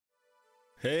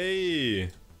Hey.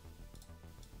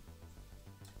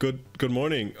 Good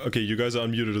morning. Okay, you guys are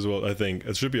unmuted as well, I think.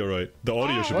 It should be alright. The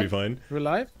audio should be fine. We're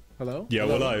live? Hello? Yeah,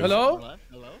 Hello? we're live. Hello?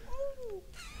 Hello?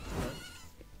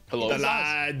 Hello. The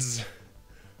lads.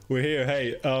 We're here.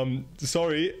 Hey,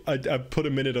 sorry, I put a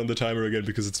minute on the timer again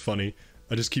because it's funny.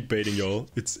 I just keep baiting y'all.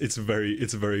 It's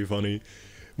very funny.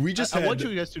 We just I want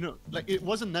you guys to know, like, it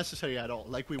wasn't necessary at all.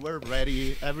 Like, we were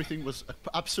ready. Everything was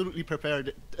absolutely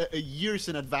prepared years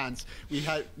in advance. We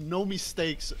had no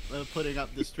mistakes putting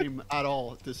up the stream at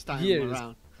all this time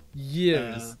around.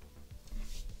 Years.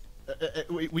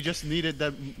 We just needed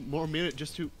that more minute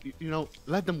just to, you know,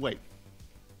 let them wait.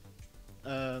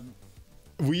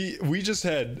 We just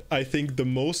had, I think, the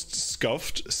most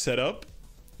scuffed setup,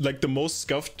 like the most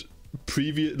scuffed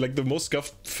the most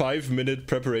scuffed 5-minute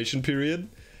preparation period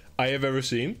I have ever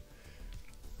seen.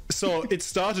 So it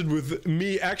started with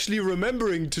me actually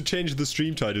remembering to change the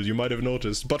stream title, you might have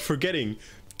noticed, but forgetting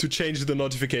to change the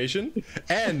notification.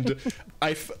 And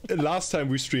last time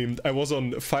we streamed, I was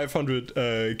on 500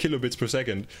 kilobits per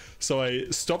second, so I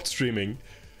stopped streaming,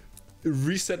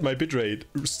 reset my bitrate,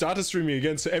 started streaming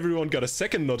again, so everyone got a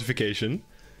second notification.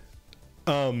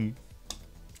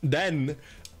 Then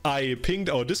I pinged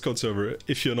our Discord server.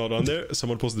 If you're not on there,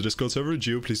 someone post the Discord server.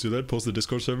 Gio, please do that. Post the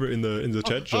Discord server in the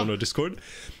chat. Join our Discord.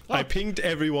 I pinged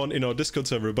everyone in our Discord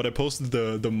server, but I posted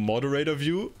the moderator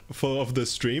view of the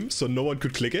stream, so no one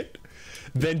could click it.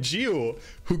 Then Gio,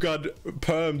 who got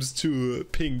perms to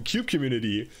ping Cube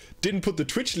Community, didn't put the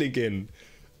Twitch link in.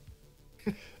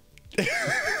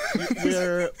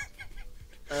 We're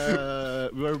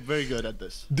very good at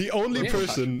this. The only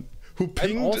person who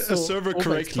pinged a server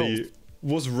correctly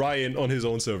was Ryan on his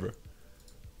own server.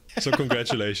 So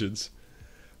congratulations.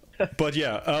 But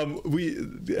yeah,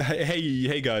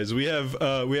 hey guys, we have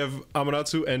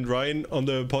Amanatsu and Ryan on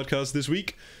the podcast this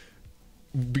week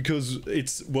because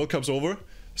it's World Cup's over.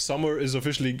 Summer is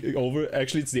officially over.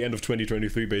 Actually, it's the end of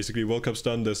 2023 basically. World Cup's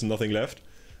done. There's nothing left.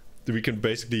 We can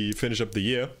basically finish up the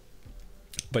year.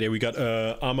 But yeah, we got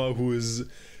Ama, who is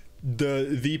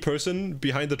the person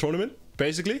behind the tournament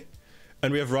basically.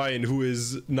 And we have Ryan, who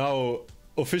is now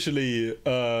officially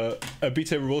a Beat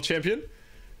Saber World Champion.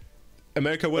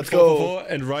 America went 4-4,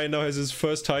 and Ryan now has his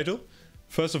first title,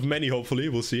 first of many. Hopefully,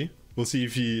 we'll see. We'll see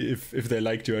if they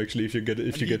liked you actually. If you get to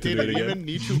do it again. You didn't even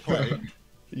need to play.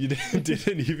 You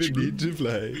didn't even need to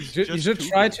play. You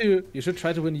should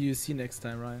try to win UC next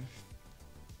time, Ryan.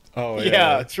 Oh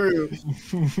yeah, true.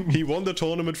 He won the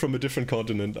tournament from a different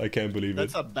continent. I can't believe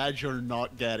That's it. a badge you're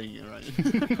not getting, right?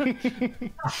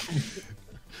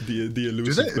 The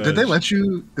elusive badge. Did they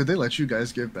let you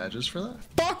guys give badges for that?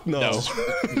 Fuck no.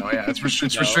 No, yeah, it's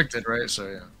restricted, right?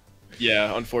 So yeah.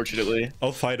 Yeah, unfortunately.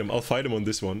 I'll fight him on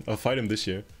this one. I'll fight him this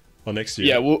year or next year.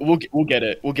 Yeah, we'll get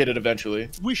it. We'll get it eventually.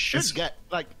 We should get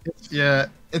like. Yeah,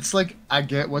 it's like I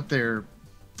get what their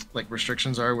like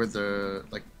restrictions are with the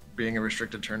like being a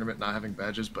restricted tournament, not having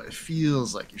badges, but it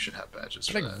feels like you should have badges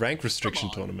for like that. rank restriction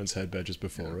tournaments had badges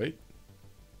before, right?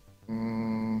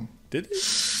 Did they?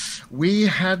 We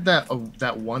had that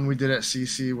one we did at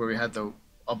CC where we had the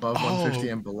above 150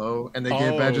 and below, and they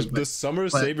gave badges. The Summer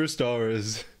Saber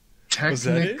Stars.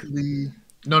 Technically,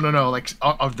 no. Like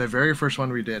of the very first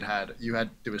one we did, there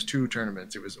was 2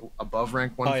 tournaments. It was above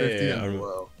rank 150 and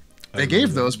below. They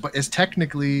gave those, but it's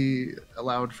technically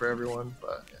allowed for everyone.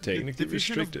 But technically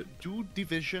restricted. Do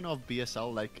division of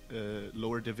BSL like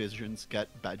lower divisions get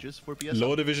badges for BSL?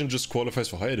 Lower division just qualifies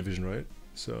for higher division, right?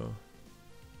 So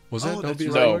was that that's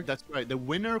BSL? right. No. That's right. The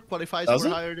winner qualifies Does for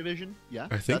it? higher division. Yeah,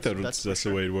 I think that's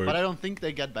the way it works. But I don't think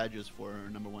they get badges for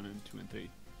number 1 and 2 and 3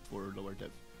 for lower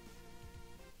div.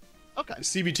 Okay.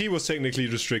 CBT was technically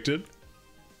restricted.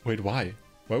 Wait, why?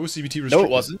 Why was CBT restricted? No, it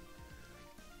wasn't.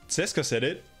 Seska said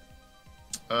it.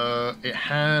 it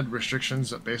had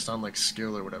restrictions based on like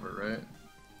skill or whatever, right?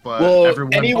 But Well,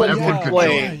 everyone could could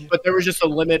play, join. but there was just a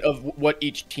limit of what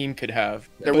each team could have.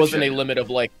 There but wasn't shit. a limit of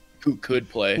like who could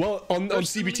play. Well, on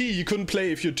CBT you couldn't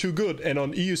play if you're too good, and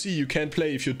on EUC you can't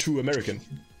play if you're too American.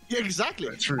 Yeah,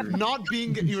 exactly. True. Not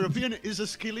being European is a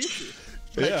skill issue.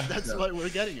 Like, Yeah. That's what we're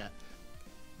getting at.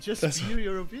 Just be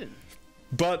European.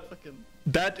 But Fucking.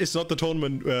 that is not the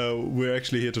tournament we're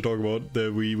actually here to talk about.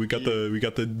 We got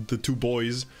the 2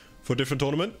 boys for different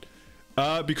tournament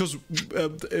because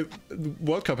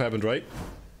World Cup happened, right?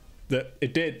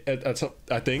 It did.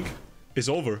 I think it's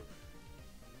over.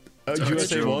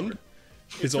 USA won.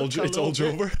 It's all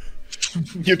over.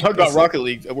 You're talking about Rocket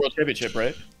League, a World Championship,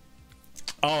 right?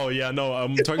 Oh yeah, no,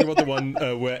 I'm talking about the one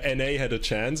where NA had a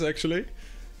chance actually.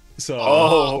 So.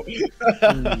 Oh.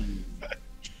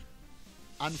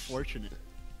 Unfortunate.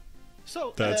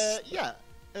 So That's-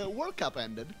 World Cup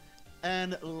ended.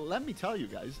 And let me tell you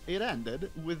guys, it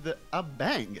ended with a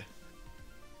bang.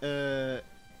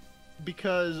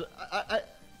 Because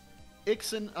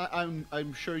Ixon,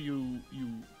 I'm sure you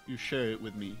share it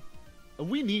with me.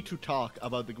 We need to talk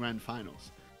about the grand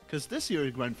finals, because this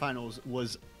year's grand finals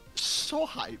was so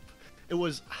hype. It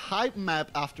was hype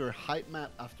map after hype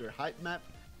map after hype map,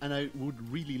 and I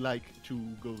would really like to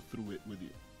go through it with you.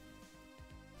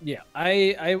 Yeah,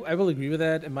 I will agree with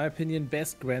that. In my opinion,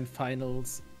 best grand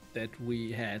finals that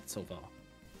we had so far,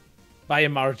 by a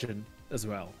margin as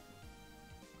well.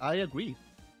 I agree.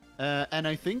 And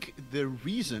I think the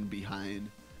reason behind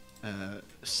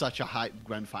such a hype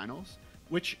grand finals,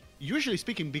 which usually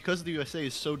speaking, because the USA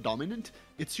is so dominant,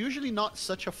 it's usually not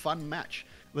such a fun match.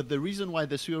 But the reason why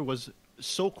this year was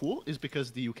so cool is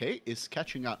because the UK is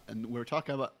catching up, and we'll talk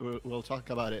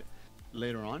about it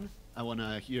later on. I want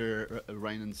to hear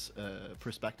Ryan's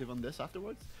perspective on this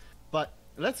afterwards. But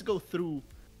let's go through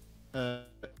my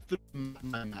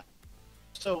map.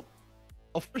 So,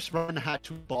 of course, Ryan had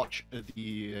to botch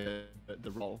the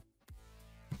roll.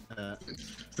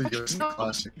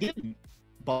 Classic. He didn't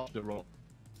botch the roll.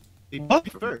 He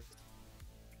botched first.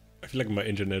 I feel like my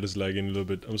internet is lagging a little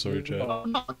bit. I'm sorry, chat.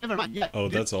 No, never mind. Yeah, Oh,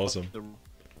 that's awesome.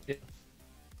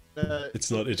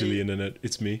 It's not Italy internet.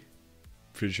 It's me.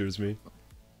 Pretty sure it's me.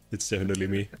 It's definitely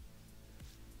me.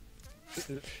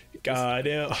 God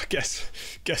damn. Oh, guess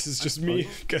it's just me.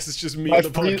 Guess it's just me on the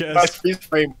podcast. My freeze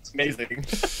frame was amazing.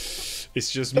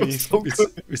 It's just me. So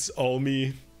it's all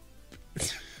me.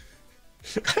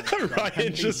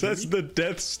 Ryan just has the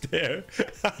death stare.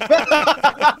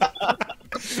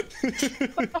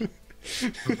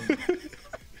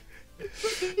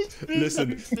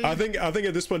 Listen, I think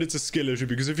at this point it's a skill issue,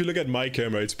 because if you look at my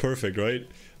camera, it's perfect, right?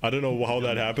 I don't know how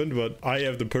that happened, but I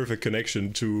have the perfect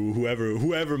connection to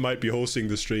whoever might be hosting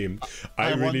the stream.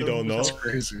 I really don't know. That's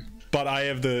crazy. But I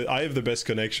have the best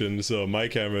connection, so my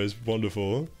camera is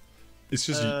wonderful. It's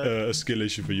just a skill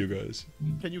issue for you guys.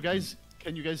 Can you guys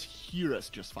hear us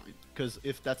just fine? Because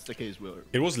if that's the case,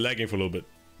 It was lagging for a little bit,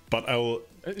 but I'll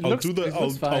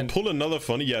pull another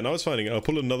funny. Yeah, now it's fine. I'll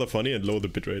pull another funny and lower the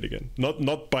bitrate again.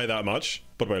 Not by that much,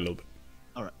 but by a little bit.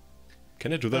 All right.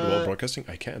 Can I do that while broadcasting?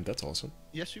 I can. That's awesome.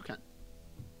 Yes, you can.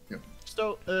 Yeah.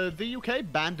 So the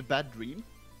UK banned Bad Dream,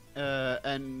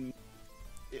 and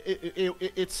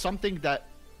it's something that,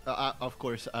 of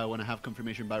course, I want to have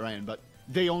confirmation by Ryan, but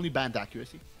they only banned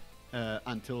accuracy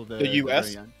until the US.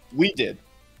 very end. We did.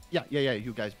 Yeah.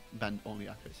 You guys banned only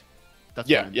accuracy. That's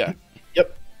Yeah.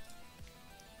 Yep.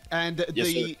 And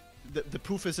Yes, the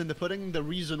proof is in the pudding. The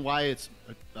reason why it's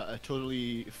a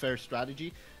totally fair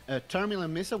strategy. Terminal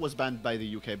Missa was banned by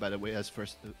the UK, by the way, as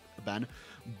first ban.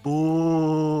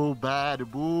 Boo,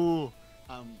 bad, boo.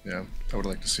 Yeah, I would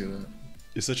like to see that.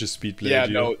 You're such a speed player. Yeah,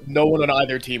 Gio. no one on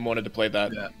either team wanted to play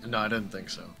that. Yeah, no, I didn't think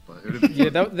so. But it would have been Yeah,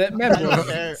 that map I don't was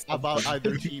care about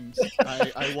either teams.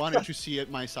 I wanted to see it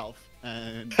myself,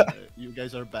 and you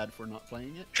guys are bad for not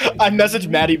playing it. I messaged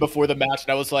Maddie before the match,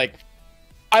 and I was like,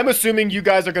 I'm assuming you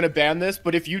guys are going to ban this,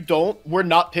 but if you don't, we're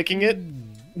not picking it.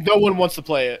 No one wants to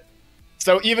play it.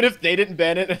 So even if they didn't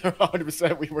ban it,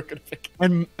 100% we were going to pick it.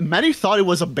 And Maddie thought it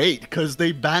was a bait because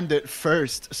they banned it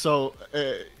first. So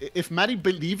if Maddie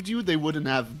believed you, they wouldn't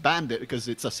have banned it because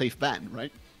it's a safe ban,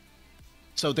 right?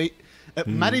 So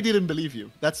Maddie didn't believe you.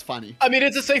 That's funny. I mean,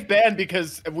 it's a safe ban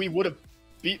because we would have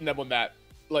beaten them on that.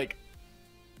 Like,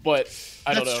 but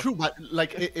I don't know. That's true, but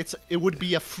like it would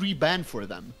be a free ban for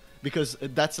them because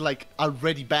that's like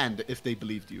already banned if they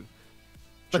believed you.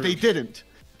 But they didn't.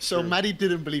 So Maddie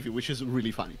didn't believe you, which is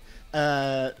really funny.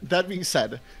 That being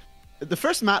said, the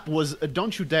first map was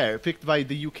Don't You Dare, picked by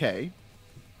the UK.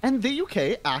 And the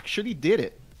UK actually did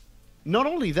it. Not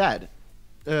only that,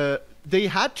 they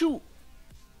had to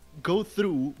go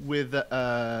through with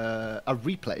a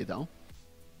replay, though.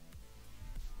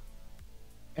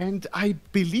 And I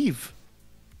believe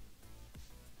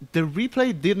the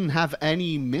replay didn't have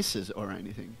any misses or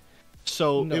anything.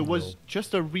 So it was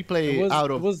just a replay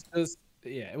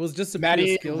it was just a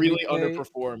Maddie skill really replay. I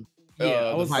underperformed.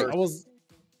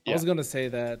 was gonna say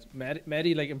that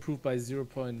Maddie like improved by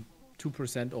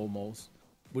 0.2% almost,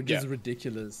 which is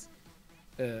ridiculous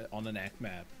on an ACK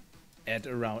map at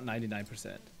around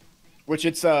 99%. Which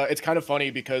it's kind of funny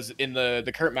because in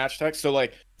the current match text, so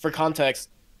like for context,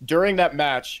 during that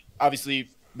match, obviously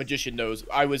Magician knows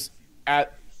I was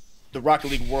at the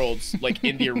Rocket League Worlds, like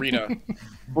in the arena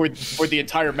for the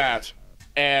entire match.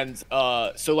 And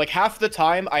so like half the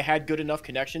time I had good enough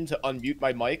connection to unmute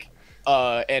my mic,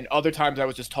 and other times I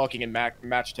was just talking in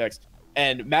match text.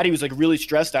 And Maddie was like really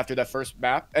stressed after that first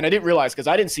map, and I didn't realize because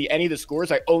I didn't see any of the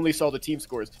scores. I only saw the team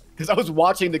scores because I was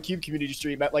watching the Cube community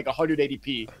stream at like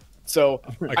 180p. So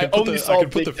I can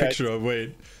put the picture up.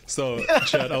 Wait, so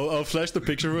Chad, I'll flash the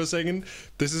picture for a second.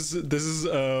 This is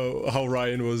how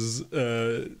Ryan was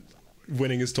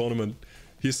winning his tournament.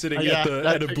 He's sitting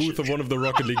at a booth of one of the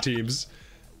Rocket League teams.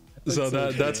 So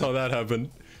that's how that happened.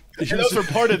 And those were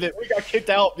part of it. We got kicked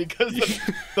out because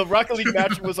the Rocket League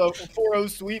match was a 4-0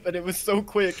 sweep, and it was so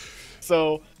quick.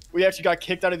 So we actually got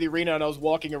kicked out of the arena, and I was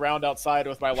walking around outside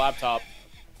with my laptop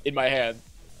in my hand.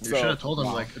 You should have told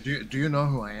him, like, do you know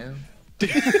who I am?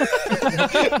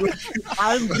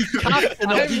 I'm the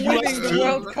captain of the winning the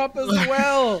World Cup as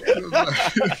well.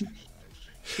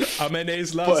 I'm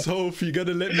NA's last hope. You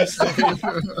gotta let me stay.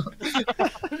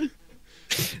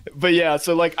 But yeah,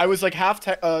 so like I was like half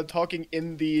talking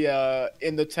in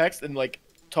the text and like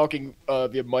talking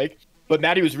via mic. But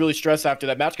Maddie was really stressed after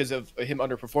that match because of him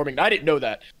underperforming. And I didn't know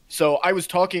that, so I was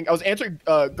answering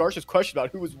Garsh's question about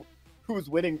who was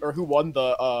winning or who won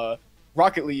the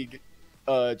Rocket League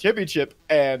championship,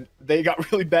 and they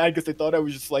got really bad because they thought I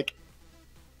was just like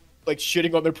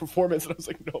shitting on their performance, and I was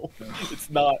like, no,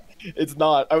 it's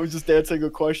not. I was just answering a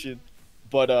question.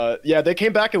 But yeah, they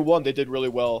came back and won. They did really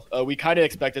well. We kind of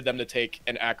expected them to take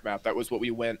an ACK map. That was what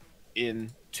we went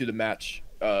into the match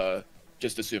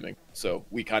just assuming. So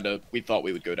we thought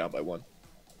we would go down by 1.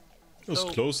 It was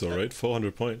close though, right?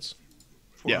 400 points.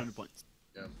 400 points.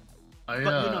 Yeah.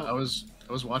 I was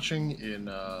watching in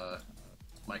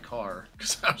my car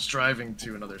because I was driving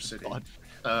to another city.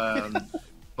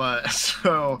 But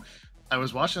so I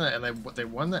was watching that, and they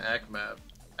won the ACK map.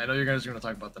 I know you guys are going to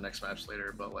talk about the next match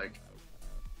later, but like,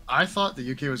 I thought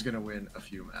the UK was going to win a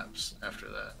few maps after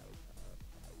that,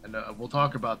 and we'll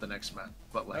talk about the next map.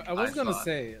 But like, I was going to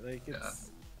say, like,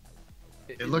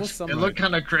 it looked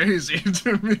kind of crazy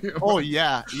to me. Oh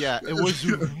yeah, it was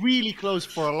really close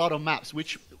for a lot of maps,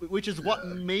 which is what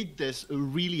made this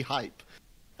really hype.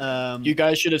 You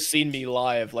guys should have seen me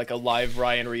live, like a live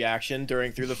Ryan reaction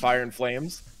during Through the Fire and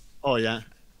Flames. Oh yeah.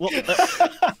 Well,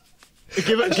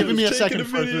 give me a second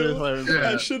for Through the Fire and Flames.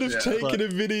 I should have taken a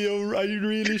video. I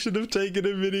really should have taken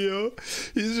a video.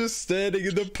 He's just standing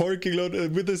in the parking lot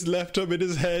with his laptop in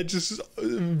his hand, just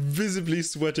visibly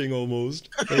sweating almost.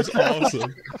 It was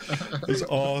awesome. It was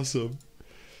awesome.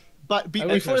 But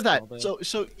before that,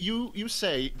 so you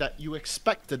say that you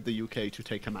expected the UK to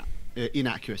take a map.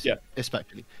 Inaccuracy,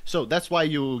 especially. So that's why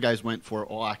you guys went for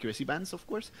all accuracy bans, of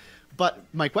course. But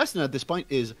my question at this point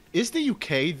is the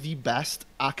UK the best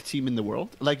ACK team in the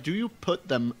world? Like, do you put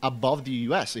them above the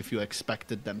US if you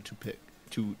expected them to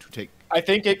take? I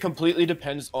think it completely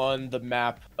depends on the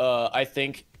map. I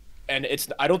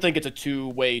don't think it's a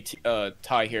two-way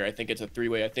tie here. I think it's a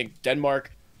three-way. I think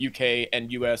Denmark, UK, and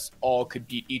US all could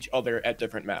beat each other at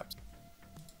different maps.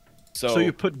 So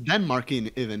you put Denmark in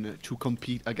even to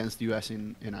compete against the US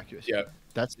in accuracy. Yeah,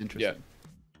 that's interesting.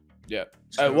 Yeah.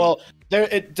 Well,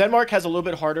 Denmark has a little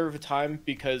bit harder of a time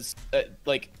because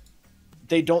like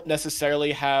they don't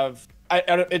necessarily have.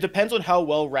 It depends on how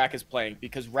well Rack is playing,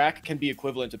 because Rack can be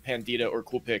equivalent to Pandita or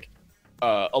Coolpick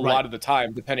a lot of the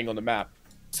time depending on the map.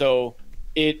 So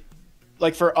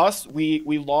like for us, we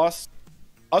lost.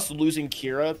 Us losing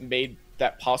Kira made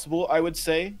that possible, I would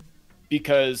say,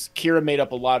 because Kira made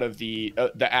up a lot of the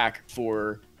ACK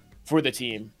for the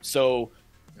team. So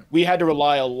we had to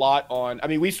rely a lot on. I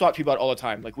mean, we swapped people out all the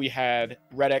time. Like we had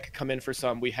Redek come in for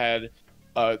some. We had,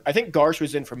 I think Garsh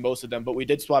was in for most of them, but we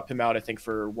did swap him out, I think,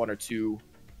 for 1 or 2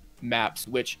 maps.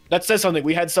 Which that says something.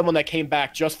 We had someone that came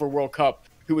back just for World Cup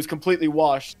who was completely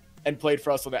washed and played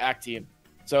for us on the ACK team.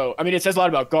 So I mean, it says a lot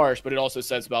about Garsh, but it also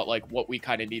says about like what we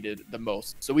kind of needed the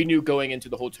most. So we knew going into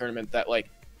the whole tournament that like,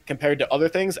 compared to other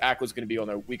things, ACK was going to be on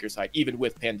their weaker side, even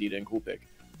with Pandita and Coolpick.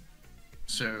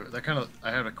 So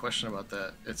I have a question about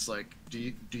that. It's like,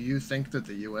 do you think that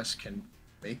the US can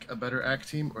make a better ACK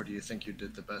team, or do you think you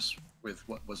did the best with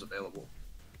what was available?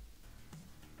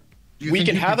 We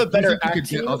can have a better ACK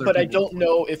team, but I don't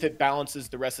know if it balances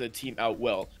the rest of the team out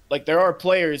well. Like there are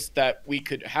players that we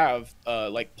could have,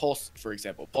 like Pulse, for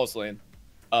example. Pulse Lane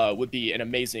would be an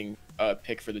amazing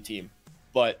pick for the team,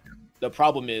 but the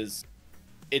problem is,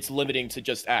 it's limiting to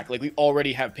just ACK. Like we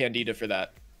already have Pandita for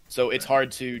that. So it's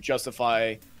hard to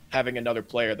justify having another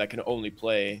player that can only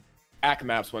play ACK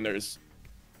maps when there's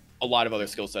a lot of other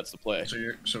skill sets to play.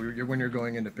 So when you're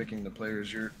going into picking the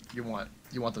players, you want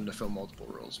them to fill multiple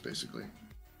roles, basically.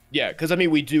 Yeah, because I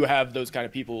mean we do have those kind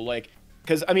of people. Like,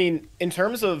 because I mean in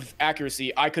terms of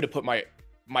accuracy, I could have put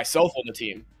myself on the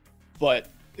team, but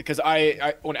because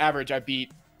I on average I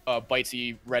beat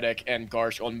Bitesy, Redek, and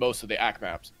Garsh on most of the ACK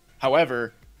maps.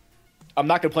 However, I'm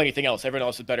not going to play anything else. Everyone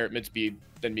else is better at mid speed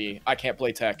than me. I can't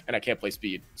play tech, and I can't play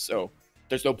speed. So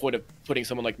there's no point of putting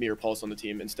someone like me or Pulse on the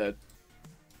team instead.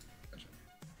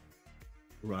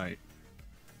 Right.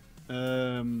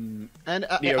 And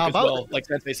Neok as well, like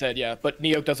Sensei said, yeah. But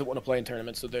Neok doesn't want to play in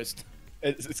tournaments, so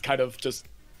it's kind of just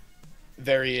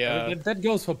very. That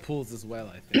goes for Pools as well,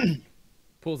 I think.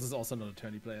 Pools is also not a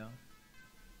tourney player.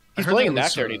 He's playing in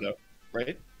that tourney though,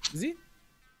 right? Is he?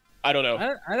 I don't know.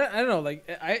 I don't know. Like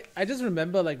I just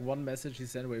remember like one message he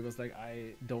sent where he was like,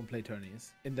 I don't play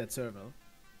tourneys in that server.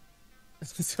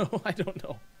 So I don't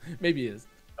know. Maybe he is.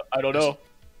 I don't know.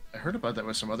 I heard about that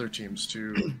with some other teams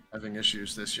too, having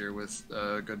issues this year with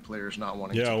good players not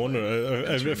wanting to I wonder.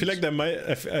 play. I feel like there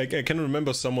might. I can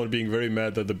remember someone being very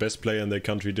mad that the best player in their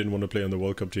country didn't want to play on the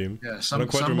World Cup team. Yeah,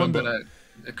 someone that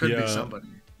it could be somebody.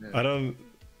 Yeah. I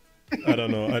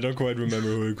don't know. I don't quite remember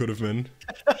who it could have been.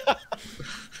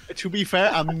 To be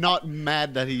fair, I'm not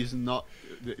mad that he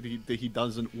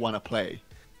doesn't want to play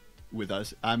with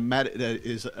us. I'm mad that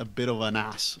he's a bit of an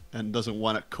ass and doesn't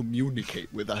want to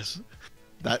communicate with us.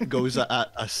 That goes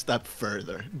a step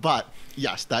further. But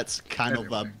yes, that's kind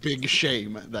of a big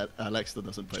shame that Alexa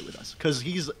doesn't play with us, because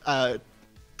he's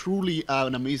truly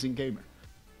an amazing gamer,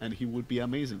 and he would be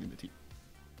amazing in the team.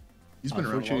 He's been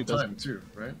around a long time too,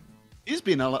 right? He's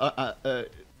been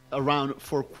around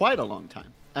for quite a long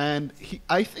time, and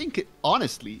I think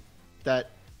honestly that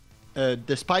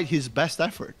despite his best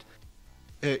effort,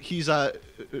 he's a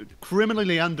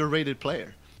criminally underrated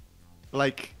player.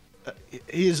 Like,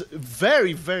 he's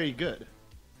very, very good,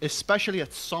 especially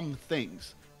at some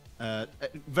things.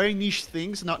 Very niche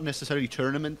things, not necessarily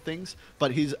tournament things,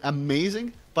 but he's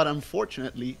amazing. But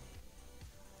unfortunately,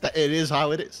 it is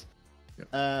how it is.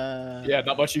 Yeah,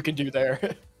 not much you can do there.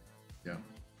 Yeah.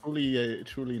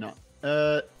 Truly not.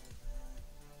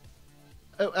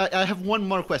 I have one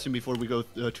more question before we go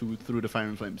through the Fire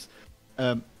and Flames.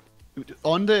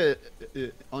 On the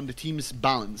team's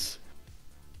balance,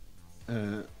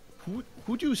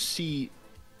 who do you see?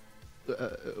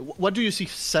 What do you see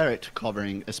Seret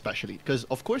covering especially? Because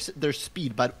of course there's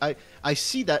speed, but I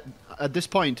see that at this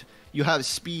point you have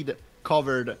speed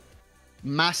covered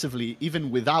massively,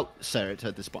 even without Seret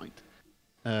at this point.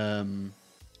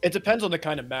 It depends on the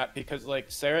kind of map, because like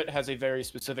Seret has a very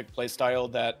specific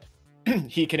playstyle that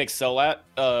he can excel at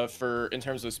in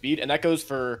terms of speed, and that goes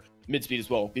for mid speed as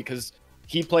well, because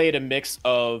he played a mix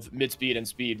of mid speed and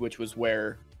speed, which was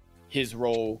where his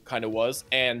role kind of was.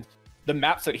 And the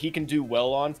maps that he can do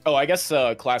well on, I guess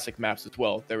classic maps as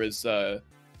well. There was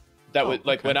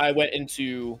when I went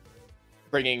into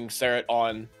bringing Seret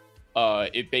on,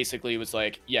 it basically was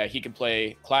like, yeah, he can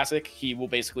play classic. He will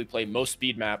basically play most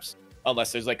speed maps,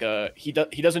 unless there's like he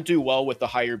doesn't do well with the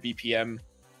higher BPM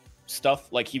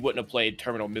stuff. Like he wouldn't have played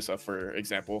Terminal Missa, for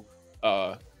example,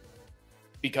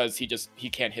 because he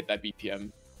can't hit that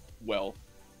BPM well.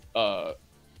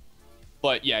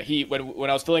 But yeah,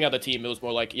 when I was filling out the team, it was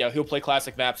more like, yeah, he'll play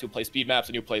classic maps, he'll play speed maps,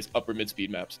 and he'll play upper mid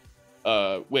speed maps,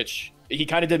 which he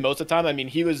kind of did most of the time. I mean,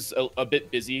 he was a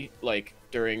bit busy like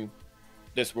during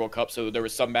this World Cup, so there were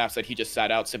some maps that he just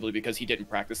sat out simply because he didn't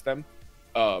practice them.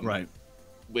 Right.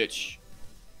 Which,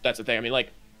 that's the thing. I mean,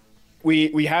 like,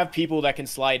 we have people that can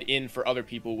slide in for other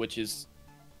people, which is,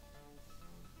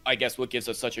 I guess, what gives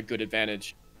us such a good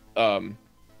advantage.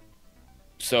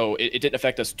 So it didn't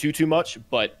affect us too much,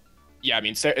 but yeah, I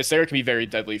mean, Sarah can be very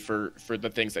deadly for the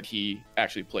things that he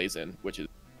actually plays in, which is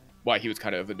why he was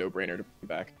kind of a no-brainer to bring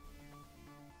back.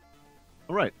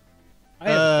 All right.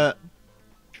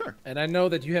 Sure. And I know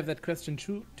that you have that question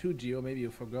too, Gio. Maybe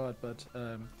you forgot, but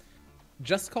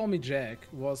Just Call Me Jack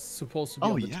was supposed to be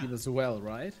on the team as well,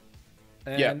 right?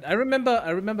 And yeah. I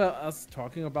remember us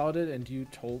talking about it, and you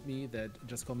told me that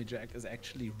Just Call Me Jack is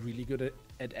actually really good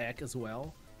at ag as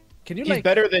well. Can you He's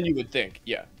better than you would think,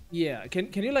 yeah. Yeah.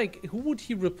 Can you who would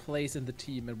he replace in the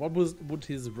team, and what would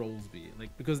his roles be?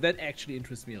 Like, because that actually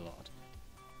interests me a lot.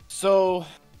 So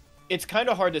it's kind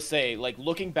of hard to say. Like,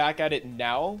 looking back at it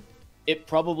now, it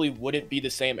probably wouldn't be the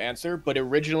same answer, but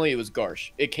originally it was Garsh.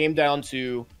 It came down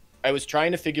to, I was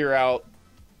trying to figure out,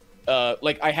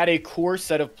 I had a core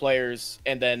set of players,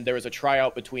 and then there was a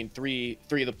tryout between three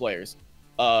of the players.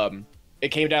 It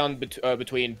came down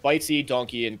between Bitesy,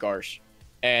 Donkey, and Garsh,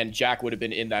 and Jack would have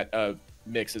been in that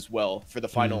mix as well for the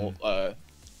final, I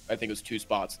think it was 2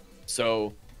 spots.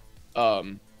 So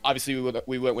obviously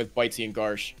we went with Bitesy and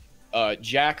Garsh.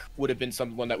 Jack would have been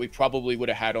someone that we probably would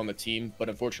have had on the team, but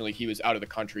unfortunately he was out of the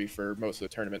country for most of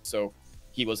the tournament, so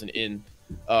he wasn't in.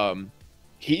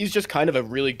 He's just kind of a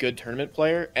really good tournament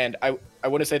player, and I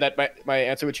want to say that my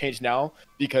answer would change now,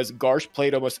 because Garsh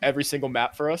played almost every single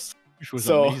map for us, which was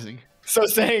amazing. So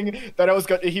saying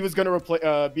that he was going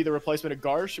to be the replacement of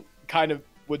Garsh kind of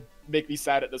would make me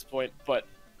sad at this point. But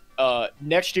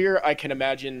next year I can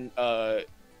imagine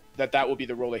that will be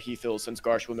the role that he fills since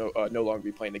Garsh will no longer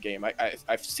be playing the game.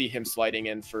 I see him sliding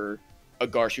in for a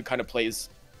Garsh who kind of plays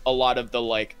a lot of the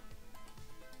like.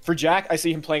 For Jack, I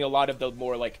see him playing a lot of the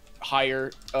more like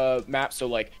higher maps, so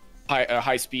like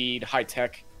high speed, high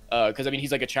tech. Because I mean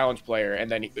he's like a challenge player, and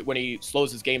then when he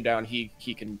slows his game down, he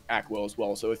can act well as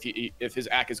well. So if his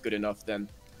act is good enough, then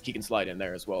he can slide in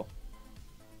there as well.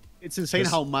 It's insane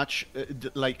how much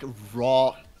like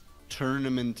raw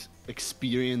tournament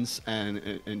experience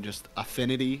and just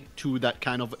affinity to that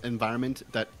kind of environment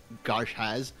that Garsh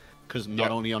has, because not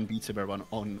only on Beat Saber but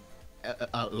on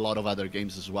a lot of other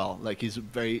games as well. Like he's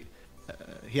very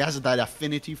he has that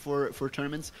affinity for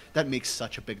tournaments that makes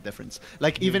such a big difference.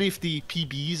 Like even if the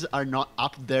PBs are not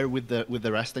up there with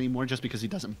the rest anymore, just because he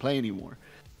doesn't play anymore,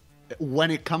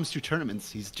 when it comes to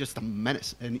tournaments, he's just a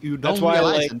menace, and you don't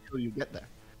realize until you get there.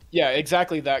 Yeah,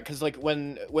 exactly that. Because like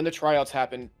when the tryouts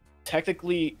happened,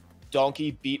 technically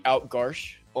Donkey beat out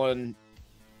Garsh on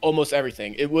almost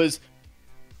everything. It was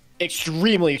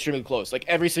extremely close. Like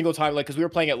every single time, like because we were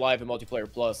playing it live in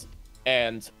Multiplayer Plus,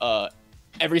 and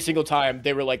every single time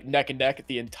they were like neck and neck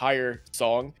the entire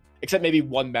song, except maybe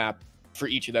one map for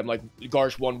each of them. Like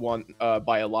Garsh won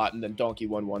by a lot, and then Donkey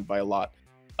won by a lot.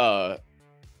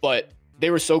 But they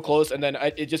were so close, and then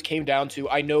it just came down to,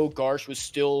 I know Garsh was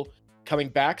still coming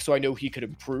back, so I know he could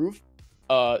improve.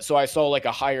 So I saw like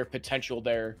a higher potential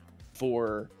there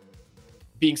for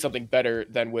being something better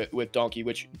than with Donkey,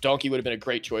 which Donkey would have been a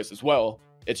great choice as well.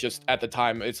 It's just at the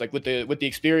time, it's like with the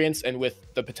experience and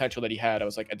with the potential that he had, I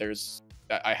was like,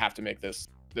 I have to make this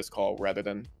call rather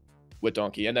than with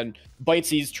Donkey. And then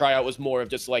Bytesy's tryout was more of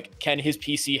just like, can his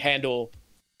PC handle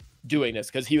doing this?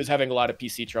 Because he was having a lot of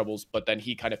PC troubles, but then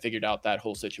he kind of figured out that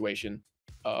whole situation.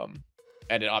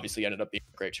 And it obviously ended up being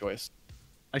a great choice.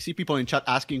 I see people in chat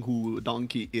asking who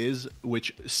Donkey is,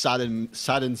 which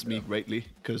saddens me greatly,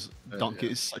 because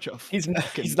Donkey is such a he's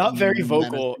not very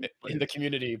vocal in the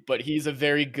community, but he's a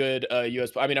very good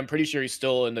US. I mean, I'm pretty sure he's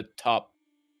still in the top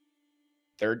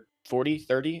 30.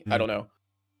 I don't know.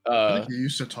 I think he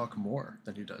used to talk more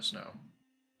than he does now.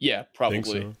 Yeah, probably.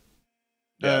 So.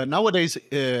 Yeah. Nowadays,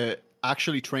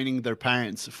 actually training their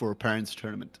parents for a parents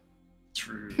tournament.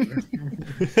 True.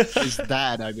 His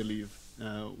dad, I believe,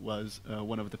 was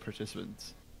one of the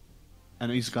participants, and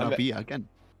he's gonna be again,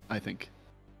 I think.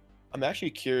 I'm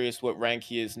actually curious what rank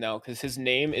he is now, because his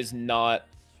name is not.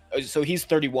 So he's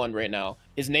 31 right now.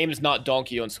 His name is not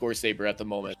Donkey on Score Saber at the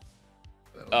moment.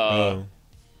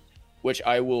 Which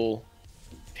I will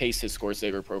paste his Score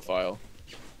Saber profile.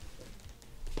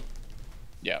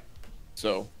 Yeah,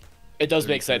 so it does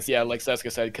make sense. Yeah, like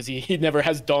Seska said, because he never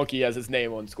has Donkey as his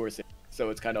name on Score Saber, so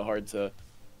it's kind of hard to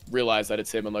realize that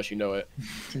it's him unless you know it.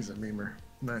 He's a memer.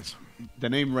 Nice. The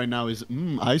name right now is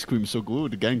ice cream so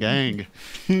good, gang.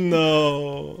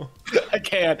 No. I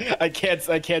can't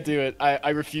do it. I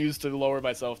refuse to lower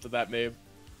myself to that name.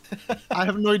 I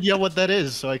have no idea what that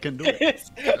is, so I can do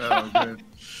it. Oh, good.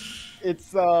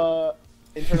 It's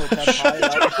internal tab high.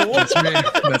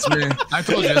 That's me. I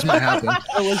told you this might happen. That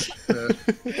was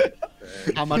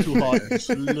Amanatsu hot.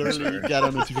 Literally get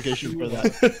a notification for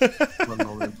that. 1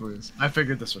 moment, please. I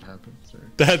figured this would happen. Sorry.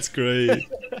 That's great.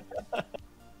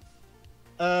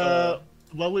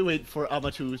 While we wait for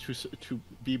Amanatsu to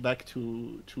be back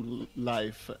to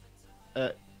life,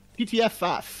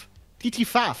 TTFF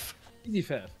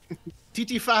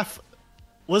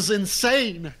was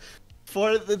insane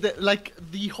for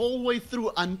the whole way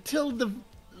through until the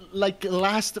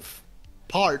last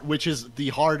part, which is the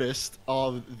hardest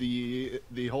of the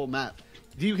whole map.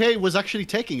 The UK was actually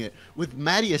taking it, with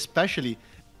Maddie especially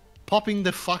popping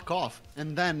the fuck off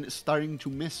and then starting to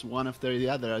miss one after the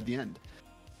other at the end.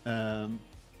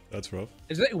 That's rough.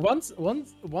 It's like once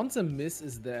a miss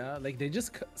is there, like they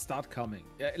just start coming.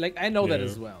 Like I know that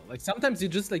as well. Like sometimes you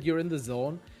just you're in the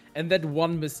zone and that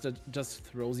one miss that just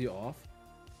throws you off.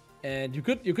 And you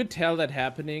could tell that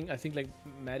happening. I think like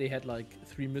Maddie had like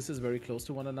 3 misses very close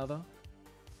to one another.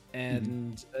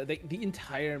 And the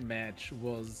entire match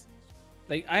was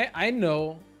like, I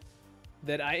know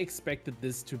that I expected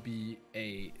this to be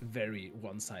a very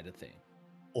one-sided thing.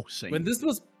 Oh, same. When this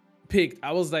was picked,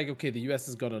 I was like, okay, the US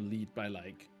is gonna lead by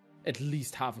like at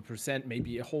least 0.5%,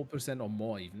 maybe a whole percent or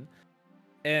more even.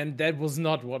 And that was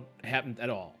not what happened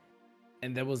at all.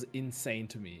 And that was insane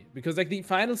to me, because like the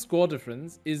final score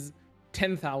difference is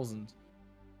 10,000.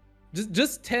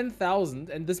 Just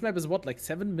 10,000, and this map is what, like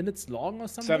 7 minutes long or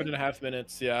something? 7.5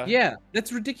 minutes, yeah. Yeah,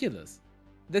 that's ridiculous.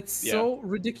 That's so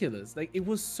ridiculous. Like, it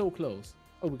was so close.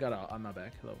 Oh, we got our Amma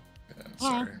back. Hello. Yeah,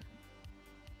 sorry.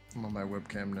 I'm on my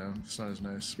webcam now. It's not as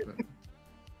nice, but...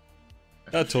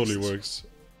 That totally works.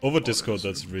 Over Discord,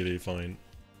 that's really fine.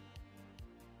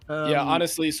 Yeah,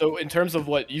 honestly, so in terms of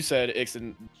what you said,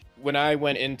 Ixon, when I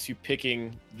went into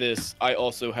picking this, I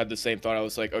also had the same thought. I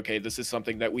was like, okay, this is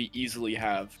something that we easily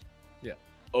have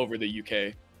over the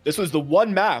UK. This was the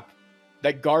one map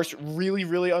that Garsh really,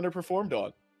 really underperformed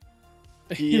on.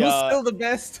 He was still the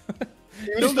best.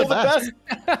 He was still the best,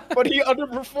 but he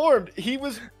underperformed. He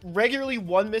was regularly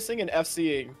one missing and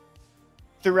FCing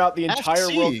throughout the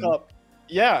entire World Cup.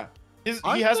 Yeah.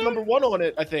 He has number 1 on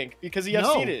it, I think, because he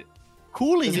FC'd it.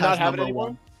 Cooling Does he has not have number it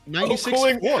anymore? 1.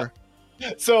 96-4.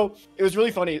 So it was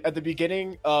really funny at the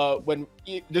beginning.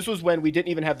 This was when we didn't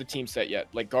even have the team set yet.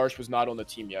 Like Garsh was not on the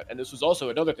team yet, and this was also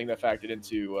another thing that factored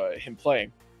into him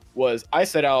playing. Was I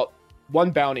set out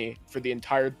 1 bounty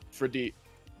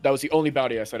that was the only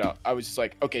bounty I set out. I was just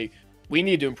like, okay, we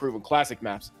need to improve on classic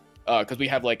maps because we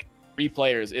have like 3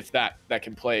 players, if that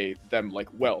can play them like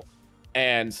well.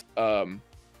 And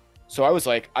so I was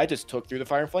like, I just took through the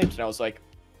Fire and Flames, and I was like,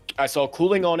 I saw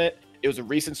Cooling on it. It was a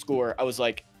recent score. I was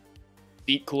like,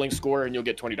 beat Cooling score and you'll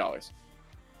get $20.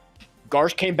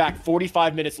 Garsh came back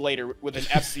 45 minutes later with an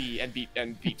FC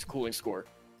and beats Cooling score.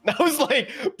 And I was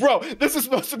like, bro, this is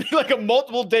supposed to be like a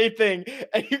multiple day thing,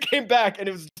 and you came back and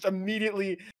it was just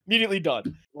immediately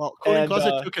done. Well, Cooling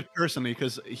Closet took it personally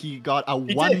because he got a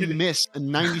 1 miss in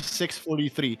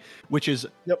 96-43, which is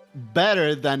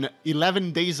better than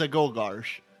 11 days ago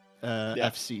Garsh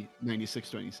FC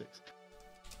 96-26.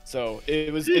 So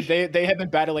it was they had been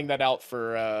battling that out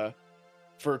for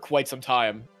quite some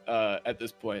time at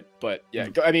this point. But yeah,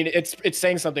 I mean it's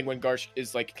saying something when Garsh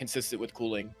is like consistent with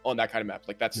Cooling on that kind of map.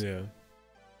 Like that's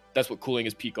what Cooling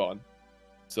is peak on.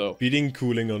 So beating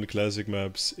Cooling on classic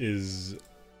maps is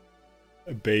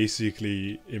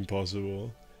basically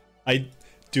impossible.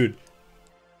 Dude,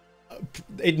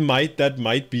 that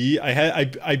might be.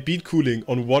 I beat Cooling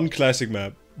on 1 classic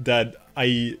map that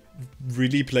I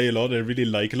really play a lot and really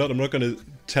like a lot. I'm not gonna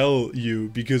tell you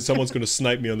because someone's gonna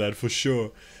snipe me on that for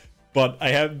sure. But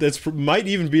might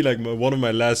even be like one of my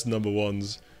last number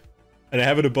 1s, and I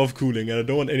have it above Cooling, and I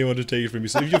don't want anyone to take it from me.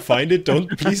 So if you find it,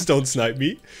 please don't snipe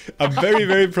me. I'm very,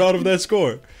 very proud of that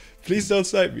score. Please don't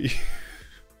snipe me.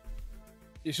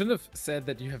 You shouldn't have said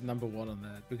that you have number 1 on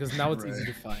that, because now it's easy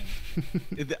to find.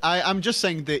 I'm just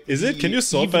saying that. Is it? Can you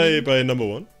sort by number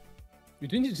 1? You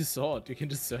don't need to sort. You can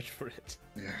just search for it.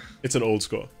 Yeah. It's an old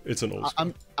score. It's an old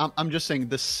score. I'm just saying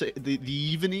the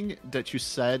evening that you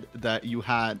said that you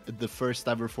had the first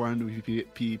ever 400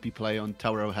 PvP play on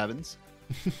Tower of Heavens,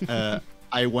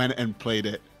 I went and played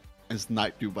it and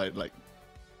sniped you by like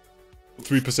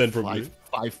 3% probably.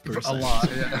 5%. A lot.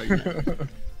 Yeah.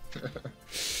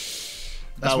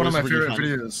 That's one of my favorite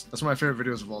videos. That's one of my favorite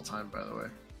videos of all time, by the way.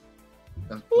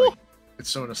 Like,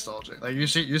 it's so nostalgic. Like you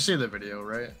see the video,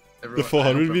 right? Everyone, the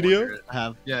 400 video? I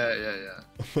have. Yeah.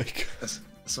 Oh my god.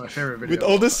 That's my favorite video. With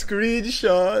all the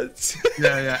screenshots.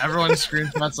 Yeah. Everyone's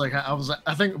screenshots. Like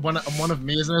I think one of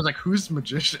me is there. Like, who's the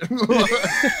magician?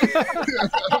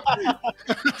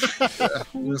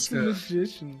 Who's the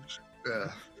magician?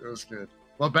 Yeah, it was good.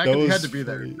 Well, you had to be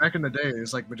there. Back in the day,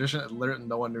 it's like magician. Literally,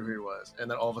 no one knew who he was,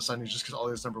 and then all of a sudden, he just gets all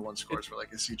these number 1 scores. We're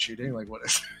like, is he cheating? Like, what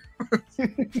is?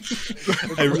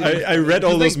 I read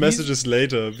all those messages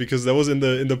later because that was in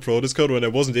the Pro Discord when I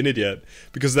wasn't in it yet.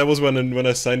 Because that was when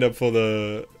I signed up for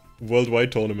the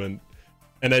worldwide tournament,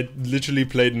 and I literally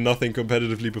played nothing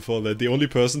competitively before that. The only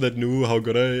person that knew how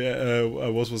good I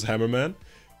was Hammerman,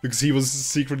 because he was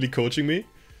secretly coaching me.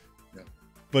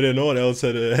 But yeah, no one else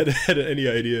had any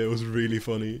idea. It was really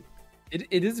funny.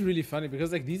 It is really funny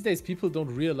because like these days people don't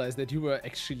realize that you were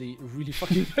actually really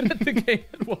fucking good at the game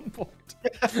at one point.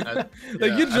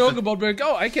 You joke about like,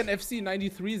 oh, I can FC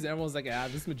 93s, and everyone's like,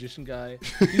 this magician guy,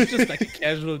 he's just like a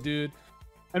casual dude.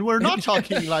 And we're not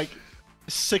talking like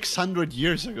 600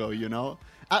 years ago, you know.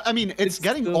 I mean, it's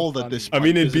getting old at this point. I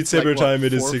mean, in Beat Saber time,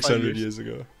 it is 600 years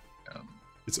ago. Yeah.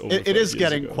 It's over. It is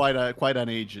getting quite an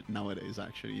age nowadays,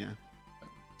 actually. Yeah.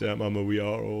 Damn, Mama, we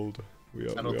are old.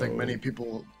 I don't think many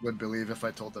people would believe if I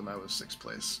told them I was 6th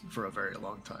place for a very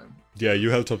long time. Yeah,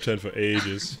 you held top 10 for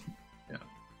ages. Yeah.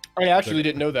 I actually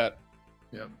didn't know that.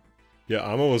 Yeah.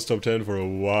 Yeah, Amma was top 10 for a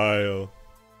while.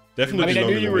 Definitely. I mean, I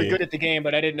knew you were good at the game,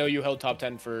 but I didn't know you held top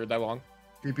 10 for that long.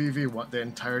 PPV1, the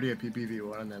entirety of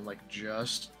PPV1, and then like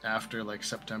just after like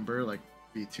September, like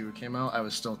B2 came out, I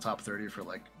was still top 30 for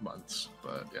like months.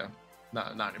 But yeah,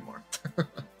 not anymore.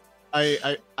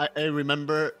 I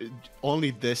remember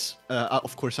only this.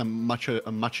 Of course, I'm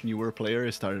a much newer player.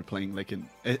 I started playing like in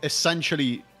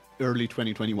essentially early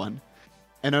 2021,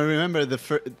 and I remember the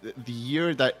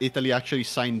year that Italy actually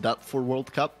signed up for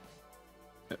World Cup,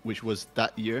 which was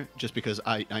that year, just because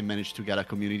I managed to get a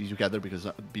community together because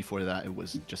before that it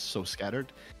was just so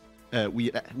scattered.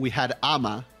 we had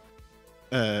Ama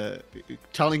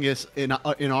telling us in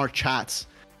our chats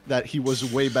that he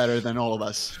was way better than all of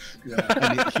us,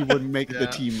 and he would make the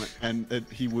team, and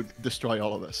he would destroy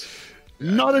all of us.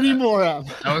 Not anymore, Am.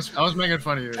 I was making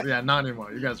fun of you. Yeah, not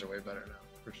anymore. You guys are way better now,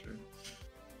 for sure.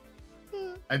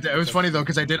 It was funny though,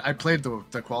 because I played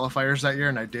the qualifiers that year,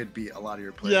 and I did beat a lot of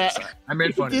your players. Yeah, I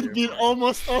made fun of you. Did beat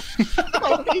almost all.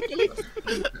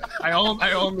 I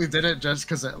only did it just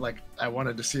because like I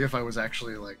wanted to see if I was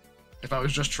actually like, if I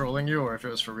was just trolling you or if it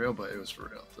was for real, but it was for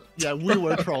real. So. Yeah, we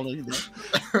were trolling.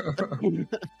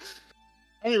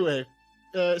 Anyway,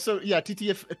 so yeah,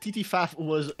 TTFAF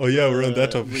was. Oh yeah, we're on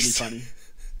that topic. Really funny.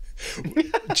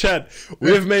 Chat,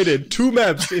 we have made it 2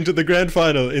 maps into the grand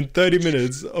final in 30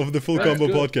 minutes of the Full Combo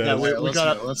podcast. Yeah,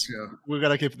 let's go. We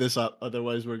gotta keep this up,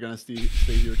 otherwise we're gonna stay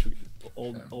here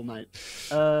all night.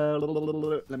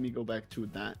 Let me go back to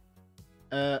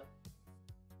that.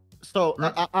 So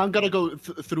I'm gonna go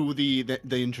through the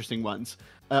interesting ones.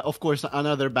 Of course,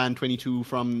 another ban 22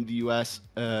 from the US.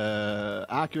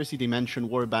 Accuracy Dimension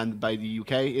were banned by the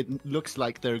UK. It looks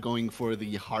like they're going for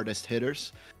the hardest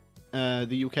hitters.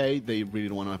 The UK, they really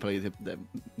don't want to play the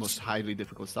most highly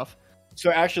difficult stuff.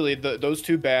 So actually, those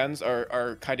 2 bans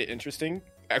are kind of interesting.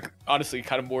 Honestly,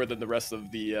 kind of more than the rest of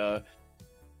the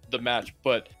match.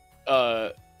 But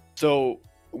so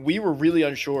we were really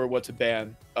unsure what to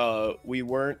ban. We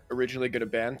weren't originally going to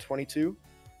ban 22,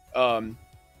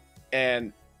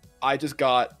 and I just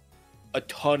got a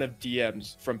ton of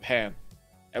DMs from Pan.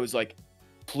 I was like,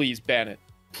 "Please ban it,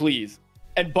 please."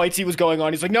 And Bitesy was going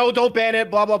on. He's like, "No, don't ban it,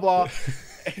 blah, blah, blah."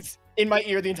 It's in my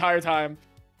ear the entire time.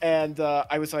 And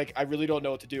I was like, I really don't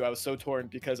know what to do. I was so torn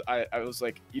because I was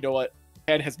like, you know what?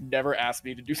 Ken has never asked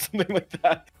me to do something like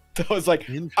that. So I was like,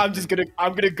 I'm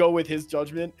gonna go with his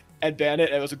judgment and ban it.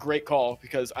 And it was a great call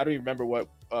because I don't even remember what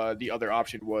the other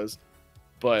option was,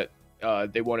 but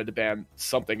they wanted to ban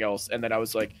something else. And then I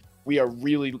was like, we are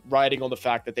really riding on the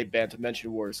fact that they banned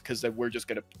Dimension Wars because then we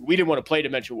didn't want to play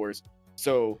Dimension Wars.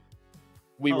 So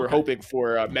we were hoping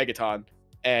for Megaton,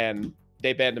 and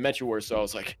they banned Dimension Wars, so I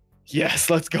was like, yes,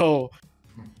 let's go.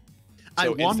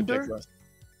 So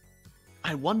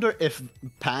I wonder if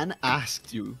Pan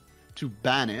asked you to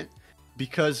ban it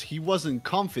because he wasn't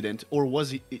confident, or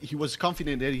was he was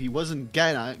confident that he wasn't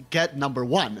gonna get number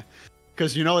 1.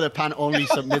 Because you know that Pan only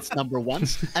submits number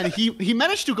 1s, and he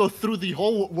managed to go through the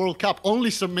whole World Cup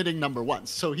only submitting number 1s,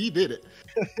 so he did it.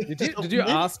 Did you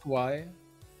ask why?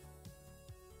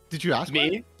 Did you ask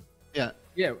me? Yeah.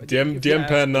 Yeah. DM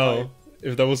Pan now,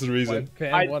 if that was the reason.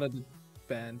 Pan wanted it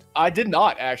banned. I did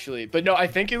not actually, but no, I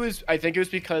think it was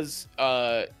because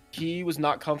he was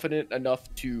not confident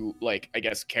enough to, like, I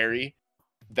guess, carry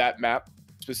that map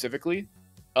specifically.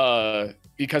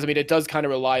 Because I mean, it does kind of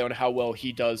rely on how well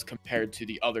he does compared to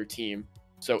the other team.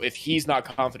 So if he's not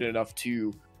confident enough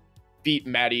to beat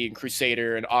Maddie and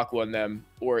Crusader and Aqua and them,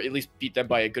 or at least beat them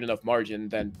by a good enough margin,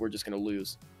 then we're just gonna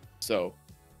lose. So.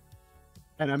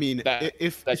 And I mean,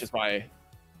 that's just my opinion.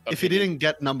 If he didn't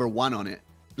get number 1 on it,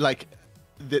 like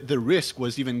the risk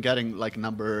was even getting like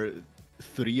number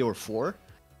 3 or 4.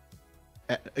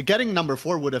 Getting number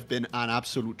 4 would have been an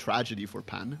absolute tragedy for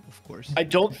Pan, of course. I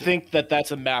don't think that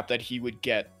that's a map that he would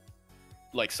get,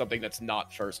 like, something that's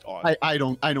not first on. I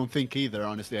don't think either,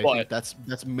 honestly. I think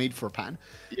that's made for Pan.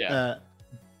 Yeah.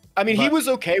 I mean, he was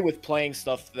okay with playing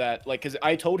stuff that, like, because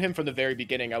I told him from the very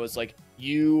beginning, I was like,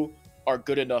 you are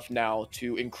good enough now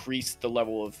to increase the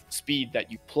level of speed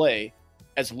that you play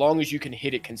as long as you can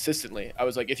hit it consistently. I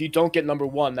was like, if you don't get number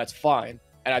 1, that's fine.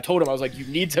 And I told him, I was like, you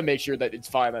need to make sure that it's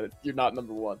fine that you're not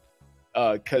number 1.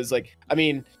 Because, like, I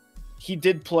mean, he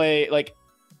did play, like,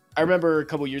 I remember a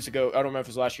couple years ago, I don't remember if it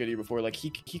was last year or the year before, like,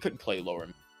 he couldn't play lower.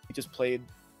 He just played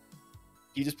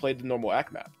the normal AC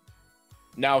map.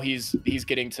 Now he's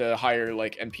getting to higher,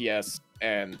 like, NPS,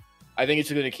 and I think it's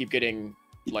just going to keep getting,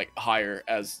 like, higher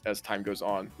as time goes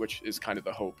on, which is kind of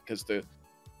the hope, because the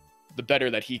better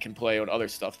that he can play on other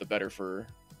stuff, the better for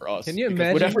us. Can you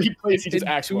imagine whatever he plays, he just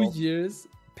acts 2 well. years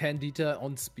Pandita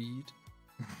on speed?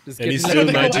 And he's still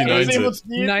 99.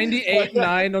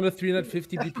 98.9 on a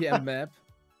 350 BPM map.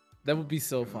 That would be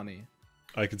so funny.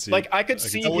 I could see. Like, I could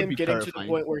see him getting to the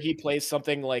point where he plays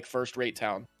something like First Rate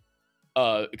Town,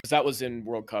 because that was in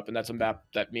World Cup, and that's a map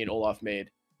that me and Olaf made.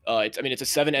 It's a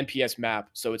 7 NPS map,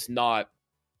 so it's not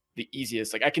the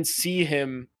easiest. Like, I can see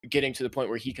him getting to the point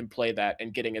where he can play that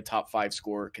and getting a top 5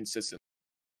 score consistent,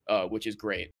 which is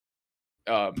great,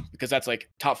 because that's like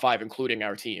top 5 including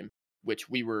our team, which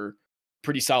we were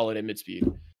pretty solid in mid speed.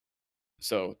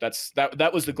 So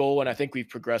that was the goal, and I think we've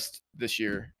progressed this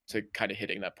year to kind of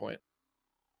hitting that point.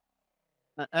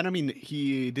 And I mean,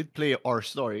 he did play Our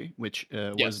Story, which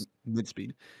was Yes.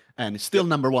 mid-speed, and still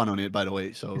number one on it, by the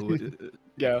way. So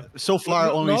Yeah. so far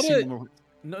only seen number one.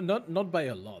 Not by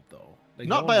a lot though. Like,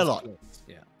 Not no by one a was lot. close.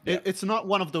 Yeah. It's not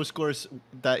one of those scores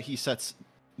that he sets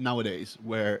nowadays,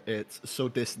 where it's so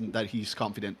distant that he's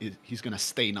confident he's gonna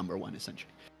stay number one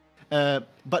essentially.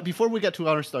 But before we get to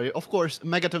our story, of course,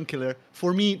 Megaton Killer.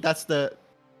 For me, that's the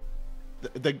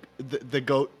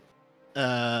GOAT.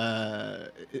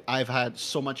 I've had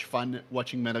so much fun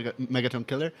watching Megaton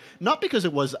Killer. Not because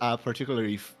it was a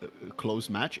particularly close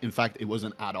match. In fact, it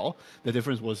wasn't at all. The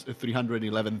difference was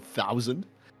 311,000.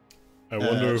 I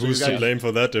wonder who's to blame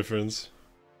for that difference.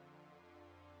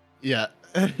 Yeah.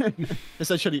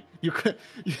 Essentially, you could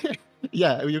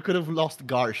have lost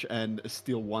Garsh and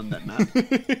still won that map.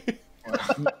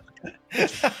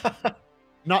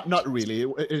 Not really.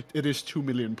 It is 2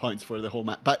 million points for the whole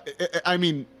map, but I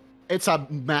mean, it's a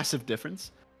massive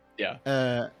difference. Yeah.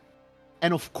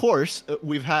 And of course,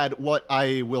 we've had what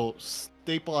I will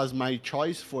staple as my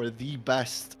choice for the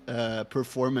best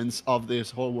performance of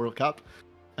this whole World Cup,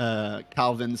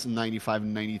 Calvin's 95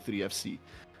 and 93 FC,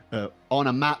 on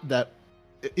a map that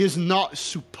is not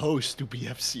supposed to be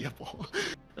FCable.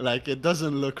 Like, it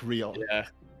doesn't look real.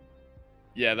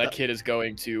 Yeah, that kid is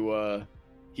going to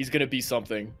he's gonna be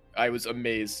something. I was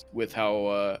amazed with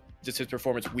how just his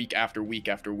performance week after week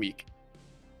after week.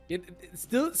 It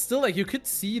still like, you could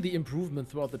see the improvement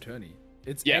throughout the tourney.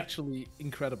 It's actually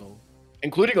incredible.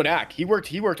 Including on AC. He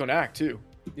worked on AC too.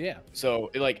 Yeah. So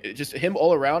just him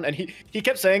all around, and he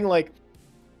kept saying, like,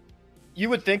 you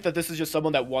would think that this is just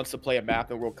someone that wants to play a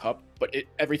map in World Cup, but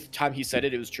every time he said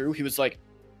it, it was true. He was like,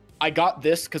 I got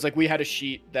this because, like, we had a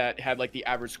sheet that had, like, the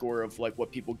average score of, like,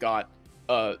 what people got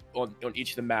on each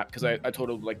of the map, because I told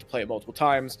him, like, to play it multiple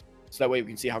times, so that way we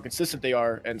can see how consistent they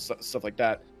are and stuff like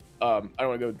that. I don't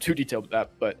want to go into too detailed with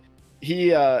that, but he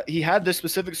had this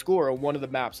specific score on one of the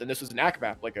maps, and this was an AC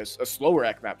map, like a slower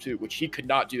AC map too, which he could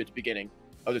not do at the beginning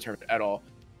of the tournament at all.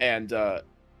 And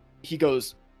he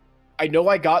goes, I know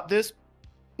I got this,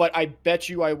 but I bet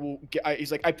you I will get,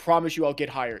 he's like, I promise you I'll get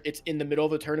higher. It's in the middle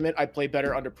of the tournament. I play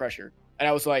better under pressure. And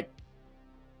I was like,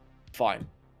 fine.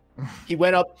 He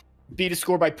went up, beat his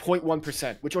score by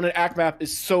 0.1%, which on an AC map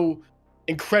is so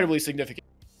incredibly significant.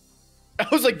 I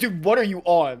was like, dude, what are you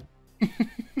on?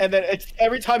 And then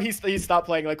every time he stopped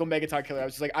playing, like, Megaton Killer, I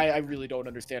was just like, I really don't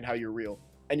understand how you're real.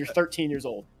 And you're 13 years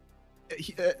old.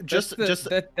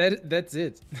 That's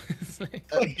it.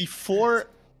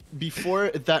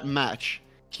 Before that match,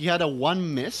 he had a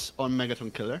 1 miss on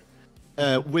Megaton Killer,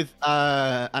 with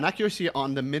an accuracy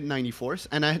on the mid 94s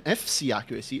and an FC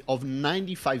accuracy of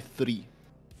 95.3.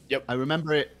 Yep, I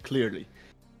remember it clearly.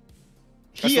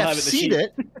 He FC'd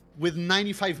it with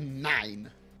 95.9.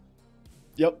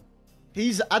 Yep.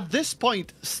 He's at this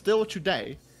point still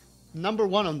today number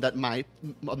one on that map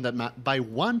by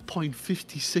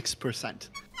 1.56%.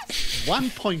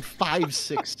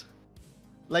 1.56.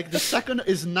 Like, the second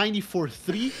is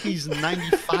 94.3, he's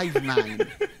 95.9.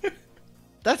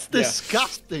 That's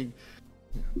disgusting.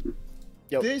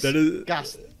 Yep.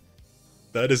 Disgusting.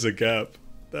 That is a gap.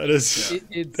 That is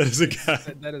that is a gap.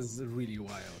 That is really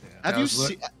wild. Yeah. Have you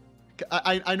seen?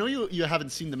 I know you haven't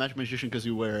seen the Match Magician because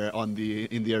you were in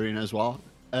the arena as well.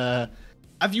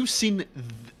 Have you seen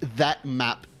that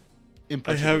map in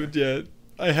particular?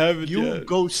 I haven't yet. You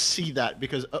go see that,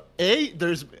 because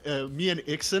there's me and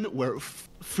Ixon were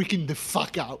freaking the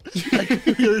fuck out. Like,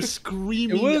 we were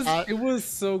screaming. It was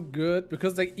so good,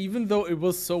 because, like, even though it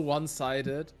was so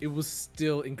one-sided, it was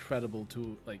still incredible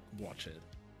to, like, watch it.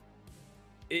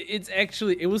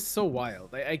 It was so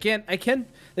wild. Like, I can't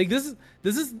like, this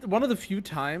is one of the few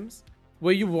times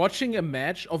where you're watching a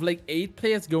match of, like, 8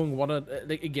 players going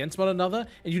against one another,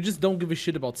 and you just don't give a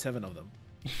shit about 7 of them.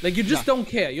 Like, you just don't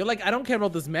care. You're like, I don't care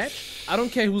about this match. I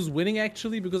don't care who's winning,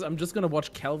 actually, because I'm just gonna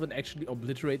watch Calvin actually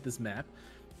obliterate this map.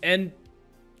 And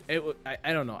I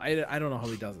don't know. I don't know how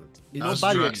he does it.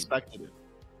 Nobody expected it.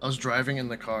 I was driving in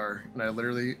the car, and I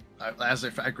literally, as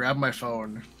I grabbed my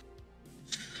phone,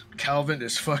 Calvin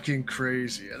is fucking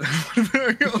crazy. And I was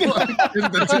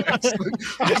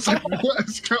like, what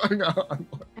is going on?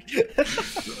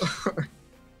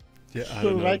 Yeah, I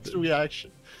don't know. Right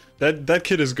reaction. That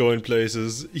kid is going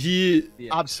places.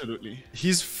 Absolutely.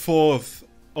 He's 4th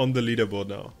on the leaderboard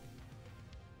now,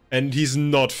 and he's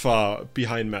not far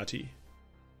behind Matty.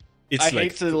 It's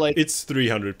it's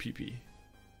 300 PP.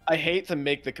 I hate to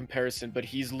make the comparison, but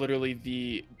he's literally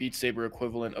the Beat Saber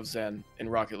equivalent of Zen in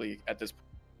Rocket League at this point.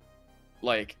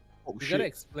 Like, you gotta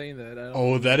explain that.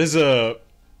 That is a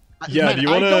Yeah, man, do you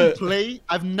want to...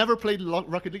 I've never played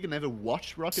Rocket League and never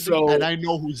watched Rocket League, and I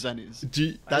know who Zen is.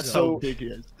 That's how big he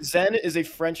is. Zen is a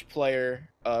French player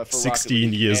for 16 Rocket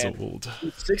League, years old.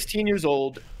 He's 16 years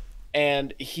old,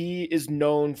 and he is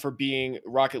known for being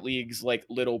Rocket League's like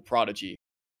little prodigy.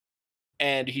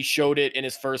 And he showed it in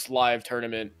his first live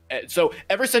tournament. So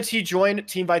ever since he joined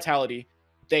Team Vitality,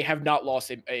 they have not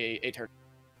lost a tournament.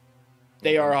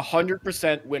 They are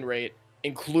 100% win rate,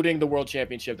 including the World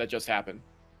Championship that just happened.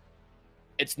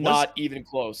 It's not even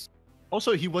close.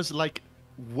 Also, he was like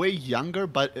way younger,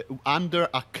 but under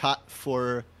a cut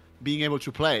for being able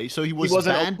to play. So he was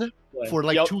banned for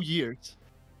like 2 years.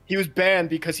 He was banned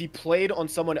because he played on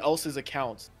someone else's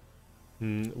account.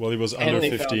 Well, he was under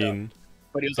 15.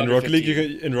 But he was in under Rocket 15. League,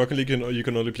 you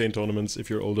can only play in tournaments if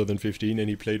you're older than 15, and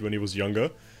he played when he was younger.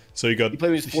 So he played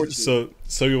when he was 14.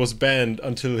 So he was banned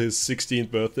until his 16th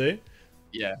birthday.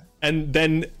 Yeah. And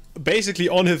then basically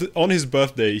on his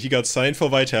birthday, he got signed for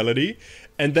Vitality,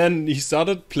 and then he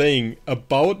started playing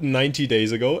about 90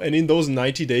 days ago, and in those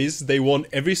 90 days, they won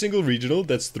every single regional,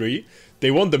 that's 3.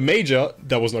 They won the major,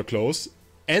 that was not close,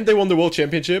 and they won the World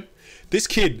Championship. This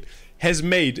kid has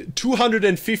made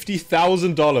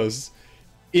 $250,000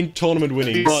 in tournament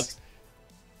winnings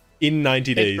in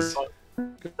 90 days.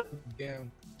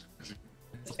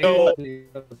 Oh,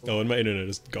 and my internet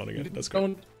is gone again. That's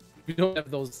great. We don't have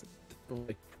those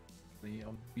like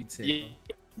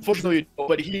Unfortunately,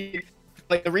 but he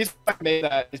like the reason I made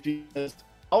that is because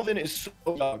Alvin is so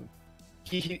young.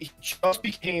 He just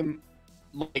became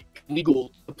like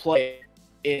legal to play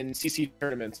in CC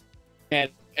tournaments and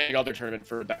any other tournament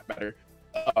for that matter.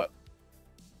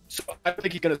 So I don't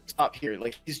think he's gonna stop here.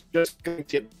 Like he's just going to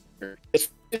get better. If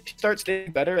he starts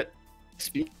getting better at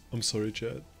speed, I'm sorry,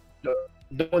 Chad. No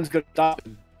one's gonna stop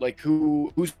him. Like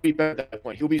who's gonna be better at that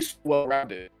point? He'll be so well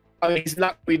rounded. I mean, he's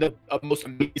not gonna be the most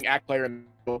amazing act player in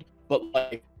the world, but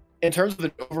like in terms of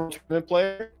the overall tournament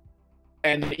player,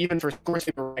 and even for score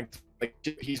Saber ranked, like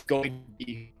he's going to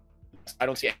be. I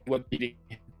don't see anyone beating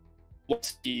him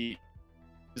once he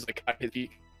is like at his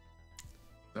peak.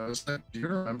 Do you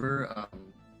remember?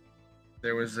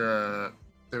 There was a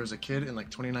kid in like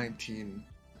 2019.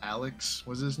 Alex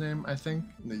was his name, I think,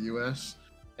 in the U.S.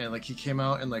 And like he came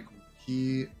out and like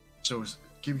Cube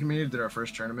Community did our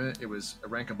first tournament. It was a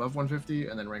rank above 150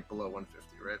 and then rank below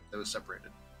 150, right? That was separated.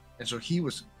 And so he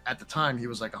was at the time he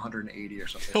was like 180 or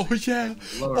something. Oh yeah!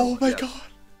 Oh my god!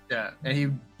 Yeah, and he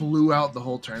blew out the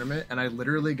whole tournament. And I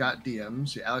literally got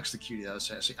DMs. Yeah, Alex the cutie, that was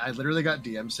saying. I literally got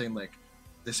DMs saying like,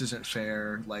 "This isn't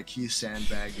fair. Like he's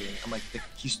sandbagging." I'm like,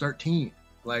 he's 13.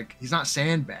 Like he's not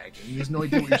sandbagging. He has no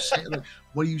idea what you're saying. Like,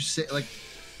 what do you say? Like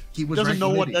he doesn't know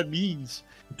what that means.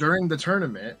 During the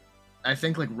tournament, I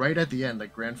think like right at the end,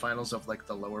 like grand finals of like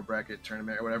the lower bracket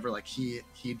tournament or whatever, like he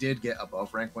did get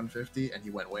above rank 150 and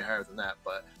he went way higher than that.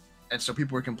 And so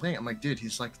people were complaining. I'm like, dude,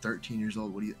 he's like 13 years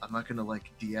old. I'm not gonna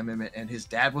like DM him. And his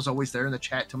dad was always there in the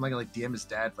chat. I'm like DM his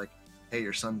dad like, hey,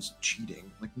 your son's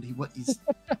cheating. Like he's.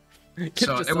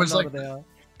 So it was like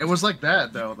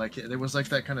that though. Like it was like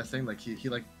that kind of thing. Like he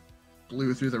like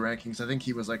blew through the rankings. I think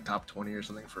he was like top 20 or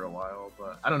something for a while,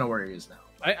 but I don't know where he is now.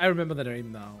 I remember that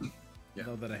name now. Yeah,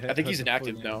 I think he's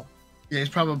inactive now. Yeah, he's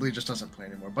probably just doesn't play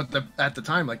anymore. But at the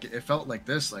time, like it felt like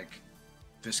this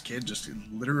kid just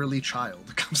literally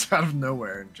child comes out of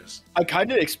nowhere and just. I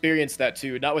kind of experienced that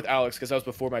too, not with Alex because that was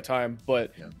before my time,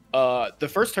 but the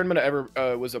first tournament I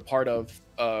ever was a part of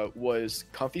was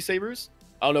Comfy Sabers.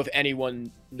 I don't know if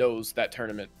anyone knows that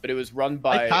tournament, but it was run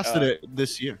by. I casted it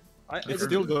this year. It's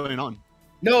still going on.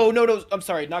 No. I'm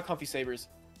sorry, not Comfy Sabers.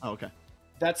 Oh, okay.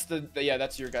 That's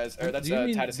that's your guys. Or that's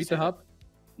Titus. Beat the Hub?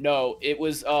 No, it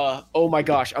was. Oh my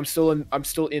gosh, I'm still in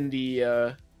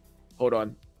the. Hold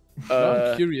on.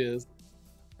 I'm curious.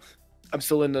 I'm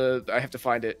still in the. I have to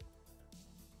find it.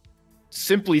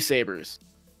 Simply Sabers.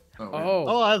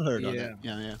 Oh, I've heard of it.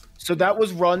 Yeah. So that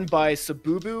was run by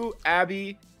Sabubu,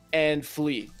 Abby, and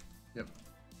Flea. Yep.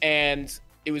 And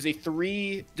it was a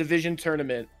 3-division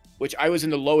tournament, which I was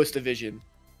in the lowest division,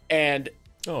 and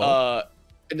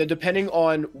and then depending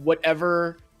on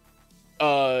whatever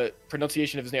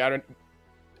pronunciation of his name,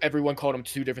 everyone called him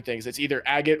 2 different things. It's either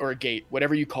Agate or a Gate,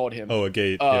 whatever you called him. Oh, a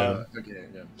Gate. Yeah. Okay,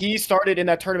 yeah. He started in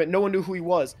that tournament. No one knew who he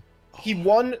was. He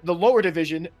won the lower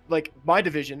division, like my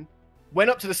division, went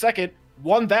up to the second,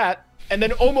 won that, and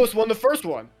then almost won the first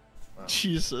one. Wow.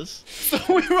 Jesus. So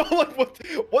we were all like,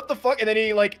 what the fuck? And then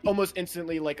he like almost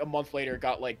instantly, like a month later,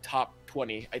 got like top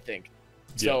 20, I think.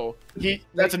 So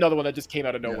that's another one that just came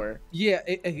out of nowhere. Yeah,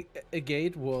 a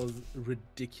Gate was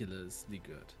ridiculously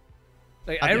good.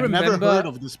 Like I've never heard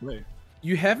of this player.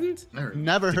 You haven't?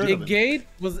 Never heard of him. Gate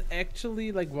was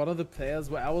actually like one of the players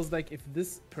where I was like, if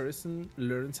this person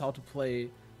learns how to play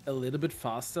a little bit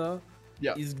faster,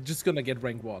 he's just gonna get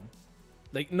rank 1.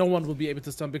 Like no one will be able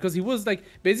to stun because he was like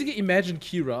basically imagine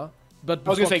Kira, but I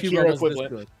was gonna say Kira was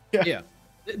equivalent. This good. Yeah.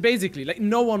 Basically, like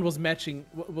no one was matching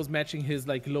his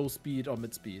like low speed or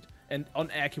mid speed, and on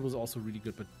Ak he was also really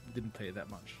good, but didn't play that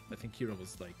much. I think Kira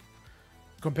was like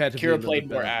comparatively. Kira played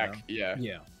more Ak,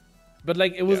 yeah. But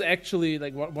like it was actually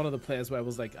like one of the players where I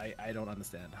was like, I don't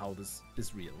understand how this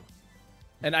is real,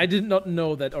 and I did not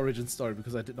know that origin story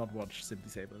because I did not watch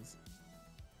Simply Sabers.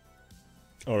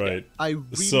 All right. I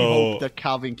really hope that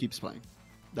Calvin keeps playing.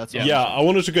 That's I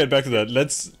wanted to get back to that.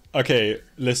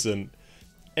 Listen,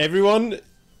 everyone.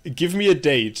 Give me a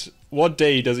date. What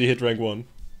day does he hit rank 1?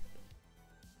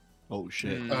 Oh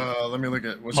shit. Let me look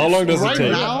at. How long does it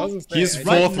take? Now, he's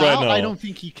 4th right now. I don't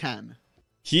think he can.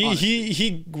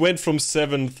 He went from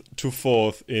 7th to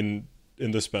 4th in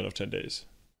the span of 10 days.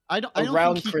 I don't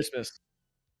around think Christmas.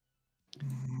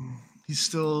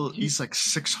 He's like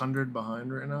 600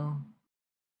 behind right now.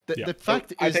 The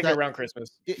fact I is think that around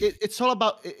Christmas. It's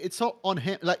all on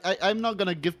him. Like I'm not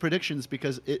gonna give predictions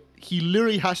because he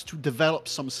literally has to develop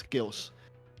some skills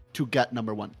to get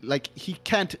number 1. Like he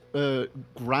can't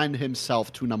grind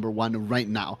himself to number 1 right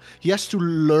now. He has to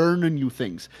learn new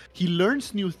things. He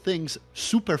learns new things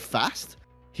super fast.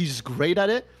 He's great at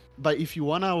it. But if you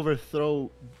wanna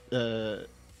overthrow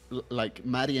like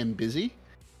Maddie and Busy,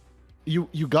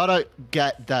 you gotta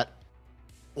get that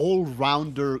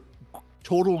all-rounder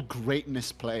total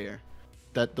greatness player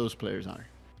that those players are.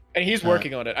 And he's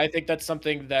working on it. I think that's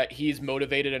something that he's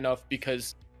motivated enough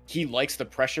because he likes the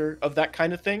pressure of that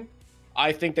kind of thing.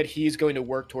 I think that he's going to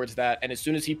work towards that, and as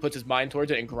soon as he puts his mind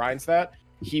towards it and grinds that,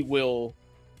 he'll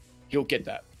get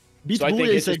that. So I think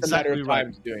it's just a matter of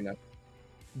time doing that.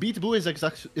 Beat Boo is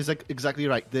exactly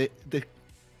right. The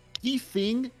key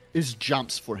thing is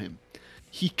jumps for him.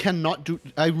 He cannot do.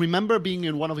 I remember being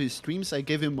in one of his streams. I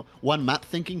gave him one map,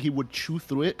 thinking he would chew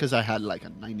through it because I had like a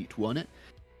 92 on it,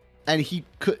 and he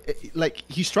could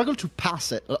he struggled to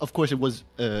pass it. Of course, it was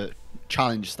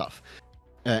challenge stuff,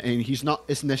 and he's not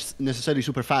necessarily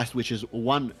super fast, which is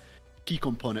one key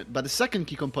component. But the second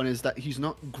key component is that he's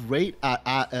not great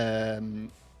at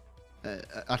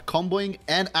comboing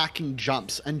and acting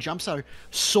jumps, and jumps are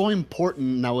so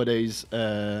important nowadays.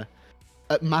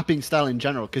 Mapping style in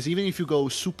general, because even if you go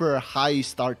super high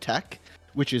star tech,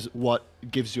 which is what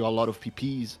gives you a lot of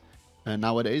PPs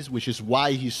nowadays, which is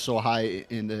why he's so high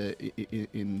in the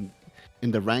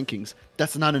rankings,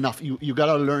 that's not enough. You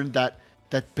gotta learn that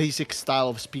basic style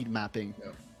of speed mapping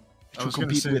to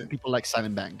compete with people like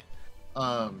Silent Bang.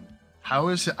 How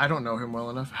is I don't know him well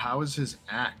enough. How is his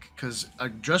act? Because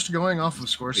just going off of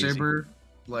Score Saber,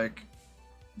 like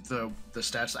the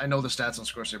stats, I know the stats on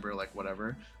Score Saber are like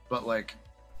whatever. But like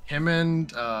him and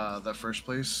the first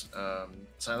place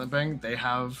Silent Bang, they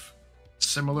have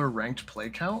similar ranked play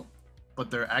count,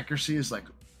 but their accuracy is like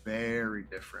very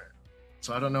different.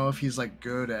 So I don't know if he's like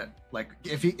good at like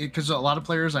because a lot of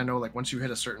players I know like once you hit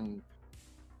a certain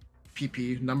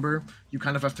PP number, you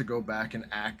kind of have to go back and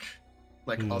act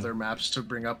like other maps to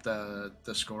bring up the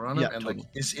score on him. And totally. Like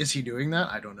is he doing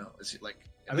that? I don't know. Is he like?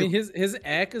 I mean his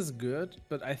AC is good,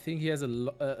 but I think he has a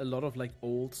lot of like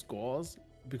old scores.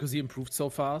 Because he improved so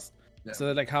fast, so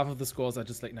that like half of the scores are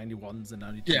just like 91s and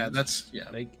 92s. Yeah, that's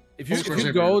like if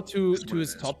you go to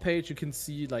his top page, you can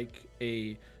see like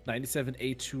a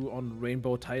 97.82 on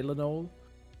Rainbow Tylenol,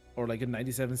 or like a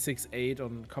 97.68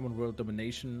 on Common World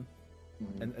Domination,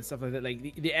 and stuff like that.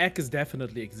 Like the AC is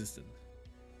definitely existent.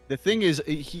 The thing is,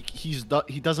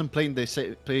 he doesn't play in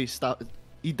play stuff.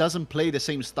 He doesn't play the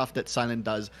same stuff that Silent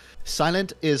does.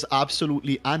 Silent is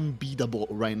absolutely unbeatable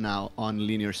right now on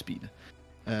linear speed.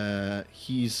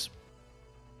 He's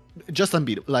just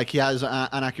unbeatable. Like he has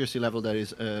an accuracy level that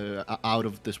is out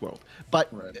of this world.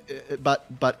 But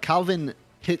but Calvin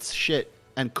hits shit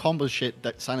and combo shit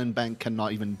that Silent Bang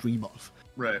cannot even dream of.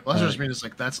 Right. Well, that's what I mean. Is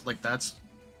that's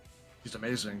he's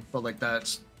amazing, but like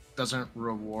that doesn't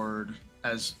reward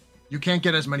as you can't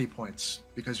get as many points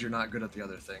because you're not good at the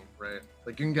other thing, right?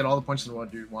 Like you can get all the points in the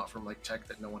world you want from like tech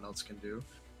that no one else can do,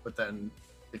 but then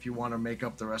if you want to make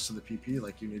up the rest of the PP,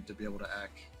 like you need to be able to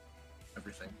act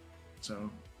everything.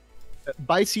 So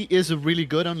Bitesy is really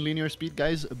good on linear speed,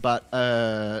 guys, but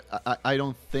I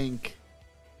don't think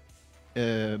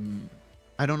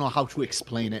I don't know how to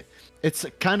explain it. It's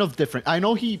kind of different. I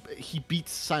know he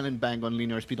beats Silent Bang on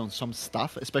linear speed on some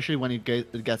stuff, especially when it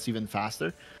gets even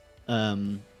faster.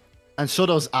 And so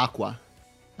does Aqua.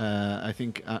 I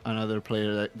think another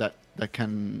player that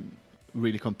can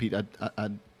really compete at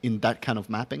in that kind of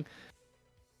mapping.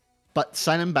 but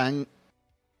Silent Bang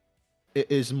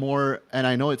is more, and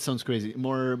I know it sounds crazy,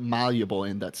 more malleable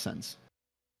in that sense.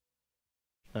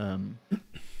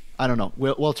 I don't know.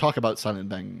 We'll talk about Silent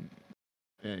Bang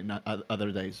in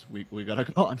other days. We gotta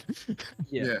go on.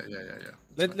 Yeah.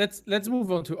 Let's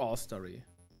move on to our story,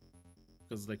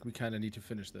 because like we kind of need to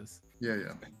finish this.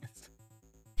 Yeah.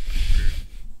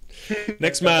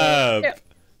 Next map. Yeah.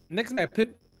 Next map.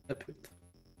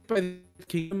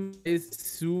 Kingdom is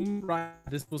assume right.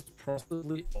 This was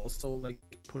possibly also like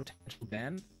potential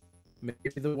ban. Maybe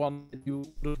the one that you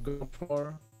would go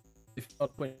for if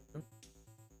not when.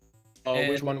 Oh,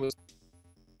 which one was?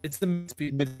 It's the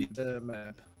speed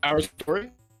map. Our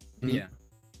story? Yeah.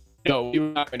 No, we were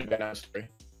not going to ban our story.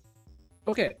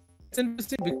 Okay. It's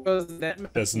interesting because that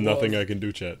map There's nothing I can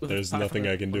do, chat. There's nothing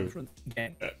I can do.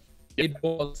 It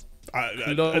was.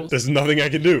 There's nothing I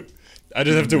can do. I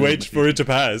just have to wait for it to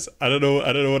pass. I don't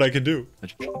know what I can do.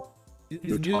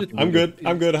 I'm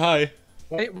good. Hi.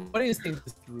 What do you think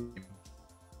this stream?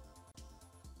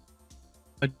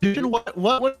 Addition, what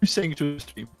were you saying to the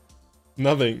stream?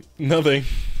 Nothing.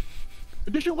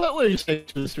 Addition, what were you saying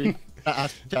to the stream?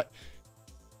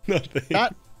 Nothing.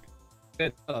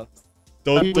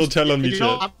 Don't tell on me,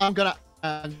 chat. I'm gonna.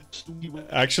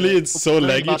 Actually, it's so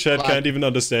laggy, chat can't even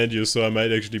understand you, so I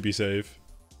might actually be safe.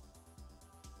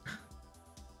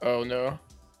 Oh no.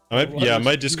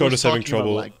 My Discord is having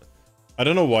trouble. I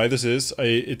don't know why this is.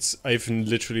 I've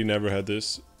literally never had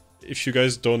this. If you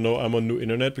guys don't know, I'm on new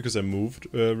internet because I moved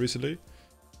recently.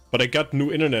 But I got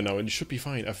new internet now and it should be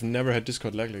fine. I've never had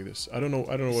Discord lag like this. I don't know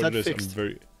what it is. I'm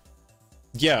very...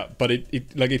 Yeah, but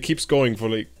it keeps going for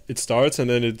like... It starts and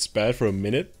then it's bad for a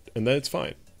minute and then it's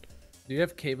fine. Do you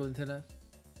have cable internet?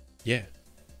 Yeah.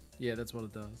 Yeah, that's what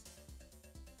it does.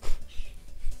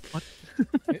 What?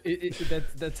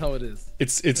 That's how it is.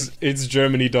 It's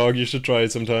Germany, dog. You should try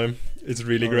it sometime. It's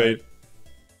really great. Right.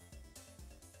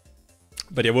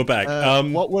 But yeah, we're back.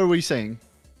 What were we saying?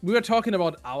 We were talking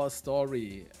about our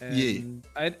story. And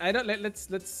I don't. Let's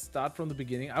start from the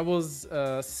beginning. I was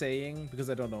saying, because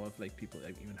I don't know if like people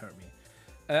even heard me.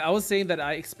 I was saying that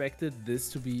I expected this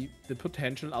to be the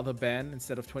potential other ban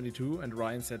instead of 22, and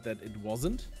Ryan said that it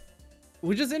wasn't,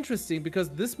 which is interesting because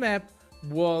this map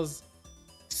was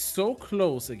so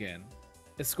close again.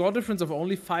 A score difference of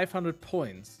only 500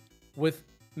 points, with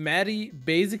Maddie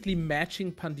basically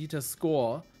matching Pandita's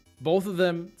score. Both of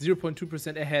them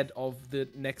 0.2% ahead of the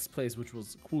next place, which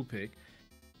was Cool Pick.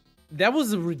 That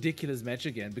was a ridiculous match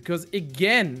again, because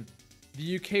again,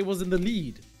 the UK was in the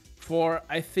lead for,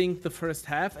 I think, the first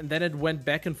half, and then it went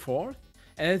back and forth.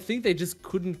 And I think they just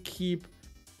couldn't keep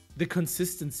the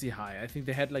consistency high. I think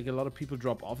they had like a lot of people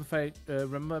drop off, if I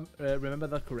remember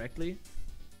that correctly.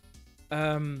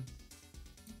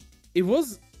 It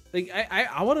was like,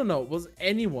 I want to know, was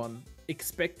anyone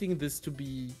expecting this to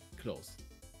be close?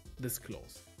 This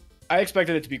close? I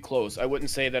expected it to be close. I wouldn't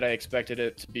say that I expected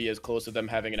it to be as close to them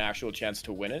having an actual chance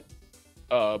to win it.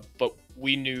 But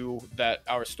we knew that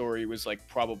our story was like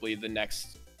probably the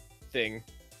next thing.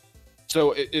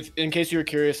 So if in case you were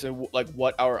curious like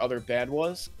what our other band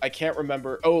was, I can't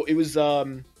remember. Oh, it was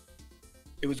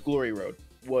Glory Road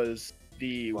was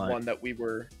the one that we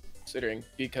were considering,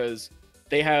 because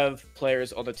they have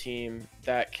players on the team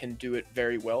that can do it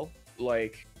very well.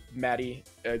 Like Maddie,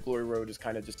 Glory Road is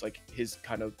kind of just like his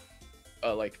kind of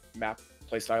like map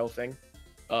playstyle thing.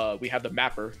 We have the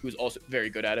mapper, who's also very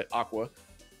good at it, Aqua.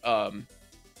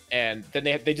 And then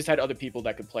they just had other people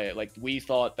that could play it. Like, we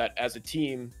thought that as a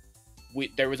team,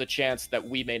 there was a chance that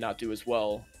we may not do as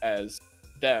well as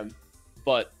them.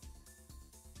 But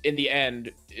in the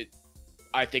end,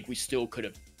 I think we still could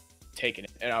have taken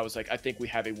it. And I was like, I think we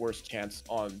have a worse chance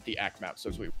on the ACK map, so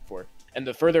as we were before. And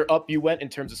the further up you went in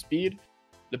terms of speed,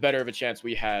 the better of a chance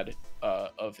we had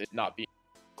of it not being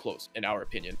close, in our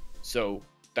opinion. So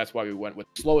that's why we went with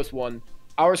the slowest one.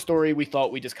 Our story, we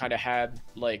thought we just kind of had,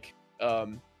 like,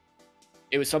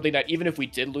 it was something that even if we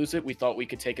did lose it, we thought we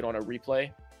could take it on a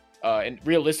replay. And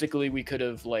realistically, we could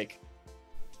have, like,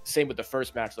 same with the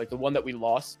first match. Like, the one that we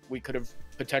lost, we could have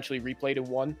potentially replayed and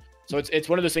won. So it's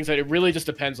one of those things that it really just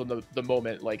depends on the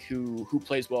moment, like, who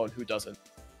plays well and who doesn't.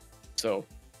 So,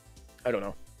 I don't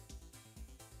know.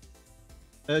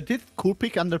 Did Cool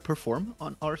Pick underperform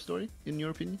on our story, in your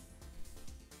opinion?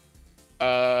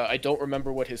 I don't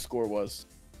remember what his score was.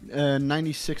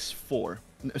 96-4.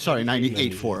 Sorry,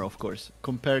 98-4, of course.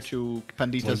 Compared to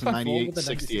Pandita's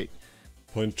 98-68.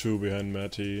 0.2 behind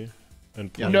Matty.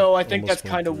 And no, I think that's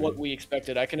kind of what we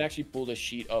expected. I can actually pull the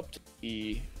sheet up to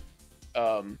be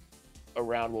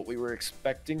around what we were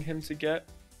expecting him to get.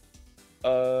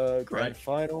 Grand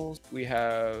Finals, we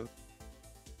have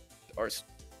our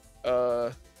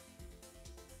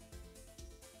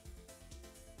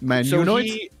Man, So it's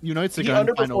the he grand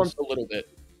underperformed finals. a little bit.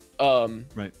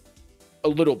 Right. A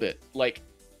little bit. Like,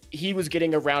 he was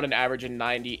getting around an average of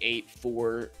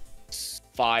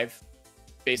 98.45,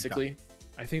 basically.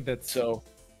 I think that's So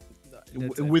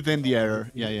Within the error.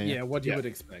 Yeah. Yeah, what you would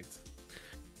expect.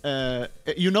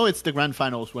 It's the grand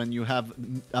finals when you have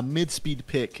a mid-speed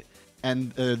pick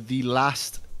and the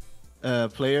last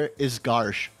player is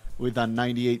Garsh with a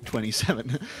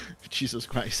 98.27. Jesus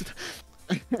Christ.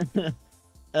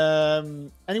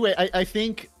 Anyway, I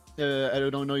think I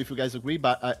don't know if you guys agree,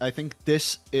 but I think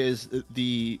this is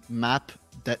the map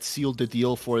that sealed the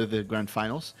deal for the grand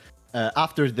finals.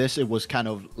 After this, it was kind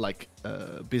of like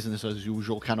business as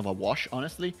usual, kind of a wash,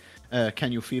 honestly.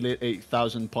 Can you feel it?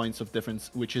 8,000 points of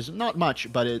difference, which is not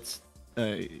much, but it's,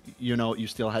 you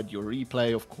still had your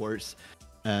replay, of course.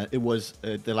 It was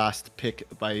the last pick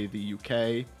by the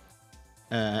UK.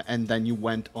 And then you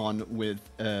went on with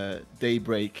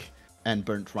Daybreak and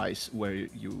Burnt Rice, where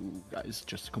you guys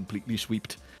just completely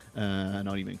sweeped,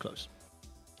 not even close.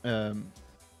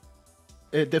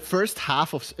 The first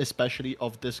half especially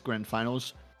of this grand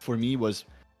finals for me was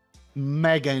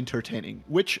mega entertaining,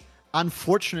 which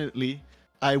unfortunately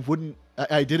I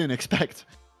didn't expect,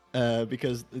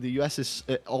 because the US is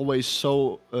always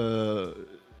so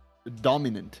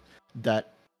dominant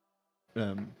that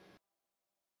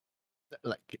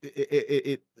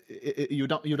you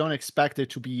don't expect it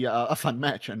to be a fun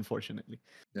match, unfortunately.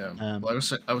 Yeah. Well,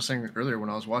 I was saying earlier when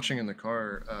I was watching in the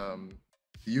car,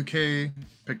 the UK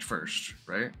picked first,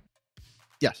 right?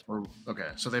 Yes. Okay,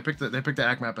 so they picked the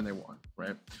ACK map and they won,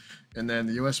 right? And then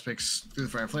the US picks Through the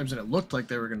Fire and Flames, and it looked like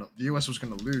the US was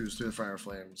gonna lose Through the Fire and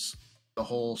Flames the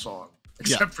whole song,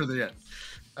 except for the end.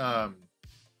 And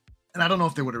I don't know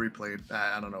if they would have replayed.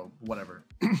 I don't know, whatever.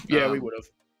 yeah, we would have.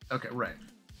 Okay, right.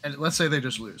 And let's say they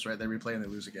just lose, right? They replay and they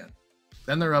lose again.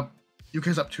 Then they're up.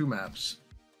 UK's up 2 maps,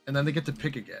 and then they get to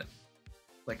pick again.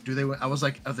 Like, do they? I was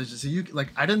like, I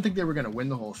didn't think they were gonna win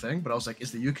the whole thing, but I was like,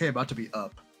 is the UK about to be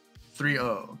up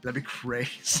 3-0? That'd be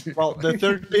crazy. Well, the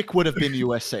third pick would have been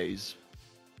USA's.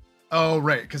 Oh,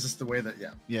 right, because it's the way that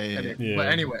Yeah. But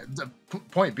anyway, the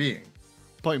point being,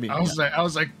 I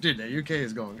was like, dude, the UK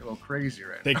is going a little crazy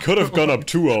right now. They could have gone up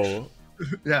 2-0.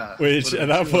 Yeah. Which at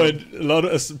that point, a lot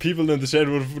of people in the chat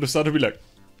would have started to be like,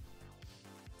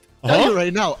 Tell you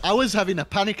right now, I was having a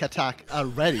panic attack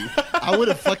already. I would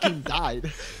have fucking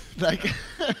died. Like,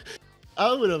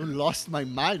 I would have lost my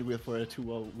mind for a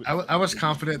 2-0. I was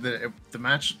confident that the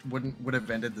match would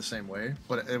have ended the same way,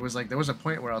 but it was like there was a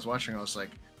point where I was watching, I was like,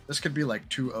 this could be like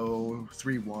 2-0,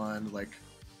 3-1, like.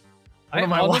 What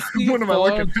am I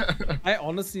looking at? I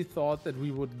honestly thought that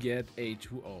we would get a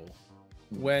 2-0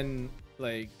 when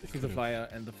like Through the Fire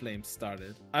and the Flames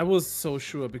started. I was so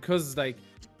sure because like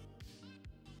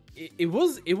it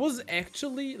was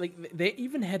actually like they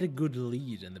even had a good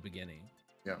lead in the beginning.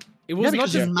 Yeah. It was not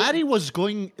just Maddie was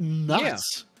going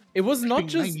nuts. Yeah. It was not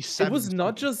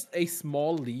just a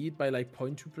small lead by like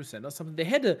 0.2% or something. They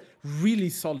had a really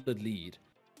solid lead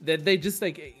that they just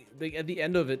like at the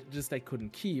end of it just like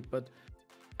couldn't keep. But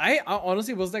I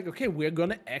honestly was like, okay, we're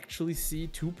gonna actually see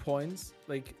 2 points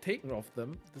like taken off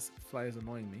them. This fly is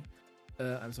annoying me.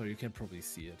 I'm sorry, you can probably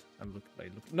see it.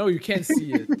 No, you can't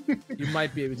see it. You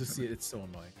might be able to see it. It's so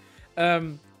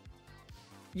annoying.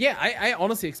 Yeah, I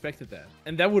honestly expected that,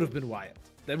 and that would have been wild.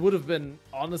 That would have been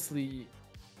honestly.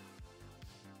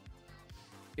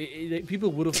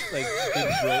 People would have like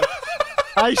been broke.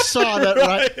 I saw that,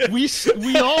 right? We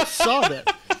all saw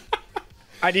that.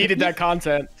 I needed that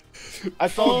content. I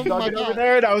saw Dog over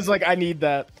there, and I was like, I need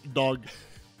that. Dog.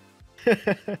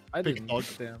 I didn't. Dog.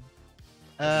 Damn.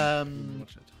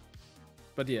 Watch it.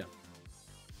 But yeah.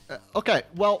 Okay,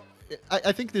 well,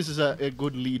 I think this is a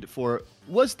good lead for.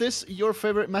 Was this your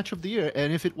favorite match of the year?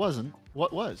 And if it wasn't,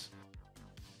 what was?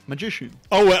 Magician.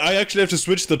 Oh, I actually have to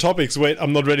switch the topics. Wait,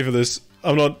 I'm not ready for this.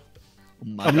 I'm not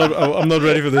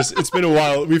ready for this. It's been a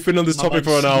while. We've been on this topic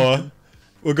for an hour.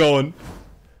 We're going.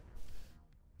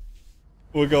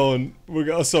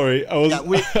 Sorry, I was.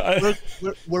 Yeah,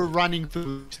 we're running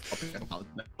through this topic now.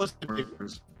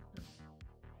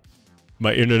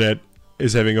 My internet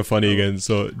is having a funny again,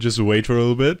 so just wait for a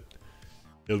little bit.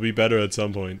 It'll be better at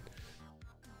some point.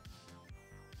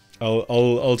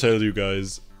 I'll tell you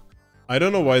guys. I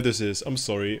don't know why this is. I'm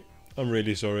sorry. I'm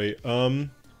really sorry.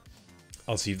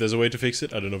 I'll see if there's a way to fix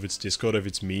it. I don't know if it's Discord or if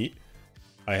it's me.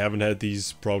 I haven't had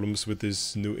these problems with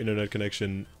this new internet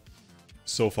connection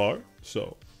so far,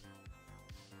 so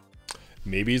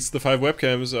maybe it's the 5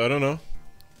 webcams. I don't know.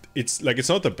 It's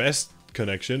not the best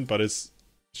connection, but it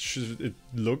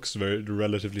looks very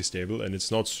relatively stable and it's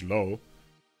not slow.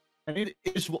 And it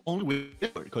is only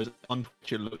with because on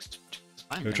Twitch it looks just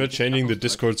fine. I tried changing the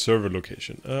Discord server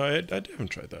location. I haven't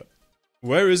tried that.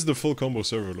 Where is the full combo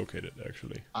server located,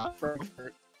 actually?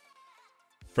 Frankfurt.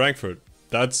 Frankfurt.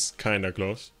 That's kind of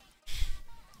close.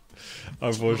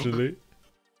 Unfortunately.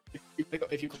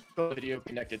 If you click on the video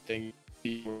connected thing,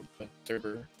 the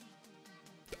server.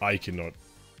 I cannot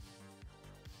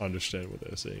understand what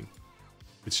they're saying.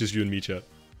 It's just you and me, chat.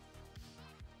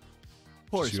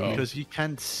 Of course, because he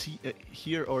can't see,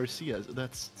 hear or see us.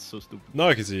 That's so stupid. Now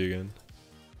I can see you again.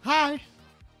 Hi.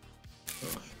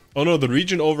 Oh no, the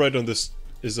region override on this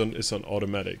is on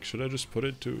automatic. Should I just put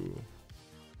it to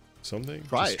something?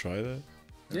 Just try that.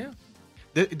 Yeah.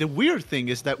 The weird thing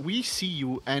is that we see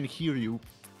you and hear you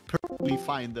perfectly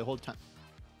fine the whole time.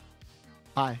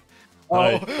 Hi.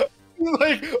 Hi. Oh,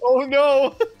 like, oh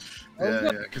no.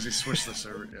 Yeah, because he switched the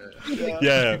server.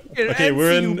 Yeah. Okay,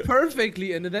 we're in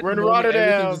perfectly, and that we're in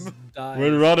Rotterdam. We're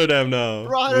in Rotterdam now.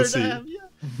 Rotterdam.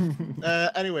 We'll yeah.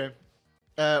 Anyway,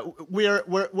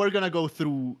 we're gonna go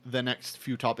through the next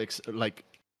few topics like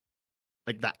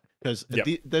that because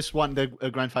this one, the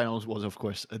grand finals, was of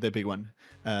course the big one.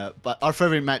 But our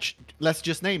favorite match, let's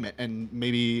just name it and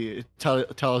maybe tell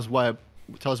us why.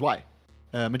 Tell us why.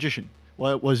 Magician,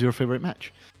 what was your favorite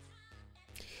match?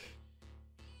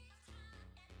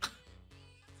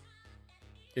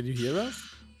 Can you hear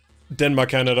us? Denmark,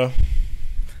 Canada.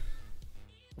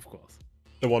 Of course.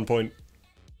 The 1 point.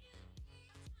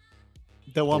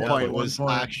 The one point was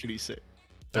actually sick.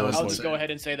 I'll just go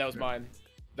ahead and say that was mine.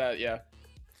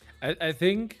 I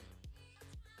think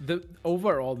the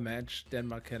overall match,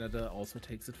 Denmark-Canada, also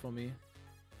takes it for me.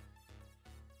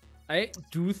 I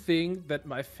do think that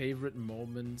my favorite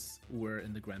moments were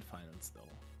in the grand finals, though.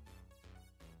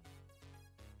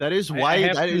 That is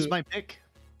why that is my pick.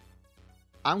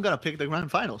 I'm gonna pick the grand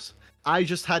finals. I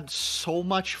just had so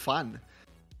much fun.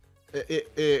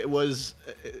 It was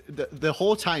the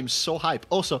whole time so hype.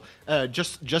 Also,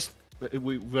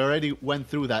 we already went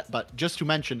through that, but just to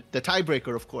mention the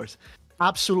tiebreaker, of course,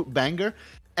 absolute banger,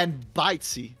 and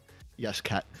Bitesy, yes,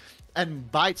 cat, and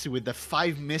Bitesy with the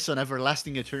 5 miss on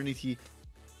Everlasting Eternity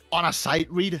on a sight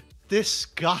read,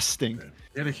 disgusting.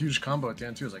 He had a huge combo at the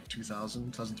end too. It was like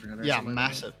 2,000, 2,300. Yeah,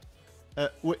 massive.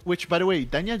 Which, by the way,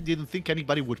 Danya didn't think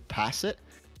anybody would pass it,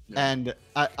 and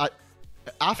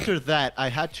after that, I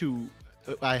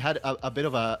had a bit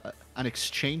of an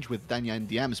exchange with Danya in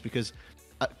DMs because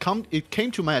it came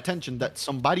to my attention that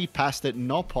somebody passed it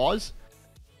no pause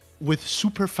with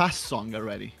super fast song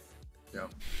already. Yeah,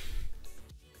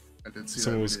 I did see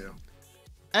that video.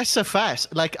 SFS,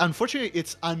 like, unfortunately,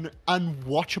 it's an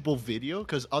unwatchable video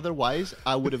because otherwise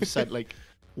I would have said like,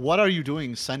 what are you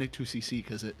doing? Send it to CC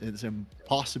because it's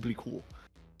impossibly cool.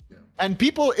 Yeah. And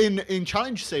people in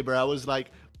Challenge Saber, I was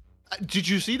like, did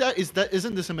you see that?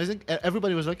 Isn't this amazing?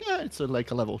 Everybody was like, yeah, it's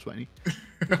like a level 20.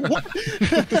 What?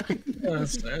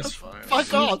 That's fine.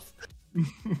 Fuck off.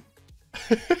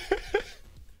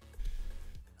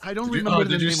 I don't remember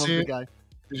the name of the guy.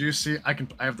 Did you see? I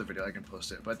have the video. I can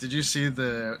post it. But did you see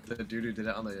the dude who did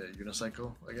it on the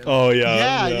unicycle again? Oh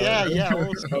yeah. Yeah.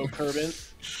 Oh, Kerbin.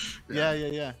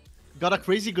 Yeah. Got a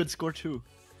crazy good score too.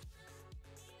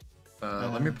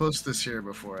 Let me post this here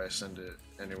before I send it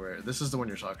anywhere. This is the one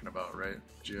you're talking about, right,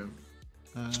 Gio?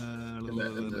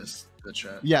 In the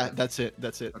chat. Yeah, that's it.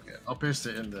 Okay, I'll paste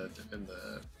it in the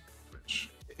Twitch.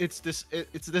 It's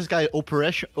this guy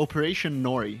Operation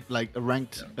Nori, like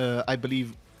ranked I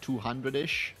believe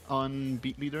 200-ish on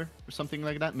Beat Leader or something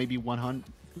like that, maybe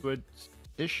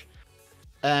 100-ish,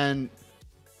 and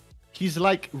he's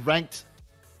like ranked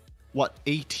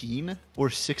 18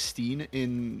 or 16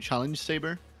 in Challenge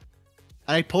Saber.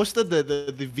 And I posted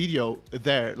the video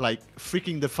there, like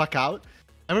freaking the fuck out.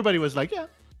 Everybody was like, yeah.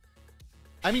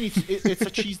 I mean, it's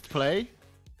a cheesed play.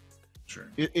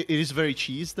 Sure. It is very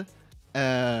cheesed.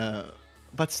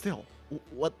 But still,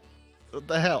 what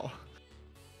the hell?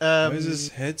 Why is his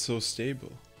head so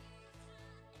stable?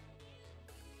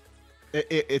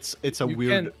 It's a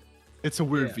weird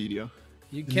video.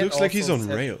 It looks like he's on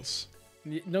rails.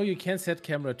 No, you can't set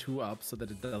camera 2 up so that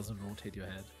it doesn't rotate your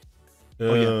head.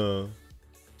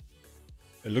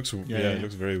 It looks it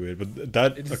looks very weird, but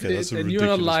that's a ridiculous and you're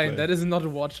not lying. play. That is not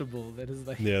watchable. That is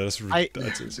like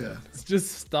that's insane. It's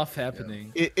just stuff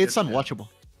happening. It's unwatchable.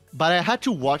 But I had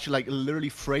to watch like literally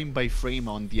frame by frame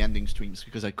on the ending streams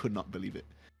because I could not believe it.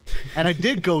 And I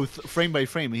did go frame by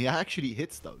frame. He actually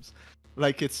hits those.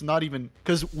 Like, it's not even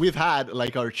because we've had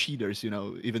like our cheaters,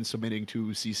 even submitting to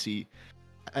CC.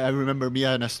 I remember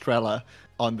Mia and Estrella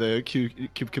on the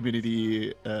Cube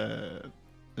community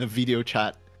video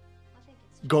chat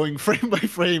going frame by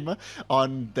frame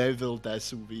on Devil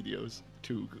Desu videos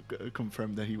to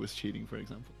confirm that he was cheating, for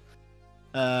example.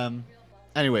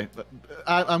 Anyway,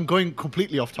 I'm going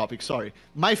completely off topic. Sorry.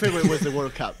 My favorite was the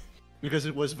World Cup because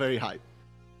it was very hype.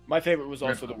 My favorite was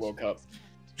also the World Cup.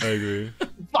 I agree.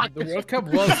 The World Cup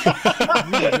was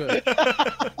really good.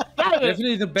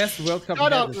 Definitely the best World Cup we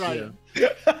had this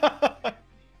year.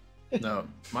 No,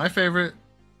 my favorite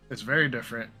is very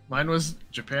different. Mine was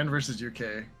Japan versus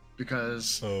UK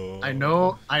because I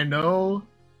know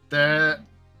that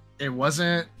it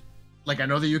wasn't like, I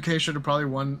know the UK should have probably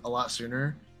won a lot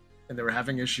sooner, and they were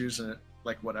having issues and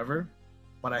like whatever.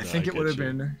 But I think it would have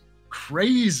been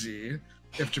crazy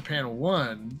if Japan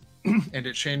won and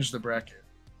it changed the bracket.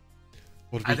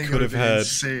 What we could have had.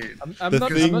 Insane. The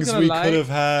things we could have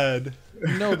had.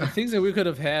 No, the things that we could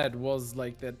have had was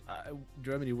like that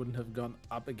Germany wouldn't have gone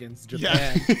up against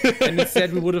Japan, and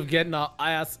instead we would have gotten our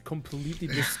ass completely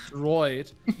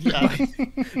destroyed. Yeah.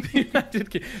 The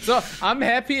United. So I'm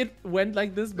happy it went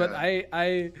like this, but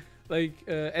I like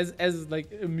as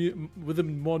like with a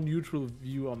more neutral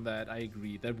view on that, I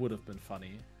agree that would have been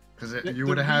funny. Because you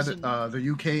would have had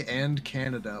the UK and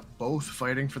Canada both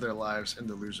fighting for their lives in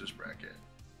the losers bracket,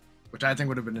 which I think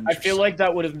would have been interesting. I feel like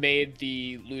that would have made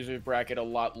the losers bracket a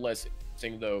lot less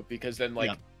interesting though, because then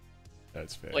like,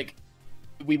 that's fair. Like,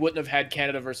 we wouldn't have had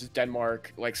Canada versus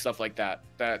Denmark, like stuff like that.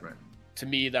 That to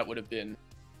me that would have been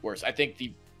worse. I think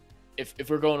if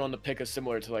we're going on the pick of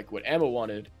similar to like what Emma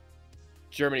wanted,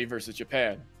 Germany versus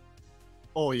Japan.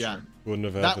 Oh yeah, wouldn't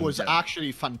have happened. That was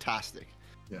actually fantastic.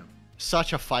 Yeah.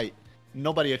 Such a fight.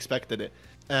 Nobody expected it.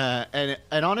 And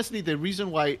honestly, the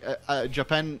reason why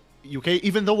Japan UK,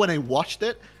 even though when I watched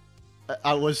it,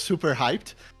 I was super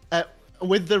hyped.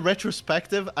 With the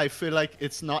retrospective, I feel like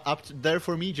it's not up to there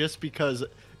for me just because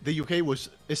the UK was,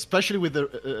 especially with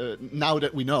the now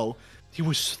that we know,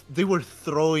 they were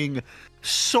throwing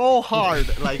so hard,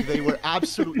 like they were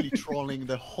absolutely trolling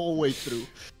the whole way through.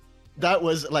 That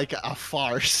was like a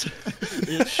farce.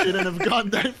 It shouldn't have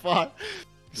gone that far.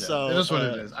 Yeah, so it is what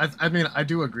it is. I mean, I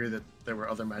do agree that there were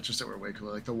other matches that were way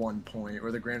cooler, like the 1 point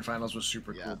or the grand finals was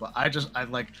super cool. But I can't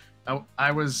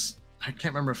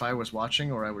remember if I was watching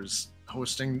or I was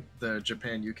hosting the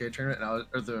Japan UK tournament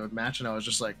or the match, and I was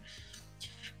just like,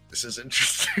 this is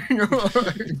interesting.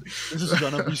 This is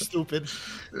gonna be stupid.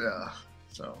 Yeah.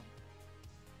 So.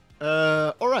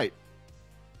 All right.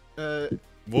 What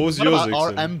was yours, about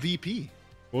our Ixen? MVP?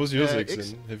 What was yours,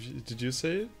 Ixen? Did you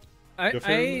say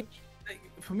it?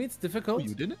 For me, it's difficult. Oh,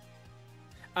 you didn't?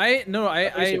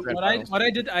 What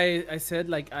I did, I said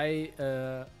like I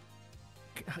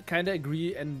kind of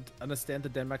agree and understand the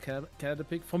Denmark Canada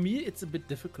pick. For me, it's a bit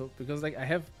difficult because like I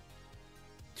have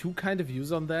two kind of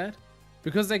views on that.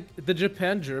 Because like the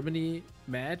Japan Germany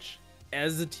match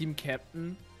as a team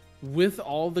captain, with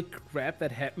all the crap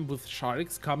that happened with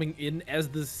Sharks coming in as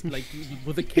this like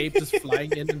with the cape just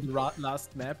flying in the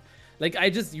last map, like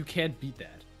you can't beat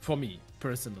that for me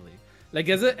personally. Like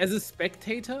as a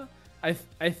spectator, I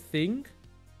think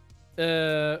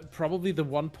probably the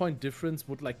 1 point difference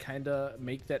would like kind of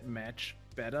make that match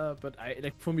better. But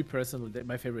for me personally,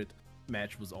 my favorite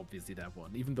match was obviously that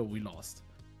one, even though we lost,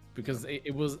 because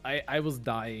it was I was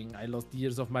dying. I lost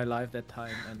years of my life that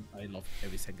time, and I loved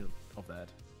every second of that.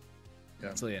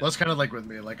 Yeah. So yeah, well, that's kind of like with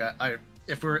me. Like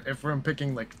if we're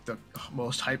picking like the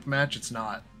most hype match, it's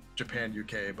not Japan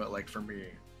UK, but like for me,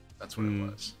 that's what it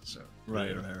was. So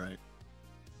right.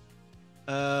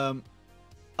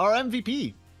 Our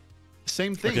MVP,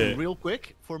 same thing. Real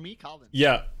quick for me, Calvin.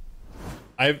 Yeah,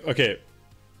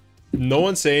 no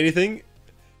one say anything.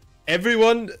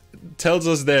 Everyone tells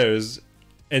us theirs,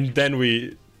 and then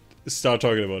we start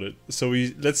talking about it. So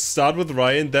let's start with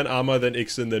Ryan, then Ama, then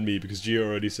Ixen, then me, because Gio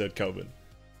already said Calvin.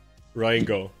 Ryan,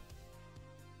 go.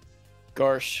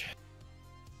 Garsh.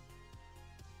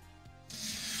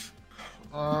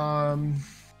 I'll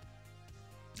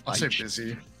say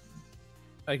Busy.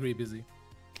 I agree, Busy.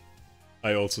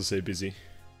 I also say Busy.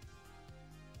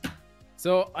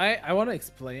 So I want to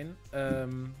explain.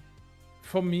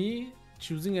 For me,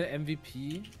 choosing an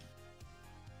MVP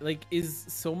like is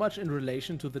so much in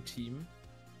relation to the team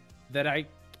that I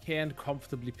can't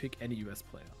comfortably pick any US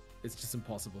player. It's just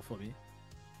impossible for me.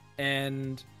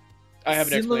 And I have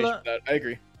an explanation for that. I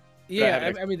agree.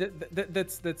 Yeah, I mean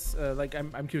that's like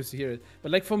I'm curious to hear it.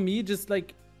 But like for me, just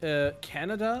like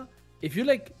Canada, if you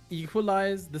like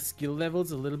equalize the skill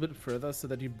levels a little bit further so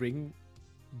that you bring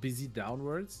Busy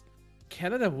downwards,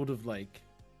 Canada would have like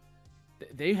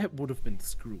would have been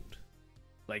screwed,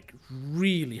 like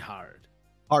really hard.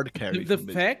 Hard carry. The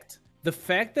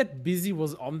fact that Busy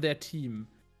was on their team,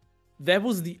 that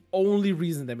was the only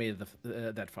reason they made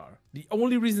it that far. The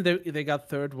only reason they got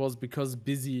third was because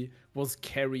Busy was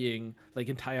carrying like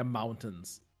entire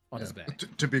mountains on his back.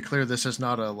 To be clear, this is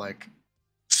not a like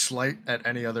slight at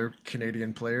any other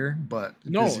Canadian player, but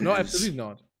no, absolutely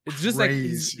not. It's just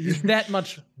crazy. Like he's that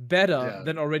much better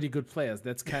than already good players.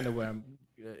 That's kind of where I'm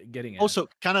getting at. Also,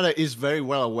 Canada is very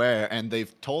well aware, and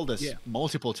they've told us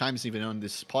multiple times, even on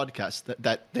this podcast,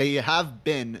 that they have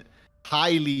been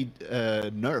highly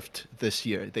nerfed this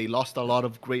year. They lost a lot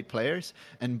of great players,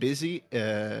 and Busy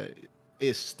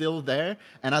is still there.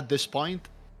 And at this point,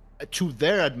 to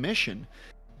their admission,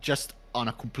 just on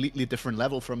a completely different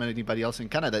level from anybody else in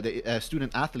Canada. The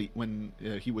student athlete, when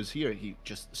he was here, he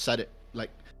just said it. Like,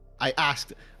 I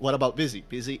asked, what about Busy?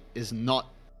 Busy is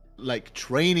not like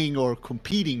training or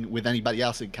competing with anybody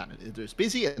else in Canada. There's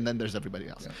Busy and then there's everybody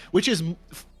else, which is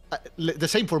the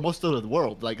same for most of the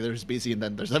world. Like, there's Busy and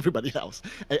then there's everybody else,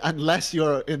 unless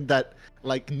you're in that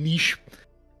like niche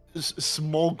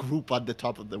small group at the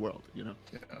top of the world, you know.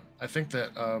 I think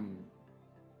that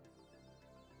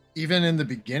even in the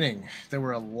beginning there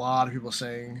were a lot of people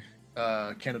saying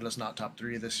Canada's not top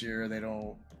 3 this year. They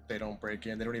don't break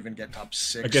in. They don't even get top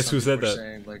 6. I guess who said that?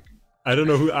 Saying, like, I don't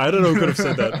know who could have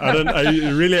said that. I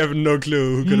really have no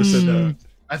clue who could have said that.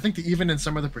 I think that even in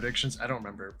some of the predictions, I don't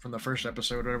remember from the first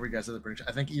episode, whatever you guys did the prediction,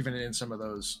 I think even in some of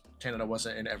those, Canada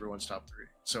wasn't in everyone's top 3.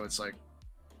 So it's like,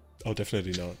 oh,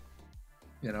 definitely not.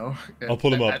 You know, I'll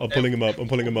pull him up. I'm pulling him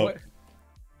up.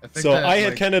 So that, I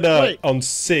had Canada on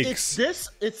 6. It's this.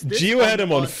 Gio had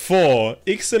him on 4.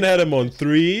 Ixon had him on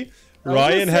 3.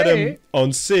 Ryan had him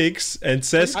on 6, and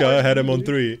Seska had him on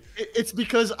 3. It's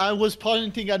because I was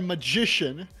pointing at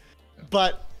Magician,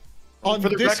 but on for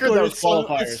the Discord, record,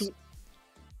 qualifiers.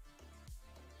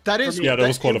 That is, that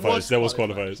was qualifiers. That was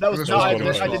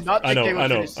qualifiers. I did not think they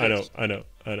would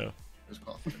I know.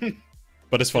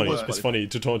 But it's funny. It's funny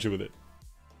to taunt you with it.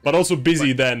 But also,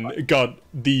 Busy then got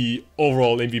the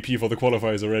overall MVP for the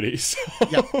qualifiers already. So.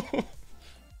 Yeah.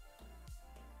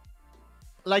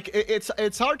 Like,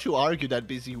 it's hard to argue that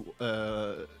Busy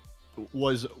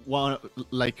was one,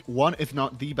 if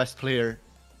not the best player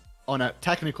on a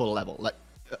technical level, like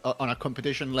on a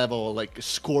competition level, like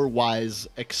score-wise,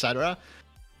 etc.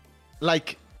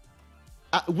 Like,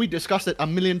 we discussed it a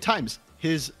million times.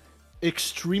 He's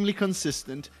extremely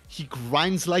consistent. He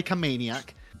grinds like a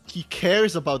maniac. He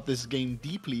cares about this game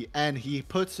deeply, and he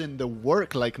puts in the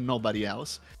work like nobody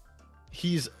else.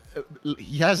 He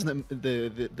has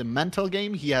the mental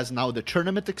game. He has now the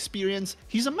tournament experience.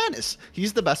 He's a menace.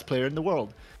 He's the best player in the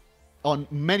world on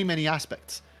many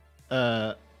aspects.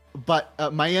 But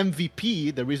my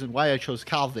MVP, the reason why I chose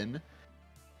Calvin,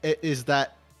 is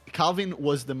that Calvin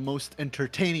was the most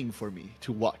entertaining for me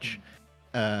to watch.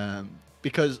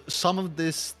 Because some of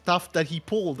this stuff that he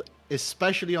pulled,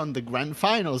 especially on the grand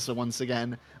finals, once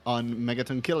again on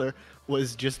Megaton Killer,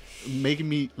 was just making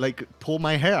me like pull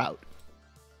my hair out.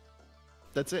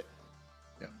 That's it.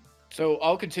 Yeah. So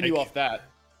I'll continue off that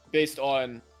based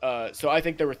on. So I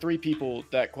think there were 3 people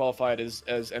that qualified as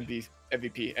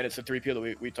MVP, and it's the 3 people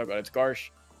that we talk about. It's Garsh,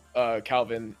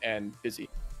 Calvin, and Busy.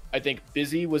 I think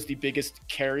Busy was the biggest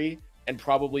carry and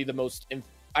probably the most.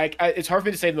 It's hard for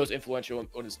me to say the most influential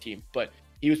on his team, but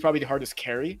he was probably the hardest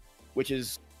carry, which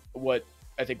is what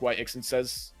I think why Ixon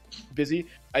says Busy.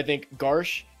 I think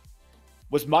Garsh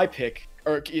was my pick,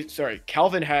 or sorry,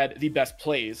 Calvin had the best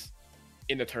plays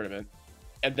in the tournament,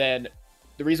 and then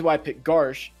the reason why I picked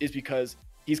Garsh is because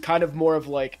he's kind of more of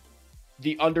like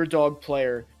the underdog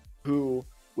player who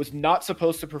was not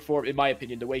supposed to perform, in my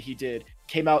opinion, the way he did.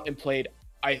 Came out and played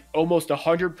almost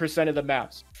 100% of the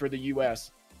maps for the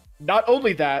US. Not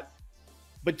only that,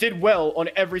 but did well on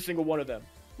every single one of them.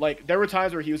 Like, there were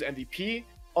times where he was MVP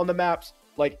on the maps.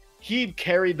 Like, he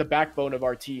carried the backbone of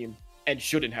our team and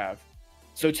shouldn't have.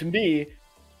 So to me,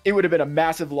 it would have been a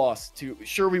massive loss to.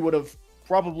 Sure, we would have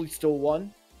probably still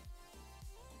won,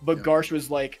 but Garsh was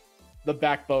like the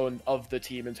backbone of the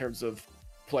team in terms of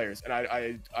players, and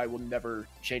I will never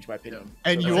change my opinion.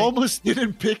 And you almost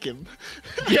didn't pick him.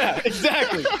 Yeah,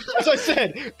 exactly. As I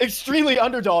said, extremely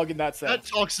underdog in that sense. That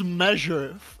talks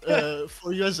measure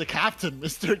for you as a captain,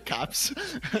 Mr. Caps.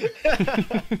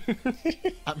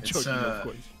 I'm joking, of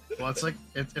course. Well, it's like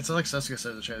Seska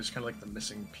said, it's kind of like the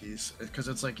missing piece, because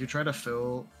it's like you try to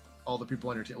fill all the people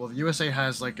on your team. Well, the USA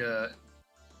has like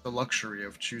the luxury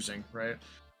of choosing, right?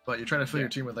 But you try to fill your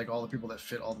team with like all the people that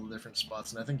fit all the different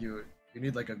spots, and I think you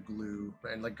need like a glue,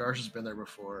 and like Garsh has been there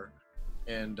before,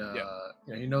 and you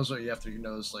know, he knows what you have to. He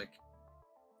knows, like,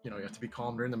 you know, you have to be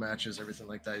calm during the matches, everything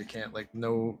like that. You can't like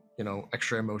no, you know,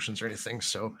 extra emotions or anything.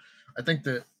 So I think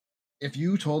that if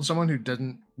you told someone who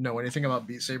didn't know anything about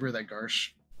Beat Saber that Garsh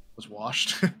was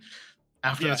washed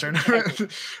after the tournament,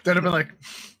 they'd have been like,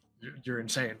 "You're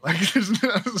insane! Like,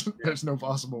 there's no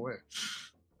possible way."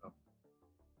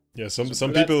 Yeah,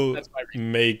 some people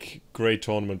make great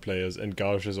tournament players, and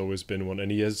Gauch has always been one,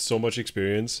 and he has so much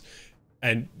experience.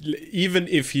 And even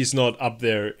if he's not up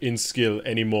there in skill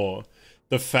anymore,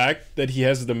 the fact that he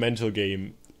has the mental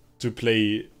game to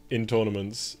play in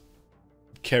tournaments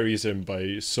carries him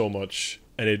by so much,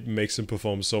 and it makes him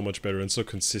perform so much better and so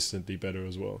consistently better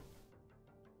as well.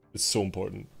 It's so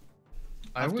important.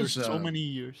 After so many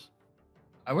years.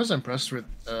 I was impressed with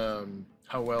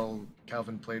how well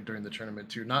Calvin played during the tournament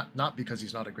too. Not because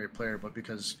he's not a great player, but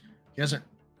because he hasn't.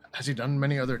 Has he done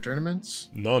many other tournaments?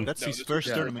 None. That's his first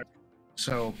tournament.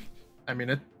 So, I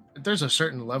mean, there's a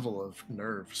certain level of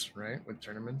nerves, right, with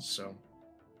tournaments. So,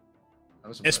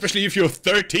 especially if you're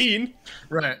 13,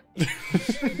 right?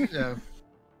 Yeah.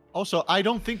 Also, I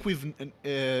don't think we've,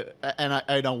 and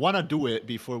I don't want to do it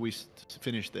before we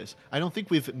finish this. I don't think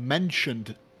we've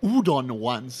mentioned Udon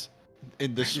once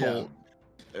in this whole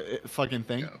fucking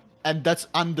thing, and that's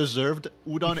undeserved.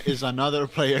 Udon is another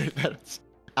player that's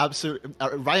absolutely.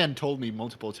 Ryan told me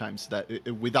multiple times that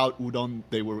without Udon,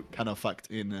 they were kind of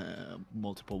fucked in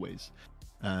multiple ways.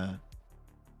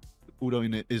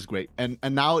 Udon is great, and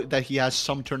now that he has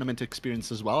some tournament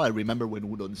experience as well. I remember when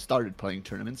Udon started playing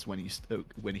tournaments when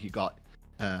he got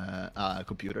a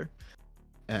computer,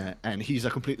 and he's a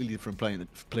completely different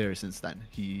player since then.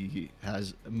 He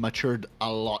has matured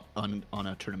a lot on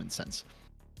a tournament sense.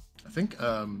 I think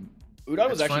Udon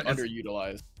was actually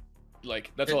underutilized.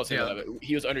 Like that's all I'll say about it.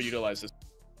 He was underutilized.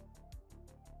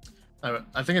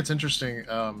 I think it's interesting.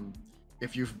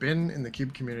 If you've been in the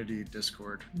Cube community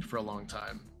Discord for a long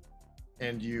time,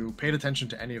 and you paid attention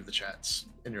to any of the chats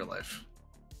in your life,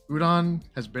 Udon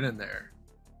has been in there.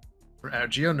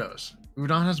 Geo knows.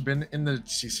 Udon has been in the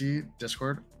CC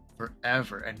Discord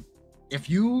forever. And if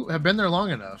you have been there long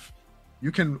enough,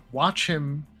 you can watch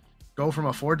him go from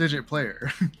a 4-digit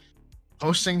player,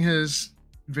 posting his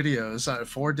videos at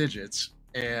 4 digits,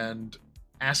 and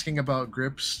asking about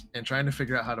grips and trying to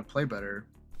figure out how to play better,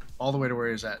 all the way to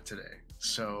where he's at today.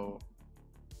 So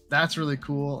that's really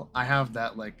cool. I have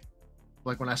that like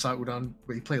when I saw Udon,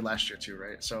 but he played last year too,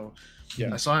 right? So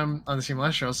I saw him on the team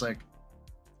last year. I was like,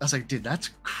 dude, that's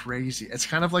crazy. It's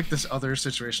kind of like this other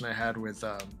situation I had with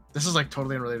this is like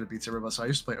totally unrelated to Beat Saber, but so I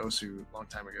used to play Osu a long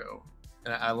time ago,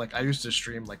 and I used to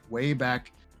stream like way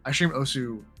back. I streamed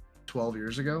Osu 12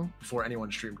 years ago before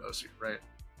anyone streamed Osu, right?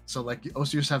 So like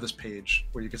Osu used to have this page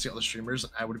where you could see all the streamers,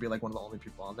 and I would be like one of the only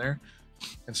people on there.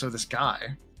 And so this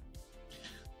guy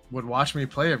would watch me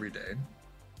play every day,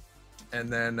 and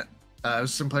then it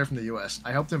was some player from the US.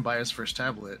 I helped him buy his first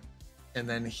tablet, and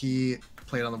then he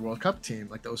played on the World Cup team,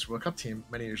 like the Osu World Cup team,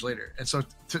 many years later. And so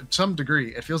to some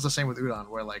degree, it feels the same with Udon,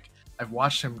 where like I've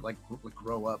watched him like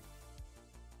grow up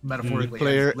metaphorically. The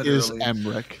player is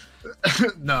Emric.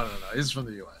 No, he's from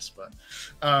the US. But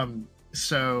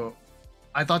so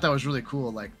I thought that was really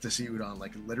cool, like to see Udon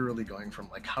like literally going from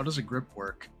like how does a grip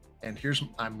work, and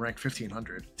I'm ranked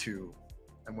 1500 to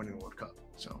I'm winning the World Cup.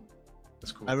 So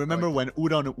that's cool. I remember when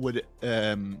Udon would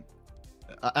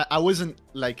I wasn't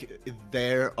like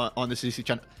there on the CC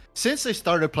channel. Since I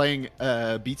started playing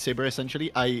Beat Saber,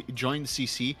 essentially, I joined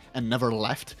CC and never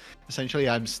left. Essentially,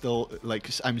 I'm still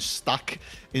I'm stuck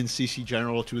in CC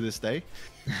General to this day.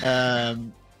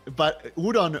 But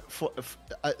Udon,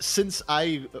 since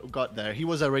I got there, he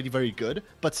was already very good,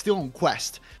 but still on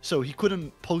Quest, so he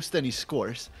couldn't post any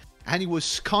scores. And he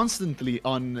was constantly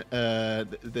on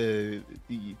the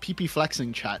PP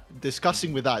Flexing chat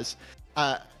discussing with us.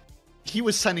 He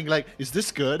was sending like, "Is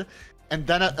this good?" And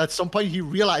then at some point he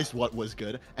realized what was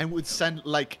good and would send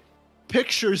like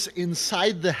pictures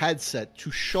inside the headset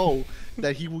to show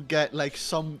that he would get like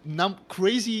some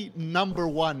crazy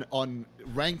 #1 on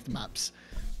ranked maps.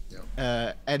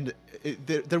 And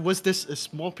there was this a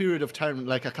small period of time,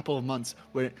 like a couple of months,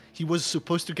 where he was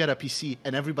supposed to get a PC,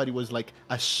 and everybody was like,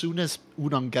 as soon as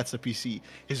Udon gets a PC,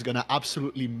 he's gonna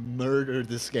absolutely murder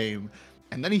this game.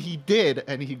 And then he did,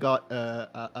 and he got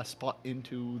a spot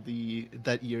into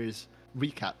that year's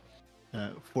recap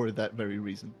for that very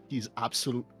reason. He's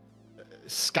absolute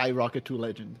skyrocket to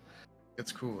legend.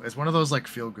 It's cool. It's one of those like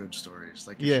feel good stories.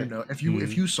 Like if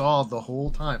you saw the whole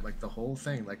time, like the whole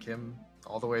thing, like him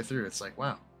all the way through, it's like,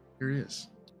 wow, here he is.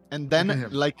 And then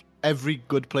like every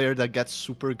good player that gets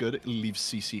super good leaves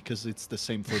CC because it's the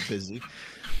same for Busy.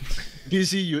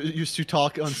 Busy used to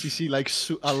talk on CC like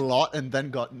a lot, and then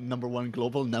got #1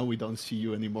 global. Now we don't see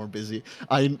you anymore, Busy.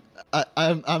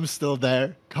 I'm still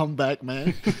there. Come back,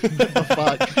 man.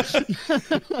 Fuck.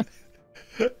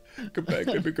 Come back,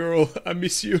 baby girl. I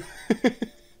miss you.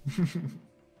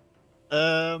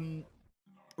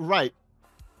 Right.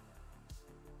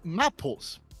 Map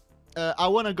polls. I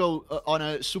want to go on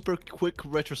a super quick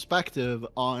retrospective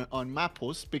on map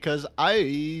pools because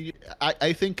I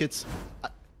think it's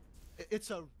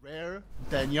a rare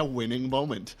Denya winning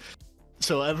moment.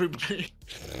 So everybody,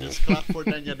 just clap for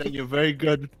Denya. Denya, very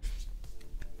good.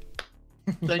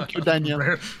 Thank you,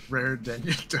 Denya. Rare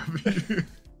Denya W.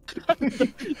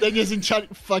 Denya's in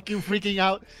chat, fucking freaking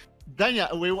out.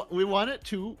 Denya, we wanted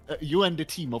to you and the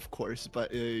team, of course,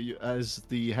 but you, as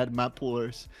the head map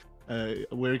poolers,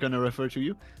 we're gonna refer to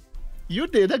you. You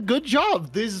did a good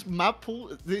job. These map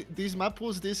pools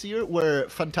this year were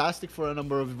fantastic for a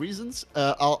number of reasons.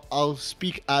 I'll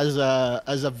speak as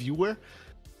a viewer.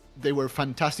 They were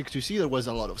fantastic to see. There was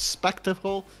a lot of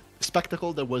spectacle.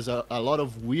 There was a lot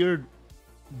of weird,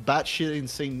 batshit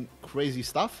insane, crazy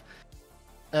stuff.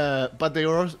 But they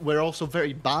were also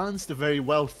very balanced, very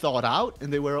well thought out,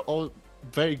 and they were all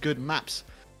very good maps.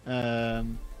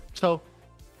 So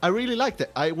I really liked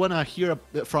it. I want to hear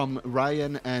from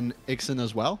Ryan and Ixon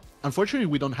as well. Unfortunately,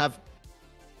 we don't have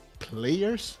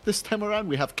players this time around.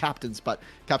 We have captains, but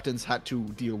captains had to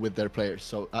deal with their players.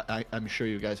 So I'm sure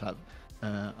you guys have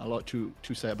a lot to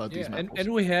say about these maps.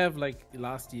 And we have like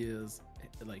last year's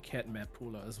like head map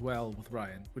pooler as well with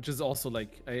Ryan, which is also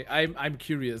like I'm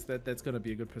curious that's gonna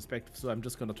be a good perspective. So I'm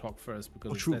just gonna talk first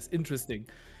because it's less interesting.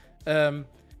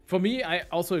 For me, I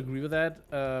also agree with that.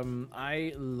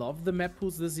 I love the map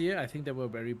pools this year. I think they were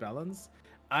very balanced.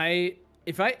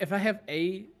 If I have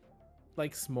a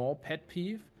like small pet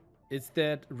peeve, it's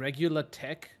that regular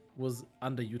tech was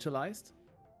underutilized.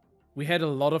 We had a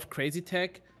lot of crazy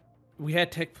tech. We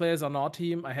had tech players on our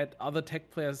team. I had other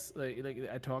tech players like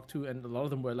I talked to, and a lot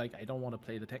of them were like, I don't want to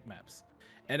play the tech maps.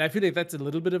 And I feel like that's a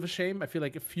little bit of a shame. I feel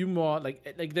like a few more,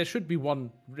 like there should be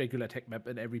one regular tech map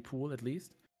in every pool at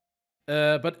least.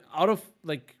 But out of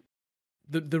like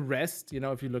the rest, you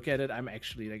know, if you look at it, I'm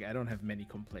actually like, I don't have many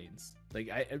complaints. Like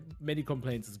many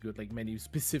complaints is good. Like many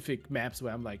specific maps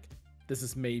where I'm like, this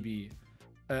is maybe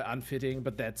unfitting,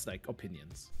 but that's like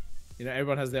opinions. You know,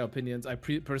 everyone has their opinions. I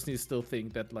personally still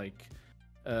think that like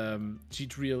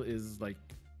cheat reel is like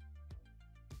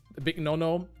a big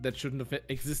no-no that shouldn't have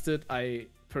existed. I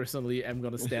personally am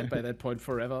gonna stand by that point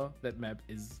forever. That map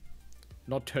is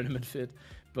not tournament fit,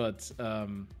 but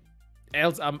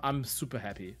else I'm super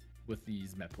happy with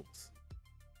these map pools.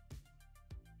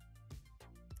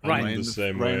 Ryan, the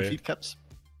same way. RFCaps.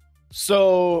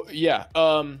 So yeah,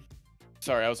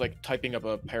 sorry, I was like typing up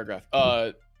a paragraph.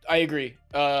 I agree.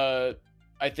 I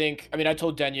mean, I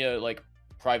told Denya like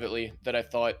privately that I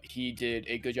thought he did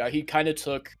a good job. He kind of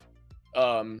took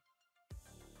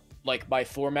like my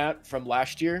format from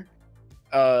last year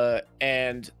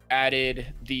and added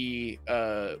the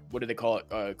what do they call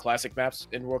it, classic maps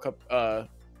in World Cup.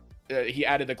 He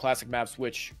added the classic maps,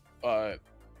 which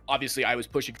obviously I was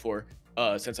pushing for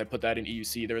since I put that in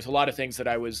EUC. There was a lot of things that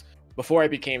I was, before I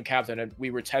became captain, and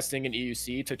we were testing in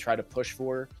EUC to try to push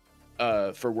for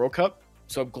World Cup.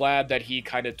 So I'm glad that he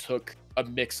kind of took a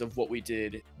mix of what we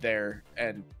did there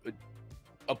and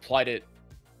applied it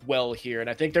well here. And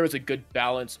I think there was a good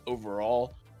balance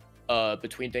overall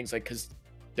between things, like, because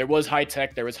there was high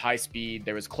tech, there was high speed,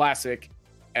 there was classic,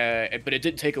 but it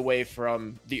didn't take away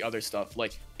from the other stuff.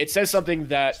 Like, it says something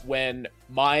that when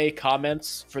my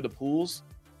comments for the pools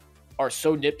are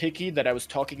so nitpicky that I was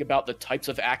talking about the types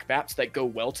of ACK maps that go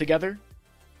well together,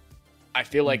 I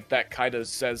feel like that kind of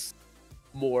says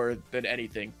more than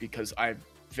anything, because I'm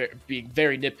being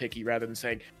very nitpicky rather than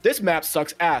saying, this map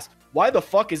sucks ass, why the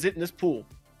fuck is it in this pool?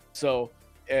 So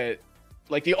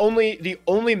like the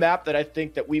only map that I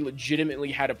think that we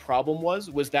legitimately had a problem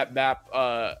was that map,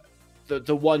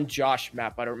 the one Josh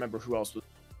map. I don't remember who else was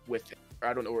with it, or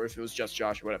I don't know if it was just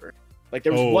Josh or whatever. Like,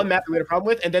 there was one map that we had a problem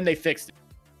with, and then they fixed it,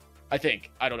 I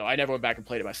think. I don't know, I never went back and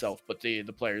played it myself, but the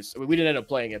players, I mean, we didn't end up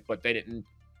playing it, but they didn't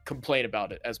complain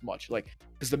about it as much, like,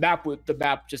 because the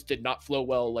map just did not flow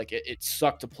well. Like, it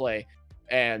sucked to play,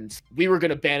 and we were going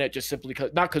to ban it just simply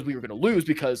because, not because we were going to lose,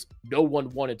 because no one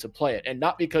wanted to play it, and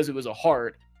not because it was a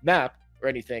hard map or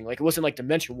anything. Like, it wasn't like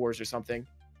Dimension Wars or something,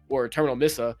 or Terminal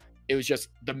Missa. It was just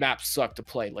the map sucked to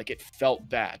play. Like, it felt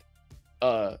bad.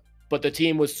 But the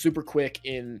team was super quick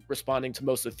in responding to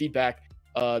most of the feedback.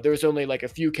 There was only like a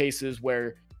few cases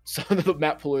where some of the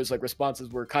map pullers, like, responses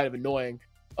were kind of annoying,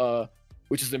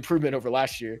 which is an improvement over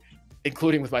last year,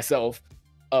 including with myself.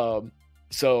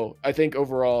 So I think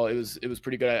overall it was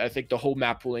pretty good. I think the whole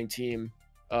map pooling team,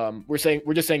 we're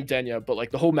just saying Denya, but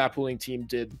like the whole map pooling team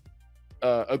did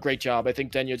a great job. I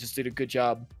think Denya just did a good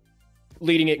job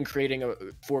leading it and creating a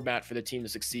format for the team to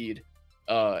succeed.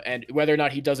 And whether or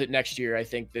not he does it next year, I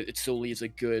think that it still leaves a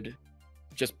good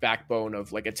just backbone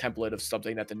of like a template of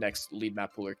something that the next lead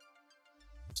map pooler.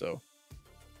 So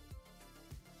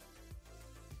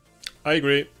I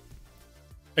agree.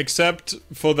 Except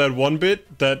for that one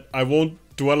bit that I won't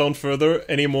dwell on further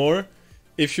anymore.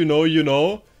 If you know, you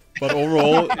know. But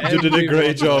overall, you did a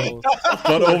great job.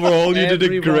 But overall, you did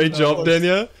a great job,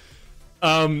 Danya.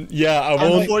 Yeah, I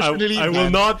won't.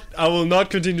 I will not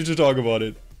continue to talk about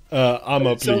it.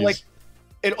 Amma, please. So like,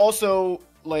 it also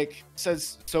like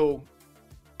says so.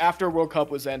 After World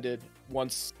Cup was ended,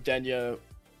 once Denya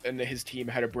and his team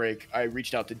had a break, I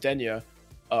reached out to Denya.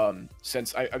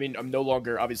 Since I mean, I'm no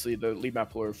longer obviously the lead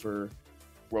map puller for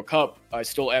World Cup. I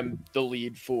still am the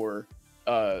lead for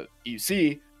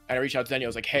EUC. And I reached out to Daniel. I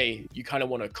was like, "Hey, you kind of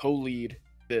want to co-lead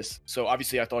this?" So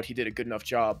obviously, I thought he did a good enough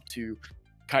job to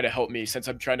kind of help me, since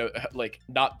I'm trying to like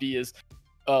not be as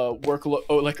overworked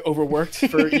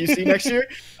for EUC next year.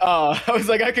 I was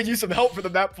like, I could use some help for the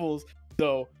map pools.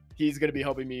 So he's going to be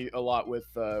helping me a lot with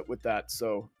that.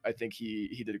 So I think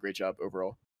he did a great job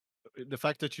overall. The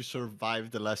fact that you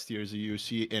survived the last year's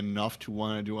EUC enough to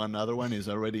want to do another one is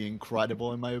already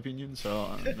incredible, in my opinion. So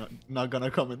I'm not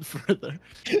gonna comment further.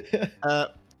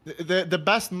 The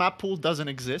best map pool doesn't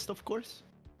exist, of course.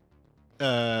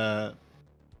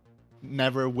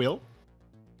 Never will.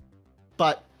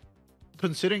 But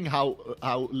considering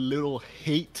how little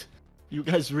hate you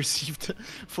guys received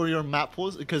for your map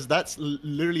pools, because that's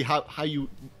literally how you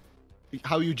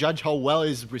judge how well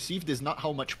is received, is not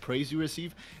how much praise you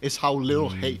receive, is how little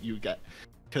hate you get.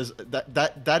 Because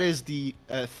that is the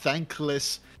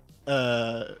thankless,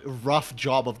 rough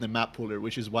job of the map pooler,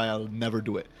 which is why I'll never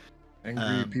do it.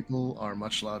 Angry people are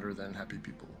much louder than happy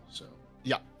people. So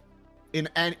yeah, in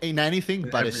anything,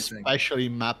 but everything. Especially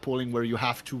map pooling, where you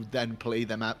have to then play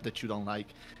the map that you don't like,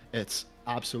 it's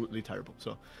absolutely terrible.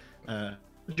 So,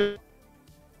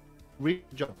 great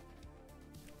job.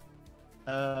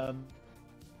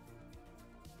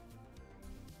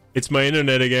 It's my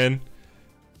internet again.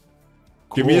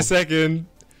 Cool. Give me a second.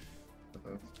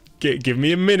 Give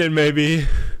me a minute, maybe.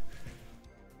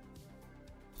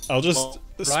 I'll just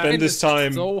spend this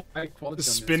time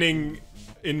spinning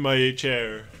in my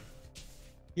chair.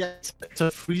 Yeah, it's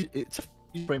a free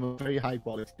frame of very high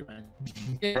quality, man.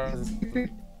 Yes.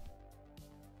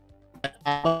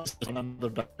 Another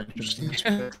dimension.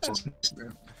 Just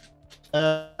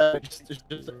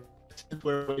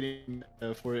we're waiting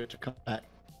for it to come back.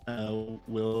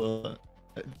 We'll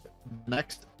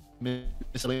next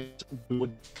miscellaneous,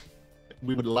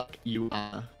 we would like you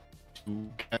to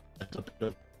get a bit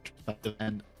of perspective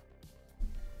and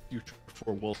future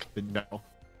for World Cup in general.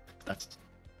 That's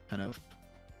kind of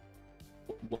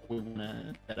what we want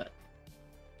to get at.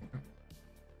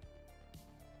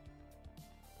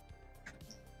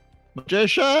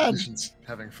 Magician!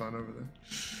 Having fun over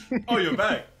there. Oh, you're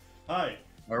back. Hi.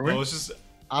 Are we? I was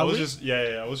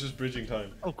just bridging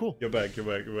time. Oh, cool. You're back.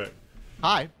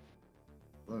 Hi.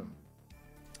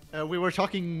 Hello. We were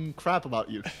talking crap about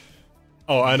you.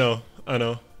 Oh, I know.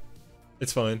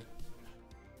 It's fine.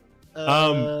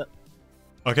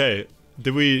 Okay.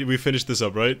 Did we finish this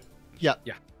up, right? Yeah.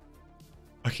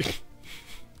 Okay.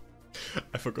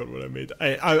 I forgot what I made.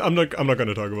 I'm not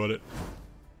gonna talk about it.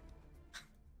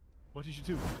 What did you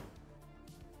do?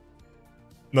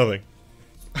 Nothing.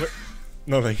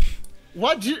 Nothing.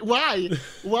 Why?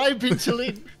 Why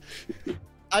Pinchalin?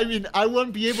 I mean, I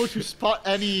won't be able to spot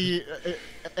any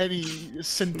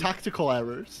syntactical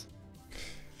errors.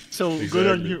 So exactly. Good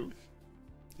on you.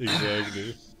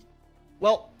 Exactly.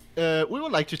 Well, we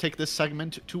would like to take this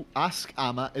segment to ask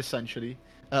Amma, essentially.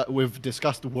 We've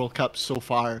discussed the World Cup so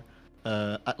far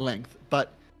at length,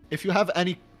 but if you have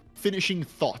any finishing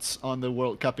thoughts on the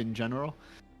World Cup in general,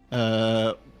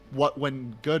 what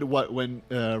went good, what went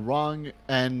wrong,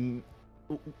 and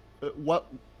what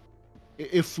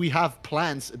if we have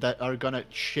plans that are gonna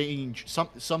change,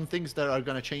 some things that are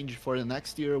gonna change for the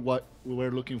next year, what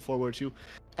we're looking forward to,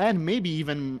 and maybe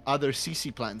even other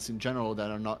CC plans in general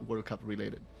that are not World Cup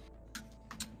related.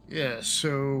 Yeah,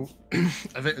 so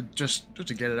I think just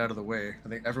to get it out of the way, I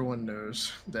think everyone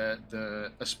knows that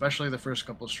especially the first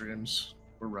couple of streams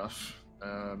were rough.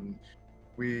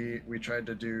 We tried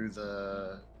to do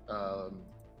the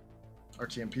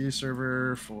RTMP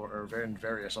server for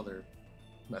various other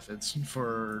methods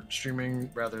for streaming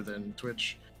rather than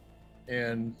Twitch,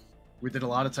 and we did a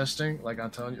lot of testing. Like I'm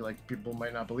telling you, like people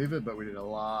might not believe it, but we did a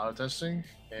lot of testing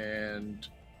and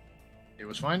it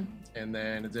was fine, and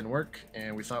then it didn't work,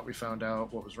 and we thought we found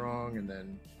out what was wrong, and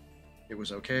then it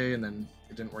was okay, and then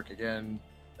it didn't work again.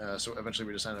 So eventually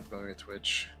we just ended up going to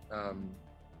Twitch.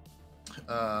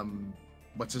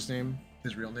 What's his name?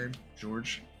 His real name?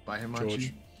 George. By him,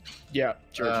 George. Yeah,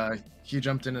 George. He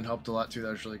jumped in and helped a lot too. That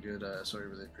was really good. So I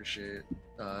really appreciate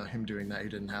him doing that. He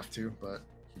didn't have to, but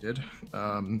he did.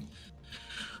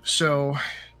 So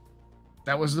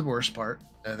that was the worst part.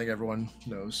 I think everyone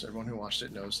knows. Everyone who watched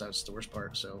it knows that's the worst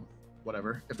part. So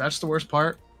whatever. If that's the worst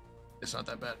part, it's not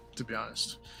that bad, to be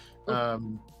honest.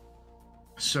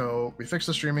 So we fixed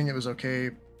the streaming. It was okay.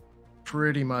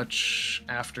 Pretty much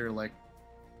after like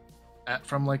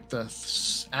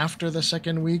after the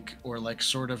second week, or like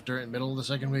sort of during middle of the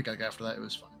second week. Like after that, it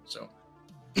was fine. So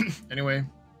anyway,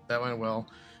 that went well.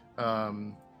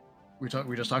 We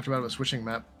just talked about it with switching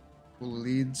map pool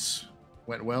leads.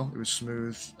 Went well. It was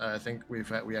smooth. I think we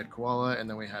had Koala, and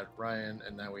then we had Ryan,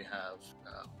 and now we have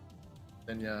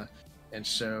Benya. And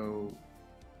so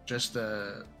just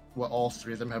what all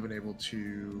three of them have been able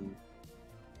to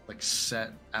like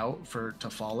set out to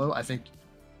follow. I think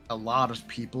a lot of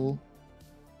people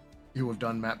who have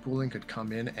done map pooling could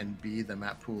come in and be the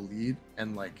map pool lead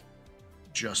and like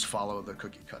just follow the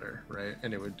cookie cutter, right?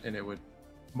 And it would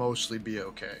mostly be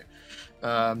okay.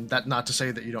 That not to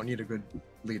say that you don't need a good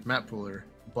lead map pooler,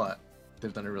 but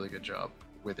they've done a really good job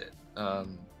with it.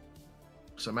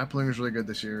 So map pooling was really good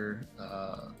this year.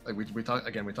 Like we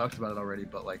talked about it already,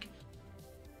 but like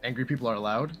angry people are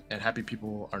allowed and happy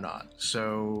people are not.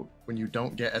 So when you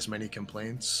don't get as many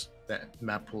complaints that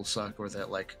map pools suck, or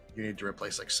that like you need to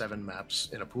replace like 7 maps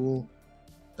in a pool,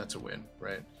 that's a win,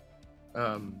 right?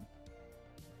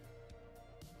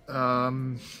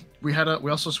 We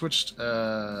also switched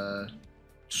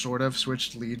sort of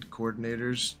switched lead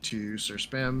coordinators to Sir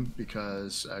Spam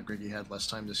because Griggy had less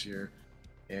time this year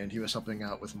and he was helping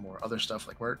out with more other stuff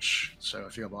like merch. So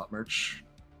if you bought merch,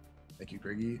 thank you,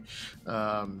 Griggy.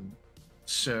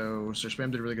 So Sir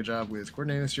Spam did a really good job with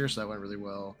coordinating this year, so that went really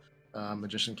well.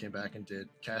 Magician came back and did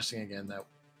casting again. That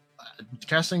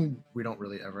casting we don't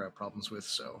really ever have problems with,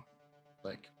 so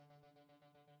like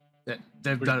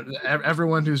they've done.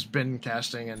 Everyone who's been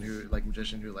casting and who like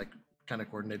Magician who like kind of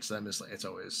coordinates them is like it's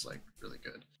always like really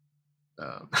good.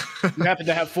 You happen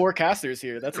to have 4 casters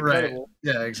here. That's incredible.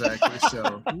 Right. Yeah, exactly.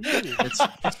 So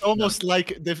it's almost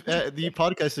like the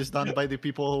podcast is done by the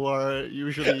people who are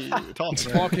usually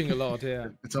talking a lot. Yeah,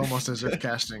 it's almost as if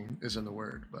casting is in the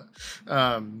word.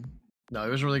 But no, it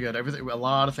was really good. A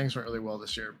lot of things went really well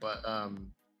this year. But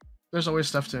there's always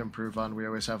stuff to improve on. We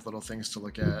always have little things to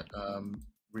look at.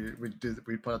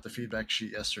 We put out the feedback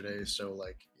sheet yesterday. So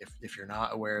like if you're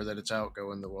not aware that it's out,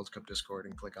 go in the World Cup Discord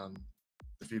and click on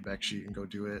the feedback sheet and go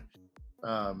do it.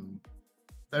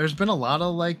 There's been a lot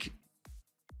of like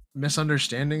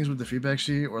misunderstandings with the feedback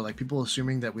sheet, or like people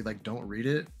assuming that we like don't read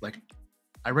it. Like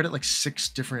I read it like 6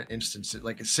 different instances,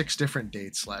 like 6 different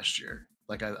dates last year.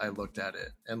 Like I looked at it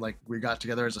and like we got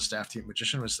together as a staff team.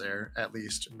 Magician was there at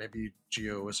least, maybe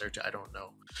Gio was there too, I don't know.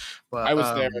 But I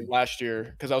was there last year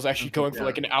because I was actually going for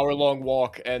like an hour-long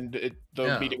walk, and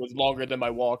the meeting was longer than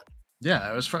my walk.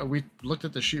 Yeah, it was. We looked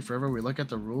at the sheet forever. We look at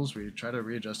the rules. We try to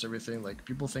readjust everything. Like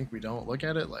people think we don't look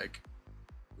at it. Like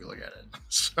we look at it.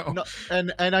 So no,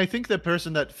 and I think the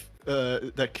person that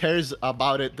cares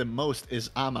about it the most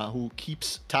is Ama, who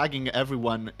keeps tagging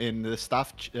everyone in the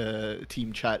staff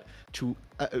team chat to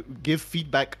give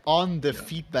feedback on the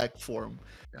feedback form.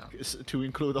 To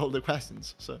include all the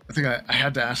questions. So I think I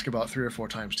had to ask about 3 or 4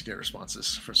 times to get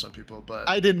responses for some people, but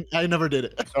I never did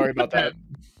it. Sorry about that.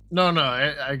 No,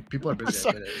 people are busy.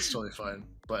 I get it. It's totally fine.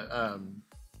 But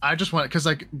I just want because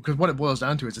what it boils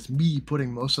down to is it's me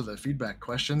putting most of the feedback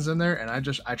questions in there, and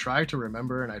I try to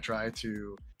remember and I try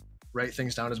to write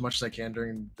things down as much as I can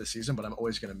during the season, but I'm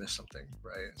always going to miss something,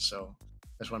 right? So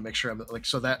I just want to make sure I'm like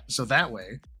so that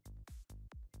way.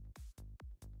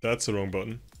 That's the wrong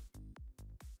button.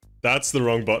 That's the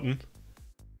wrong button.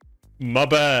 My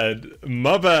bad.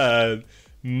 My bad.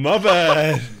 My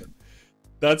bad.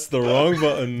 That's the wrong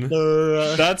button.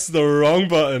 That's the wrong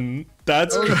button.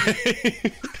 That's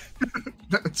great.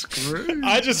 That's great.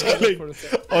 I just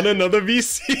clicked on another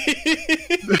VC.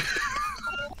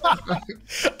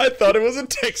 I thought it was a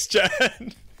text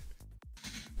chat.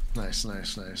 Nice. My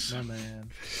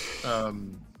man.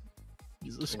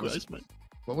 Jesus Christ, man.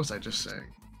 What was I just saying?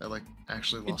 I like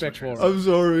actually lost feedback my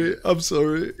form. I'm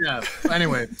sorry. Yeah.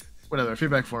 Anyway, whatever.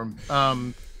 Feedback form.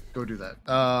 Go do that.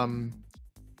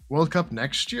 World Cup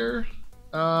next year.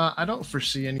 I don't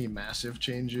foresee any massive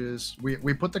changes.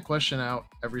 We put the question out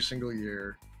every single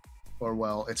year, or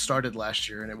well, it started last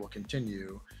year and it will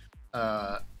continue.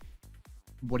 What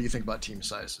do you think about team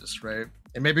sizes, right?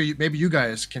 And maybe you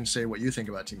guys can say what you think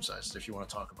about team sizes if you want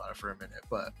to talk about it for a minute.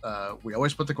 But we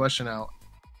always put the question out.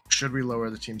 Should we lower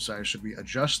the team size? Should we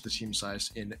adjust the team size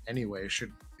in any way?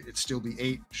 Should it still be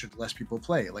 8? Should less people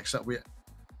play? Like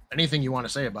anything you want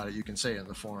to say about it, you can say in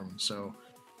the forum. So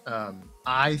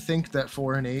I think that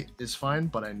 4 and 8 is fine,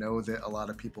 but I know that a lot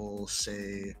of people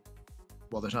say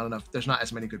well, there's not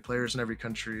as many good players in every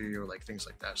country, or like things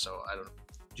like that. So I don't.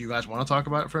 Do you guys want to talk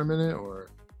about it for a minute, or?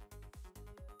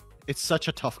 It's such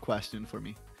a tough question for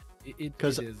me. It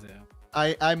is,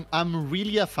 yeah. I'm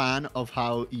really a fan of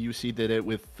how EUC did it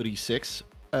with 3-6.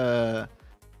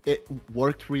 It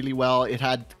worked really well. It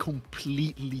had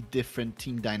completely different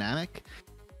team dynamic,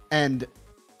 and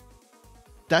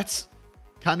that's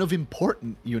kind of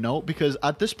important, you know, because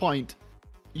at this point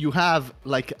you have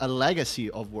like a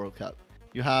legacy of World Cup.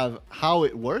 You have how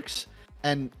it works,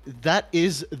 and that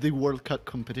is the World Cup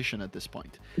competition at this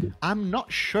point. I'm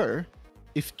not sure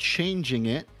if changing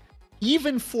it,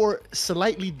 even for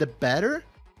slightly the better,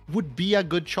 would be a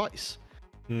good choice.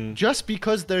 Just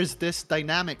because there's this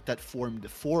dynamic that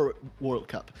formed for World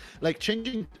Cup. Like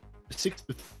changing 6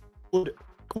 to 3 would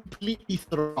completely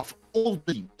throw off all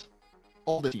the teams.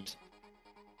 All the teams.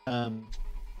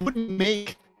 Wouldn't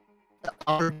make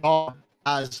our job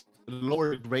as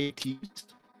lower grade teams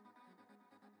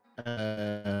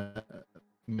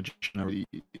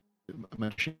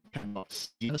Magician cannot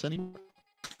see us anymore.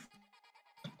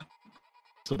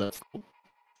 So that's cool.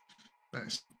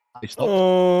 Nice.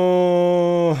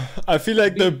 Oh, I feel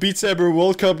like the Beat Saber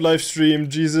World Cup live stream.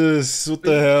 Jesus, what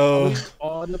the hell?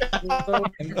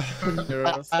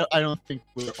 I don't think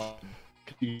we're on.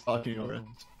 Could be talking over it.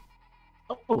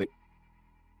 Oh wait.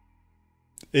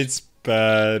 It's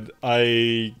bad.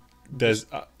 There's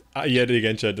yet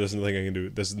again, chat. There's nothing I can do.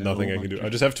 There's nothing I can do. I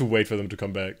just have to wait for them to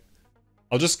come back.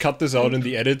 I'll just cut this out in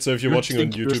the edit, so if you're watching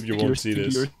on YouTube, you won't see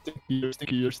this. You're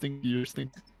stinky.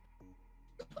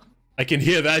 I can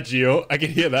hear that, Gio. I can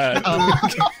hear that.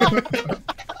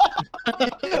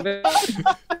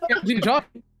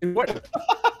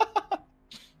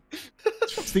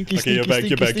 Stinky, okay, you're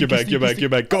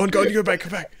back. Go on, you're back.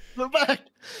 We're back.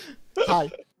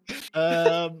 Hi.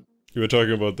 You were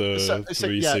talking about the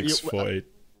 3-6-4-8.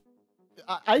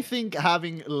 I think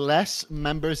having less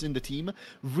members in the team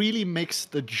really makes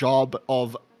the job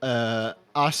of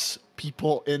us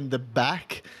people in the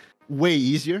back way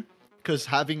easier. Because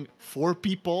having 4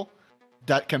 people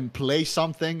that can play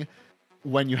something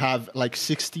when you have like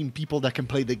 16 people that can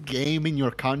play the game in your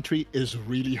country is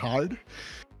really hard.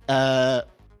 But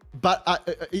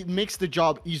it makes the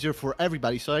job easier for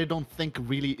everybody. So I don't think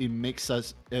really it makes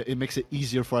it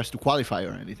easier for us to qualify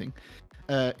or anything.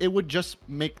 It would just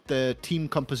make the team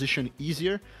composition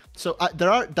easier. So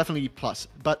there are definitely plus.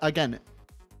 But again,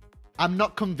 I'm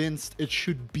not convinced it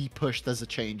should be pushed as a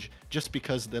change just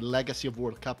because the legacy of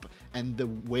World Cup and the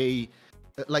way,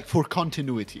 like for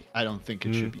continuity, I don't think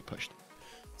it should be pushed.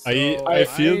 So I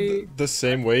feel the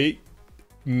same way.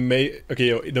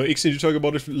 Okay, no, Ixen, you talk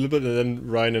about it a little bit, and then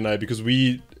Ryan and I, because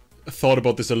we thought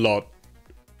about this a lot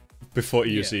before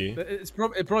EUC. Yeah,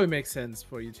 it probably makes sense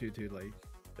for you two to like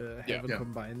have it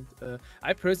combined.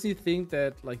 I personally think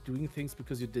that like doing things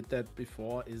because you did that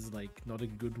before is like not a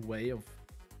good way of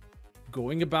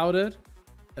going about it,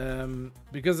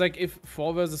 because like if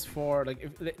 4 versus 4, like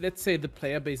if let's say the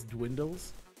player base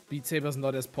dwindles, Beat Saber's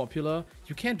not as popular,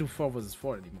 you can't do 4 versus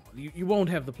 4 anymore. You won't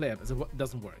have the player base. It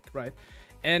doesn't work, right?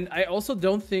 And I also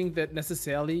don't think that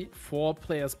necessarily 4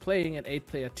 players playing and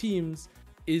 8-player teams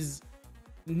it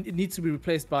needs to be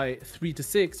replaced by 3 to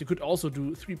 6. You could also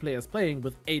do 3 players playing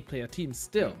with 8-player teams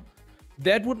still.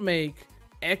 That would make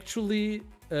actually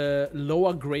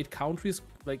lower grade countries,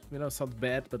 like, you know, sounds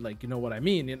bad, but like, you know what I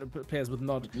mean, you know, players with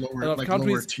not lower, like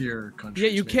countries, lower tier countries. Yeah,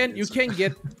 you can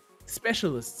get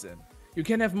specialists in. You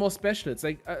can have more specialists.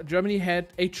 Like Germany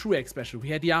had a Truex special. We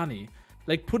had Yanni.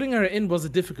 Like putting her in was a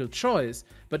difficult choice,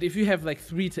 but if you have like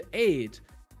 3 to 8,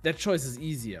 that choice is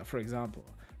easier. For example,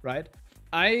 right?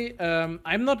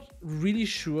 I'm not really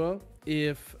sure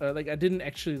if like I didn't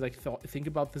actually like think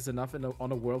about this enough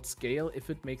on a world scale. If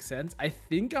it makes sense, I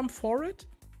think I'm for it.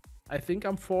 I think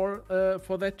I'm for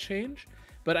that change,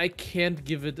 but I can't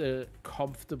give it a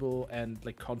comfortable and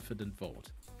like confident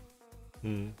vote.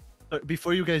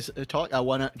 Before you guys talk, I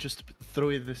wanna just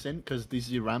throw this in because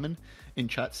Dizzy Ramen in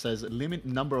chat says limit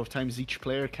number of times each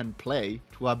player can play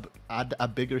to add a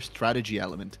bigger strategy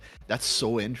element. That's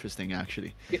so interesting,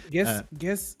 actually.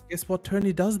 Guess what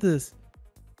tourney does this?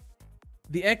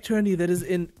 The egg tourney that is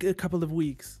in a couple of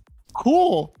weeks.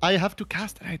 Cool. I have to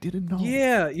cast it. I didn't know.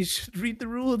 Yeah, you should read the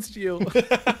rules, Gio.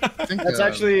 That's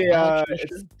actually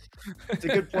it's a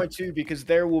good point too, because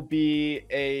there will be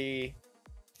a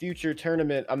future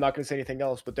tournament. I'm not going to say anything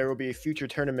else, but there will be a future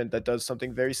tournament that does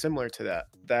something very similar to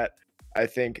that I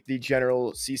think the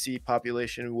general CC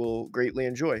population will greatly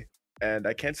enjoy. And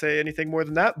I can't say anything more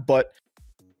than that, but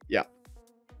yeah.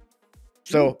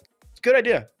 So it's a good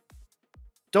idea.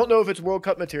 Don't know if it's World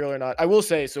Cup material or not. I will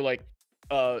say, so like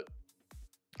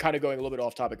kind of going a little bit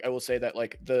off topic, I will say that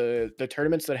like the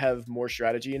tournaments that have more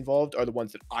strategy involved are the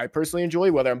ones that I personally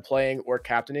enjoy, whether I'm playing or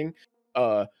captaining.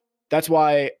 That's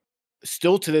why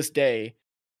still to this day,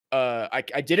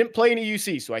 I didn't play in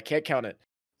EUC, so I can't count it.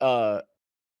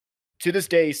 To this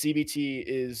day, CBT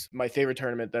is my favorite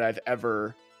tournament that I've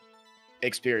ever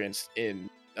experienced in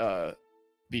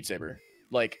Beat Saber.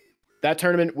 Like, that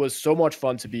tournament was so much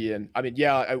fun to be in. I mean,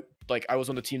 yeah, I was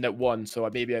on the team that won, so I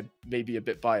may be a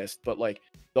bit biased, but like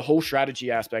the whole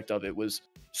strategy aspect of it was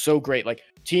so great. Like,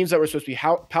 teams that were supposed to be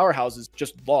powerhouses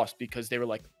just lost because they were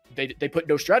like they put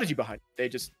no strategy behind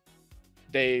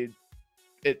it.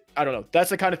 I don't know. That's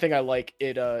the kind of thing I like.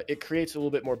 It creates a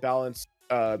little bit more balance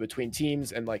between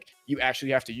teams, and like you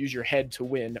actually have to use your head to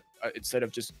win instead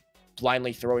of just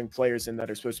blindly throwing players in that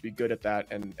are supposed to be good at that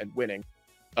and winning.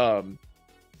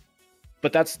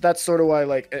 But that's sort of why,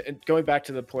 like, and going back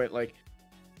to the point, like,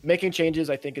 making changes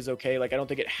I think is okay. Like, I don't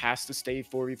think it has to stay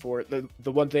 4v4.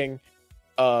 The one thing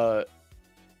I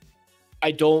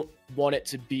don't want it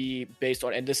to be based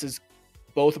on, and this is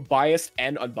both biased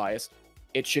and unbiased,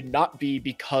 it should not be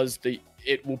because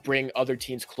it will bring other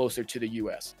teams closer to the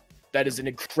US. That is an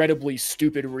incredibly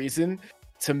stupid reason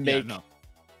to make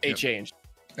a change.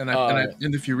 And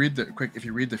if you read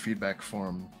the feedback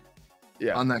form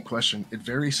on that question, it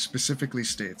very specifically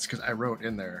states, because I wrote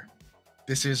in there,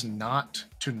 this is not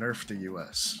to nerf the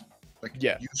US. Like,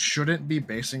 you shouldn't be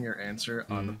basing your answer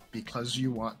on because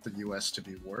you want the US to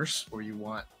be worse, or you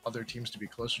want other teams to be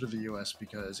closer to the US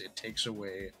because it takes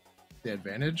away the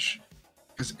advantage.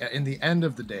 Because in the end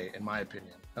of the day, in my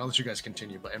opinion, I'll let you guys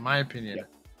continue, but in my opinion,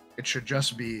 it should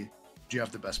just be, do you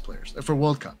have the best players? For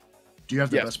World Cup, do you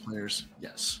have the best players?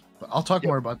 Yes. But I'll talk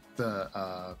more about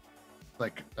the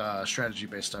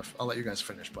strategy-based stuff. I'll let you guys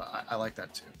finish, but I like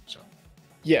that too. So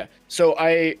yeah. So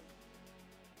I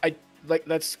like,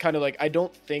 that's kind of like, I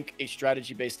don't think a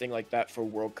strategy-based thing like that for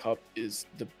World Cup is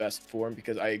the best form,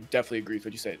 because I definitely agree with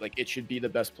what you say. Like, it should be the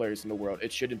best players in the world.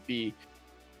 It shouldn't be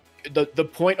the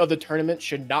point of the tournament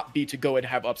should not be to go and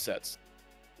have upsets.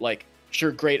 Like,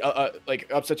 sure, great, like,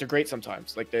 upsets are great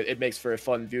sometimes. Like, it makes for a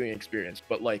fun viewing experience.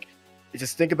 But like,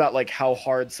 just think about like how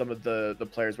hard some of the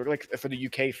players work. Like, for the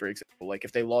UK, for example, like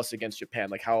if they lost against Japan,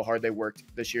 like how hard they worked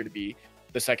this year to be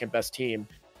the second best team,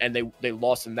 and they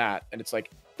lost in that, and it's like,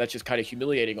 that's just kind of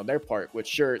humiliating on their part. Which,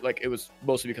 sure, like, it was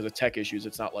mostly because of tech issues.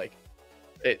 It's not like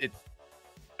it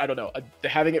I don't know.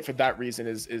 Having it for that reason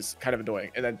is kind of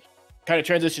annoying. And then kind of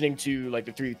transitioning to like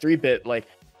the 3v3 bit, like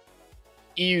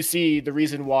EUC, the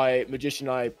reason why Magician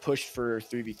and I pushed for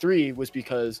 3v3 was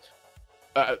because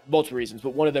multiple reasons,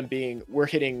 but one of them being we're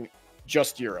hitting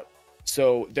just Europe.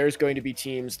 So there's going to be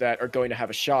teams that are going to have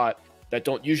a shot that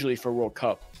don't usually for World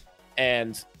Cup,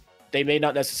 and they may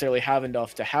not necessarily have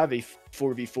enough to have a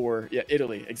 4v4. Yeah,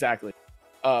 Italy, exactly.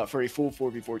 For a full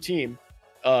 4v4 team.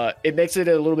 It makes it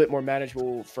a little bit more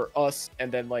manageable for us.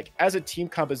 And then, like, as a team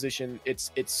composition,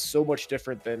 it's so much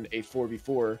different than a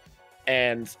 4v4.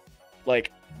 And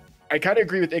like, I kind of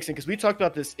agree with Ixon, because we talked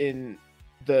about this in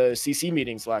the CC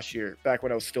meetings last year, back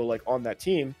when I was still like on that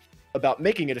team, about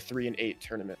making it a 3-8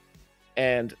 tournament.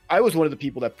 And I was one of the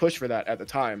people that pushed for that at the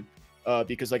time,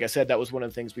 because like I said, that was one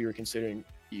of the things we were considering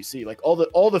EUC. Like,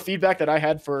 all the feedback that I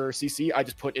had for CC, I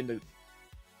just put into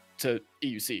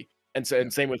EUC. And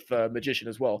same with Magician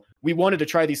as well. We wanted to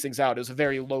try these things out. It was a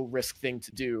very low risk thing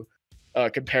to do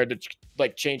compared to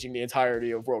like changing the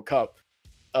entirety of World Cup.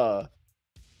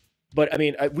 But I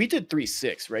mean, we did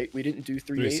 3-6, right? We didn't do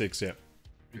 3-8. 3-6, yeah.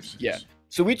 Yeah.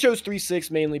 So we chose 3-6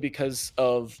 mainly because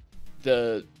of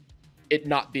it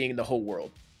not being the whole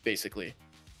world, basically.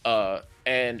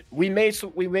 And we may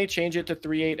change it to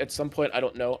 3-8 at some point. I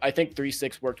don't know. I think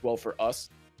 3-6 worked well for us.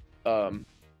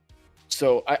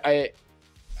 So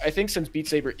I think since Beat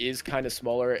Saber is kind of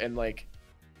smaller, and like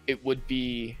it would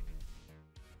be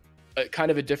kind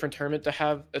of a different tournament to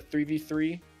have a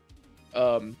 3v3.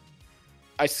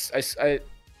 I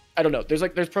don't know.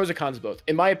 There's pros and cons of both.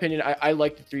 In my opinion, I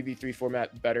like the 3v3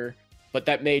 format better, but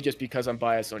that may just because I'm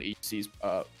biased on EC's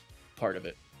part of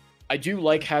it. I do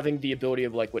like having the ability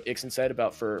of, like what Ixon said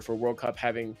about for World Cup,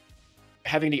 having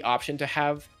the option to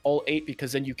have all 8,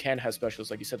 because then you can have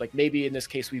specialists, like you said. Like, maybe in this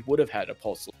case we would have had a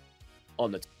pulse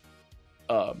on the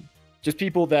team. Just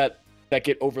people that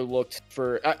get overlooked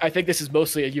for. I think this is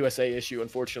mostly a USA issue,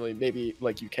 unfortunately. Maybe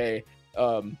like UK.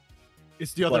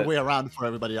 It's the other way around for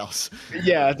everybody else.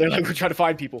 Yeah, they're like, we're trying to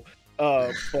find people.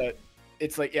 But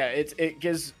it's like, yeah, it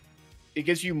gives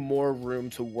you more room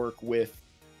to work with.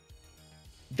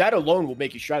 That alone will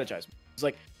make you strategize. It's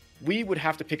like, we would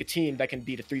have to pick a team that can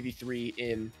beat a 3v3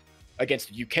 in against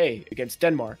the UK, against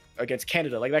Denmark, against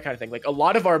Canada, like that kind of thing. Like a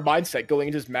lot of our mindset going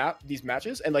into these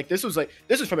matches, and like this was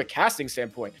from a casting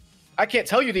standpoint. I can't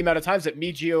tell you the amount of times that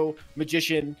me, Geo,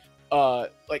 Magician,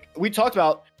 like we talked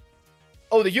about,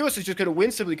 oh, the US is just gonna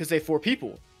win simply because they have 4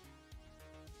 people.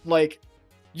 Like,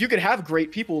 you could have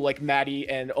great people like Maddie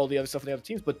and all the other stuff in the other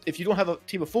teams, but if you don't have a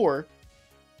team of 4,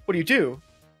 what do you do?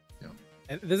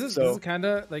 And this is kind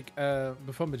of like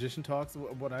before Magician talks,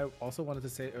 what I also wanted to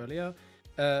say earlier.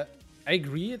 I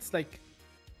agree, it's like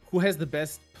who has the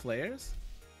best players,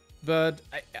 but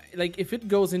I like if it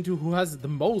goes into who has the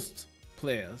most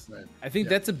players, right. I think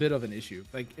that's a bit of an issue.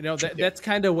 Like, you know, that's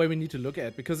kind of where we need to look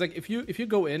at, because like if you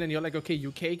go in and you're like, okay,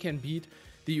 UK can beat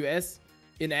the US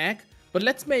in AG, but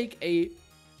let's make a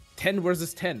 10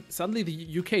 versus 10. Suddenly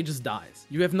the UK just dies.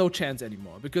 You have no chance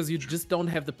anymore because you just don't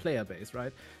have the player base,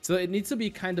 right? So it needs to be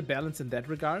kind of balanced in that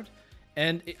regard.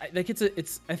 And I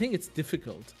think it's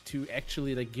difficult to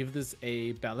actually like give this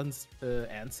a balanced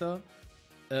answer.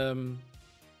 I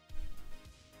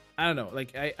don't know.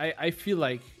 Like I feel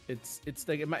like it's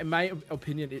like in my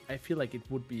opinion, I feel like it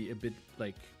would be a bit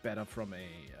like better from a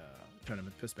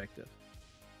tournament perspective.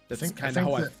 That's kind of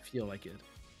how I feel like it.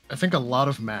 I think a lot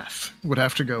of math would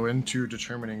have to go into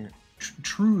determining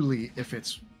truly if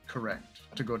it's correct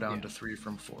to go down to 3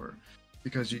 from 4,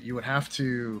 because you would have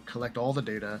to collect all the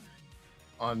data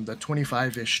on the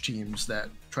 25-ish teams that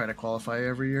try to qualify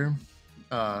every year.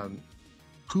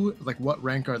 What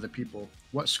rank are the people?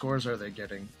 What scores are they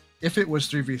getting? If it was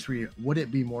 3v3, would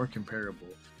it be more comparable?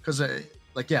 Because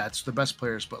it's the best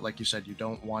players, but like you said, you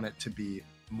don't want it to be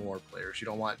more players. You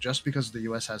don't want, just because the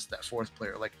US has that 4th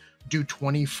player, like, do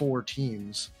 24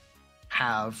 teams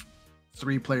have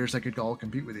 3 players that could all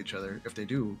compete with each other? If they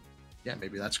do, yeah,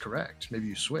 maybe that's correct. Maybe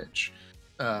you switch.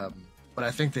 But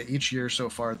I think that each year so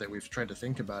far that we've tried to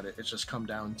think about it, it's just come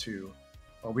down to,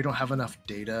 well, we don't have enough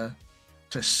data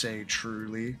to say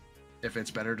truly if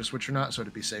it's better to switch or not. So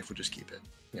to be safe, we'll just keep it,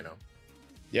 you know?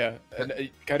 Yeah, and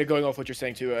kind of going off what you're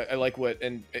saying too, I like what,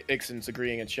 and Ixon's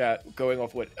agreeing in chat, going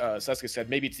off what Seska said,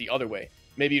 maybe it's the other way.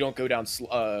 Maybe you don't go down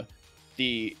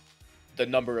the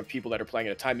number of people that are playing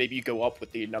at a time. Maybe you go up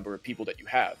with the number of people that you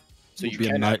have. So it would be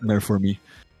a nightmare for me,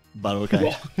 but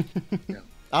okay.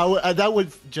 I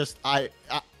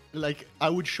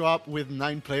would show up with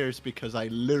 9 players because I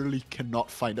literally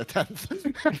cannot find a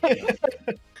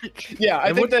 10th. Yeah,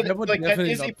 I think that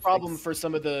is a problem for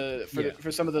some of the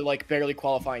for some of the like barely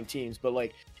qualifying teams. But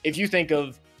like if you think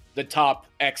of the top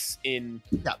X in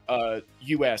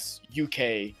US,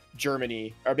 UK,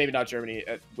 Germany, or maybe not Germany,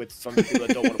 with some people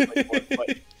that don't want to play for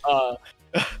it,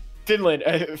 but Finland,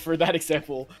 for that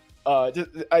example.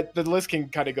 The list can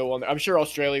kind of go on there. I'm sure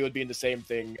Australia would be in the same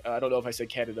thing. I don't know if I said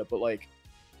Canada, but like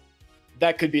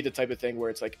that could be the type of thing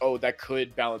where it's like, oh, that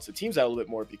could balance the teams out a little bit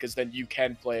more, because then you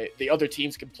can play, the other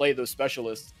teams can play those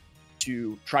specialists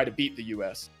to try to beat the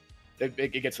US.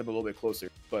 It gets them a little bit closer,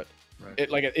 but right.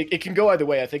 It can go either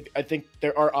way. I think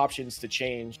there are options to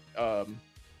change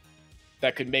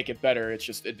that could make it better. It's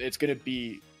just it's going to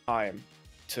be time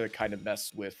to kind of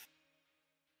mess with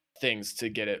things to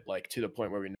get it like to the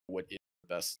point where we know what is the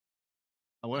best.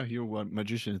 I want to hear what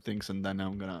Magician thinks, and then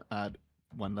I'm gonna add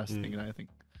one last thing that I think.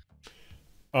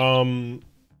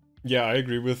 Yeah, I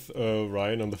agree with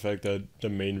Ryan on the fact that the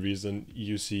main reason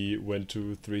EUC went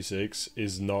to 3-6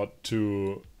 is not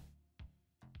to,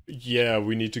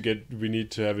 we need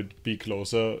to have it be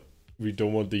closer. We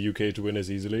don't want the UK to win as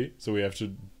easily, so we have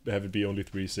to have it be only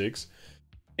 3-6.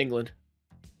 England.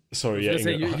 Sorry, yeah,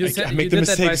 I make the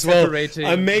mistake as well.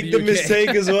 I make the mistake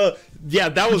as well. Yeah,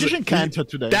 that was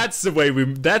today. That's the way we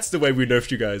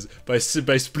nerfed you guys, by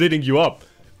splitting you up,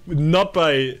 not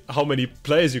by how many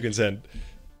players you can send.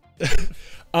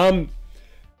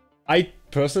 I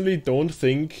personally don't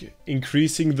think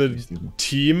increasing the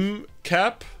team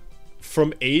cap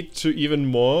from 8 to even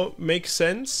more makes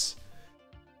sense.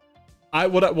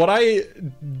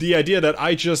 The idea that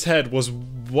I just had was,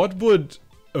 what would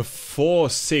a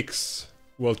 4-6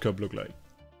 World Cup look like?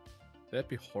 That'd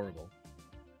be horrible.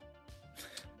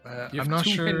 I'm not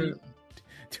sure.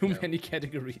 Too many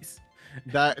categories.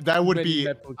 That would be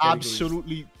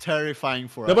absolutely terrifying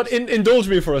for us. No, but indulge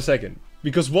me for a second,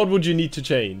 because what would you need to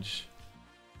change?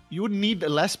 You would need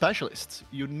less specialists.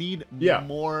 You need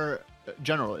more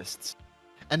generalists,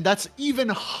 and that's even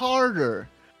harder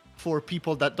for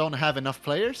people that don't have enough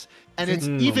players, and it's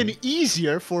even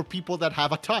easier for people that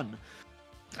have a ton.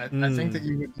 I think that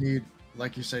you would need,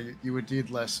 like you say, you would need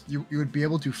less. You would be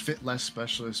able to fit less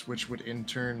specialists, which would in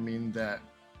turn mean that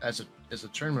as a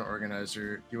tournament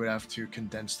organizer, you would have to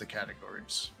condense the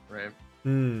categories, right?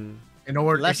 In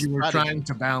order, if you were trying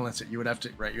to balance it, you would have to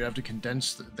you'd have to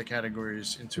condense the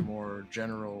categories into more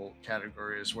general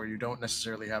categories where you don't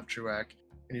necessarily have TrueAC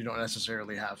and you don't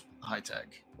necessarily have high tech,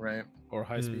 right? Or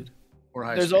high speed. Or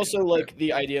high There's speed, also like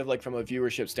the idea of like from a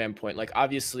viewership standpoint, like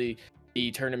obviously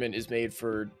the tournament is made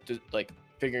for like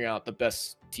figuring out the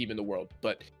best team in the world,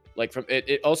 but like from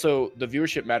it also the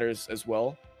viewership matters as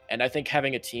well. And I think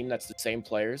having a team that's the same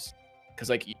players, because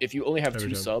like if you only have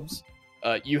two subs,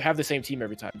 you have the same team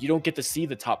every time. You don't get to see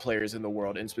the top players in the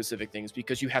world in specific things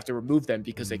because you have to remove them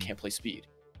because they can't play speed.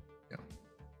 Yeah.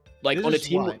 Like on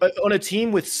a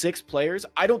team with 6 players,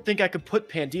 I don't think I could put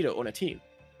Pandita on a team.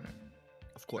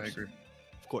 Of course, I agree.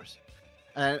 Of course,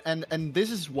 and this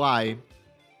is why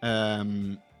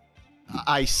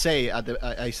I said at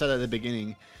the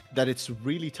beginning that it's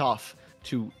really tough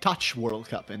to touch World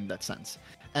Cup in that sense,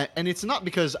 and it's not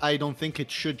because I don't think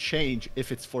it should change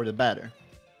if it's for the better.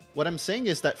 What I'm saying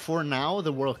is that for now,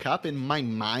 the World Cup, in my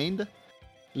mind,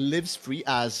 lives free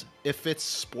as if it's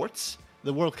sports,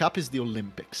 the World Cup is the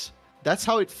Olympics. That's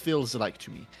how it feels like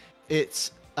to me.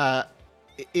 It's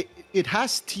it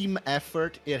has team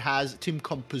effort, it has team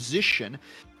composition,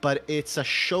 but it's a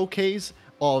showcase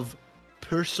of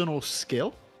personal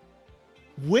skill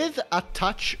with a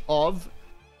touch of,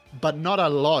 but not a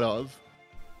lot of,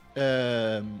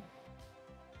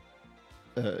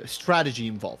 strategy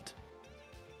involved.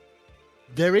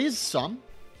 There is some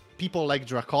people like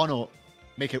Dracono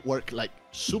make it work like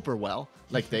super well,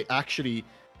 like they actually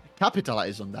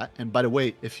capitalize on that. And by the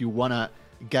way, if you want to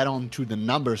get onto the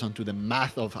numbers, onto the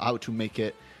math of how to make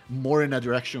it more in a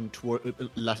direction toward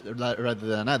rather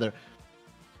than another,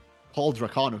 call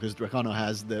Dracono, because Dracono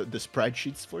has the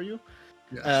spreadsheets for you.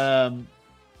 Yes.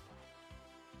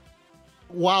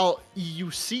 While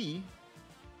EUC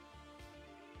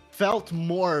felt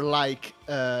more like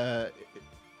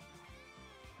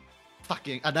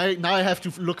and now I have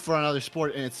to look for another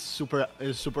sport, and it's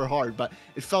super hard. But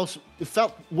it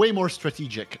felt way more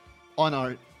strategic on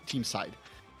our team side.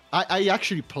 I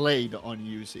actually played on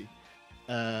UC.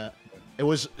 It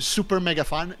was super mega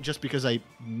fun just because I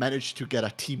managed to get a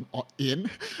team in.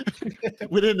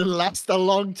 We didn't last a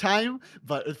long time,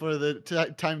 but for the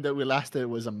time that we lasted, it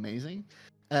was amazing.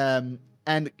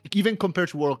 And even compared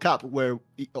to World Cup, where,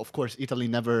 of course, Italy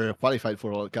never qualified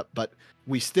for World Cup, but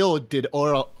we still did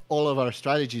all of our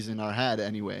strategies in our head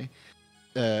anyway,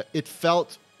 it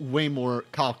felt way more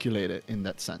calculated in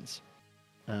that sense.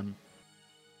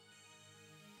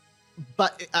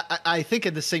 But I think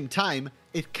at the same time,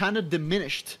 it kind of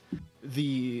diminished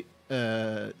the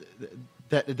that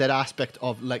aspect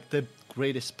of like the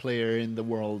greatest player in the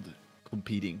world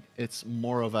competing. It's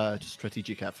more of a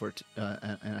strategic effort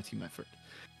and a team effort.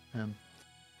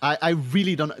 I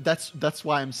really don't. That's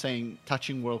why I'm saying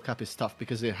touching World Cup is tough,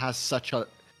 because it has such a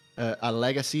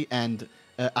legacy and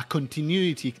a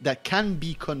continuity that can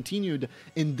be continued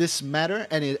in this matter,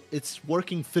 and it's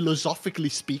working philosophically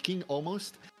speaking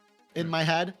almost in my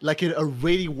head. Like it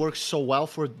already works so well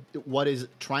for what is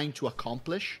trying to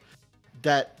accomplish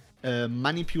that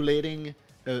manipulating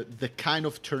the kind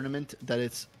of tournament that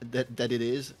it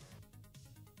is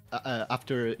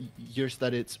after years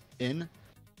that it's in,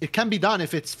 it can be done.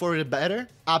 If it's for the better,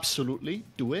 absolutely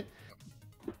do it,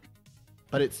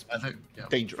 but it's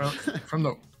dangerous. From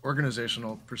the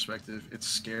organizational perspective, it's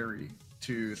scary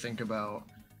to think about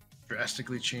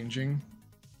drastically changing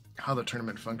how the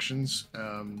tournament functions,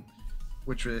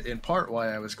 which was in part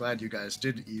why I was glad you guys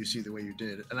did EUC the way you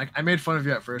did. And I made fun of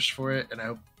you at first for it, and I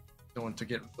hope no one took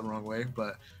it the wrong way,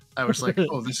 but I was like,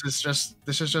 oh, this is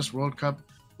just World Cup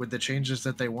with the changes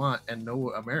that they want and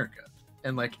no America.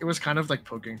 And like, it was kind of like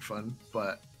poking fun,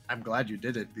 but I'm glad you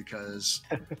did it, because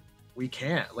we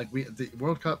can't, like, the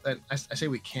World Cup, and I say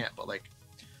we can't, but like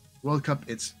World Cup,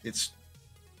 it's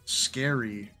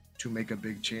scary to make a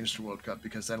big change to World Cup,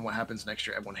 because then what happens next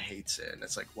year, everyone hates it, and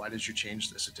it's like, why did you change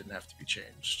this? It didn't have to be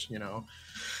changed, you know?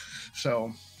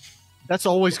 So that's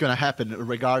always going to happen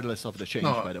regardless of the change,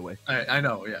 by the way. I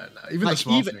know, yeah. Even like, the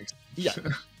small things. Yeah.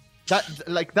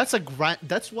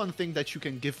 That's one thing that you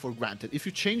can give for granted. If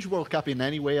you change World Cup in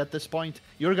any way at this point,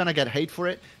 you're going to get hate for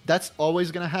it. That's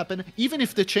always going to happen. Even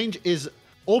if the change is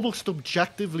almost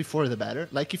objectively for the better.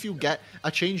 Like if you get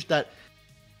a change that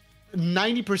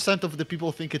 90% of the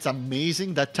people think it's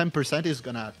amazing, that 10% is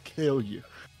going to kill you.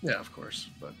 Yeah, of course.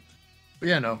 But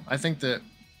yeah, no, I think that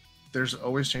there's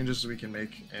always changes we can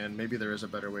make, and maybe there is a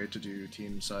better way to do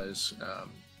team size.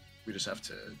 We just have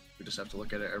to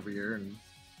look at it every year and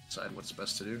decide what's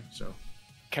best to do. So,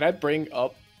 can I bring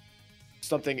up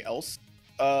something else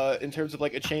in terms of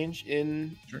like a change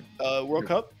in World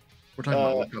Cup? We're talking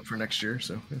about World Cup for next year,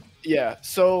 so yeah.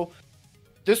 So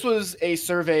This was a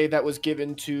survey that was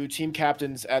given to team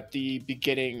captains at the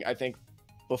beginning, I think,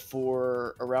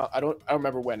 before around I don't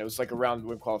remember when. It was like around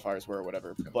when qualifiers were or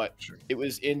whatever. Yeah, but sure. It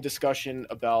was in discussion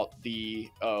about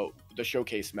the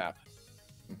showcase map.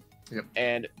 Yep.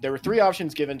 And there were 3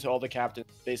 options given to all the captains,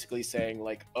 basically saying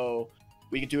like, oh,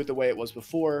 we can do it the way it was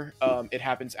before. It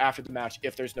happens after the match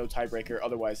if there's no tiebreaker.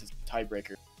 Otherwise, it's a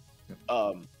tiebreaker.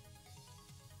 Yep.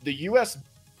 The US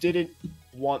didn't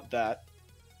want that.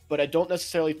 But I don't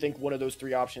necessarily think one of those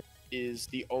 3 options is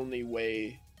the only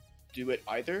way to do it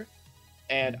either.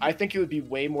 And I think it would be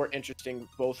way more interesting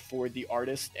both for the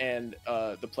artist and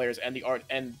the players and the art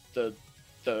and the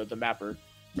mapper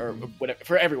or whatever,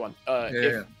 for everyone.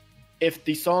 If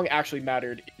the song actually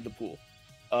mattered in the pool.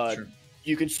 Sure.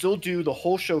 You can still do the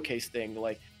whole showcase thing.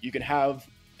 Like you can have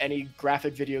any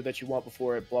graphic video that you want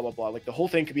before it, blah, blah, blah. Like the whole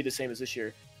thing could be the same as this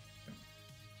year.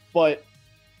 But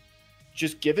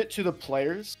just give it to the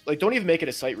players. Like, don't even make it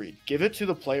a sight read. Give it to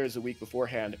the players a week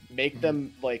beforehand. Make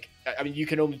them, like, I mean, you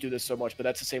can only do this so much, but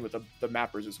that's the same with the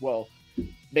mappers as well.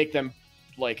 Make them,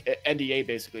 like, NDA,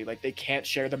 basically. Like, they can't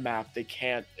share the map. They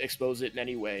can't expose it in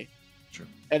any way. Sure.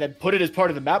 And then put it as part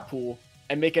of the map pool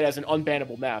and make it as an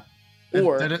unbannable map.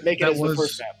 Or make it as the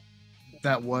first map.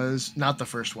 That was not the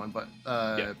first one, but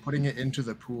putting it into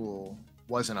the pool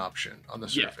was an option on the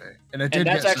survey, and it did. And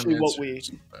that's actually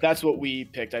that's what we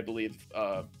picked, I believe,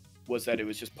 was that it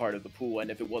was just part of the pool, and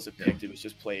if it wasn't picked, it was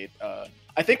just played.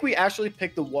 I think we actually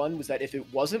picked the one was that if it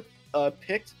wasn't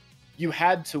picked, you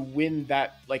had to win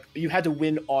that, like you had to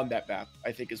win on that map.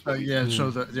 I think is what. So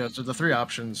the 3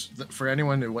 options for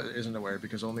anyone who isn't aware,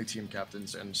 because only team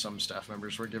captains and some staff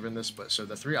members were given this, but so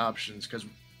the 3 options, because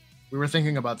we were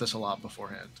thinking about this a lot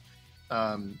beforehand.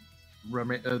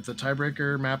 The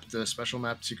tiebreaker map, the special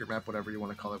map, secret map, whatever you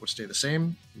want to call it, would stay the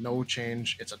same. No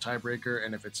change. It's a tiebreaker,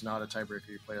 and if it's not a tiebreaker,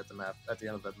 you play at the map at the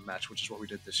end of the match, which is what we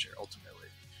did this year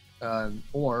ultimately.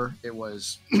 Or it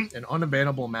was an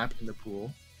unbannable map in the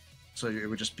pool, so it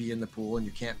would just be in the pool and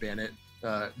you can't ban it,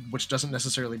 which doesn't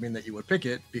necessarily mean that you would pick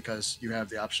it because you have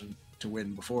the option to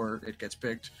win before it gets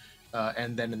picked.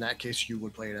 And then in that case, you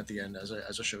would play it at the end as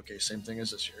a showcase, same thing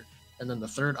as this year. And then the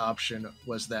third option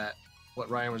was that what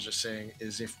Ryan was just saying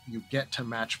is if you get to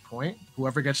match point,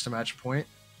 whoever gets to match point,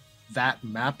 that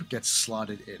map gets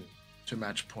slotted in to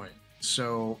match point.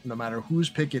 So no matter whose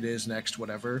pick it is next,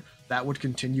 whatever, that would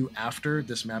continue after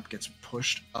this map gets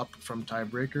pushed up from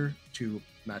tiebreaker to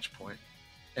match point.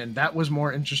 And that was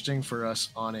more interesting for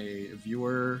us on a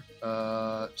viewer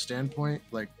standpoint.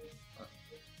 Like,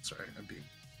 sorry, I'm being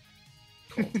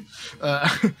cold.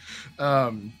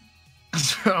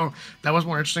 So that was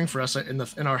more interesting for us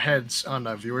in our heads on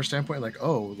a viewer standpoint. Like,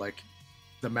 oh, like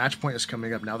the match point is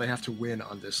coming up now. They have to win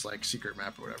on this like secret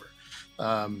map or whatever.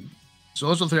 So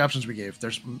those are the 3 options we gave.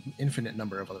 There's infinite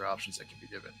number of other options that can be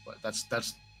given, but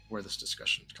that's where this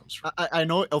discussion comes from. I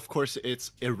know, of course,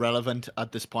 it's irrelevant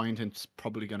at this point, and it's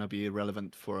probably going to be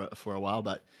irrelevant for a while,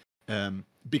 but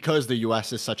because the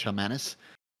US is such a menace.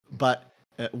 But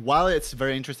while it's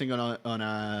very interesting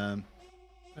on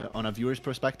a viewer's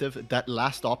perspective, that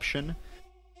last option,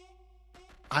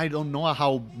 I don't know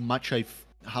how much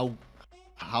how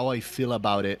I feel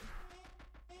about it.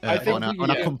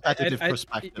 On a competitive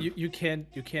perspective, you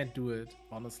can't do it,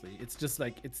 honestly. It's just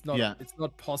like it's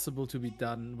not possible to be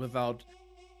done without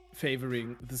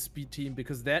favoring the speed team,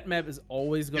 because that map is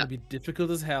always going to be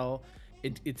difficult as hell.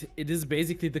 It is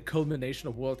basically the culmination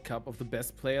of World Cup of the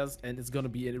best players, and it's going to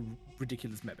be a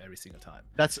ridiculous map every single time.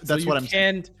 That's what I'm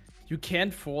saying. You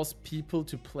can't force people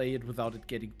to play it without it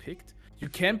getting picked. You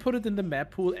can put it in the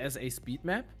map pool as a speed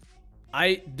map.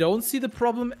 I don't see the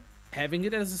problem having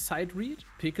it as a side read,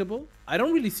 pickable. I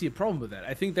don't really see a problem with that.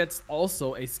 I think that's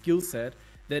also a skill set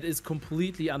that is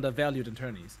completely undervalued in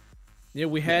tourneys. Yeah,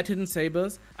 we had Hidden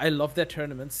Sabers. I love that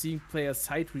tournament. Seeing players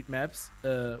side read maps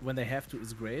when they have to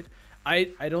is great.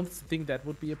 I don't think that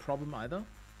would be a problem either.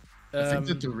 I think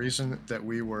that the reason that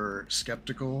we were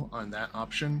skeptical on that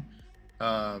option,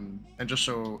 and just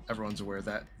so everyone's aware,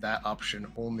 that option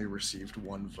only received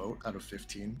 1 vote out of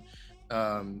 15.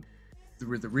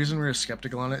 The reason we were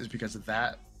skeptical on it is because of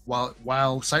that.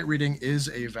 While sight reading is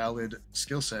a valid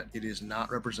skill set, it is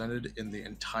not represented in the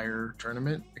entire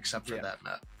tournament except for that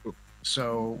map.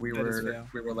 So we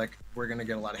were like, we're gonna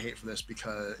get a lot of hate for this,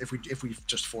 because if we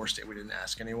just forced it, we didn't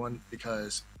ask anyone,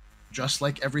 because just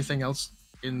like everything else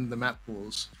in the map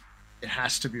pools, it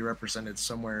has to be represented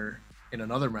somewhere in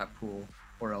another map pool,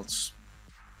 or else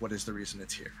what is the reason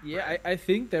it's here? Yeah, right? I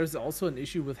think there's also an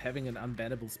issue with having an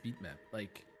unbannable speed map.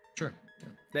 Like, sure.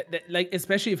 Yeah. That, like,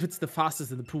 especially if it's the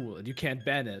fastest in the pool and you can't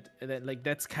ban it, and then, like,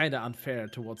 that's kind of unfair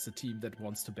towards the team that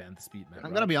wants to ban the speed map.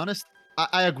 I'm gonna be honest.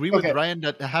 I agree with Ryan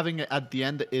that having it at the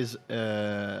end is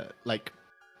like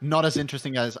not as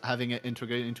interesting as having it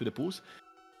integrated into the pools,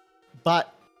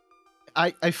 but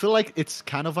I feel like it's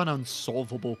kind of an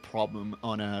unsolvable problem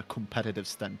on a competitive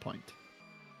standpoint.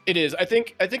 It is. I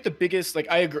think the biggest, like,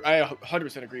 I agree. I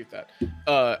 100% agree with that.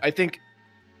 I think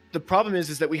the problem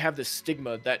is that we have this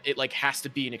stigma that it like has to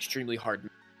be an extremely hard.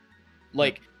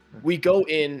 Like we go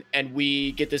in and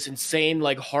we get this insane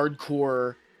like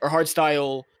hardcore or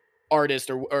hardstyle artist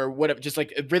or whatever, just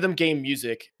like rhythm game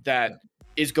music that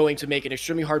is going to make an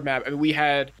extremely hard map. I mean, we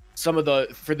had some of the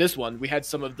for this one, we had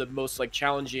some of the most like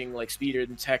challenging like speeder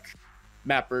and tech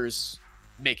mappers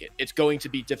make it. It's going to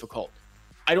be difficult.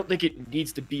 I don't think it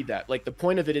needs to be that. Like the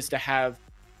point of it is to have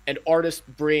an artist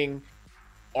bring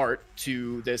art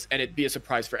to this and it be a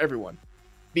surprise for everyone.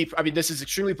 I mean, this is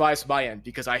extremely biased by my end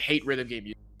because I hate rhythm game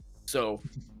music. So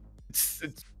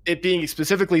it being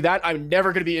specifically that, I'm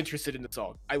never going to be interested in the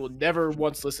song. I will never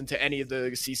once listen to any of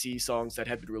the CC songs that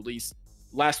have been released.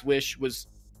 Last Wish was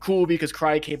cool because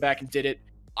Cry came back and did it.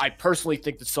 I personally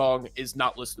think the song is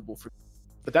not listenable for me.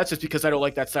 But that's just because I don't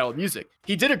like that style of music.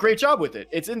 He did a great job with it.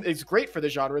 It's great for the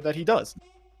genre that he does.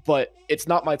 But it's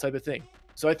not my type of thing.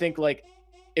 So I think like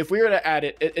if we were to add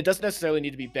it, it doesn't necessarily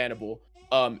need to be bannable.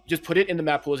 Just put it in the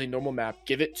map pool as a normal map.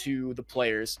 Give it to the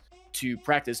players to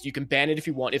practice. You can ban it if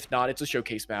you want. If not, it's a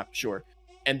showcase map, sure.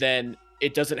 And then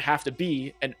it doesn't have to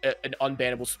be an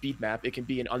unbannable speed map. It can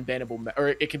be an unbannable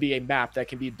or it can be a map that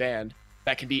can be banned.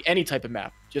 That can be any type of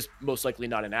map. Just most likely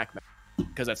not an ACK map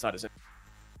because that's not as.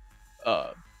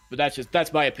 But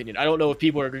that's my opinion. I don't know if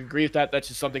people are going to agree with that. That's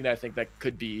just something that I think that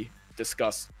could be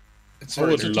discussed. I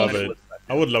would love it.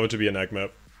 I would love it to be an ACK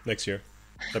map next year.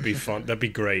 That'd be fun. That'd be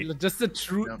great. Just a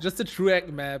true ACK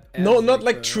map. No, not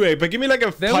like true ACK, but give me like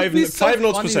a five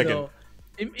notes per second.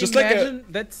 Just imagine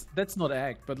like that's not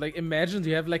ACK, but like imagine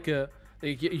you have like a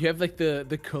you have like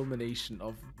the culmination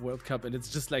of World Cup and it's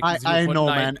just like I know,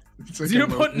 man.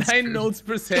 0.9 notes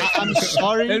per second. I'm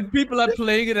sorry. And people are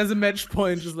playing it as a match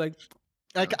point, just like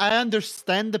I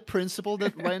understand the principle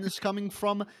that Ryan is coming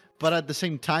from, but at the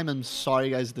same time, I'm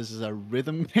sorry, guys. This is a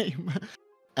rhythm game,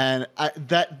 and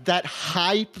that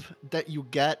hype that you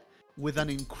get with an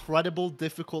incredible,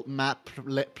 difficult map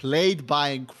played by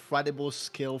incredible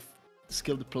skilled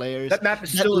players. That map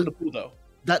is still in the pool, though.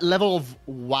 That level of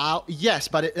wow, yes,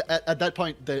 but at that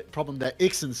point, the problem that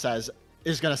Ixon says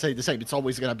is gonna say the same. It's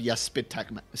always gonna be a speed tech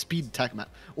map,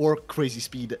 or crazy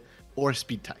speed, or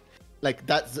speed tech. Like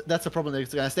that's a problem that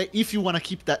it's gonna stay. If you want to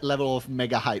keep that level of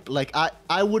mega hype, like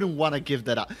I wouldn't want to give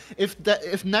that up.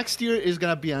 If next year is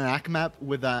gonna be an ACK map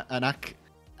with an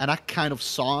ACK kind of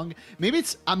song, maybe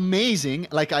it's amazing.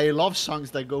 Like I love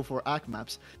songs that go for ACK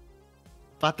maps,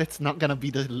 but it's not gonna be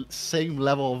the same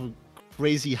level of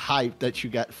crazy hype that you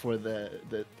get for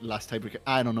the last tiebreaker.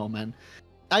 I don't know, man.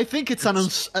 I think it's a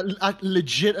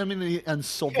legitimately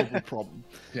unsolvable problem.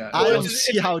 Yeah, I don't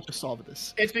see how to solve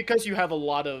this. It's because you have a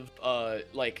lot of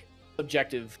like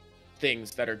subjective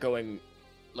things that are going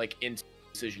like into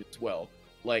the decision as well.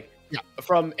 Like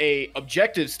from a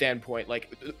objective standpoint,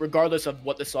 like regardless of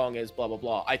what the song is, blah blah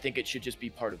blah, I think it should just be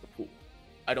part of the pool.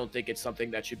 I don't think it's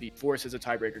something that should be forced as a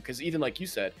tiebreaker because even like you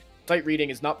said, sight reading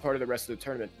is not part of the rest of the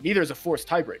tournament. Neither is a forced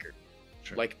tiebreaker.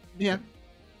 Sure. Like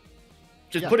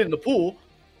just put it in the pool.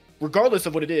 Regardless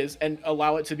of what it is, and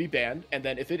allow it to be banned, and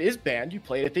then if it is banned, you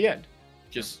play it at the end.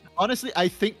 Just honestly, I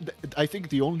think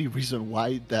the only reason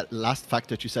why that last fact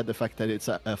that you said, the fact that it's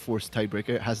a forced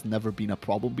tiebreaker, has never been a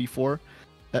problem before,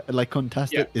 like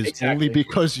contested, is only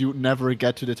because you never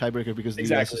get to the tiebreaker because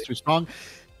the US is too strong.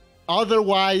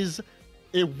 Otherwise,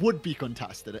 it would be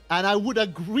contested, and I would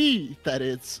agree that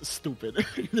it's stupid.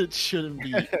 It shouldn't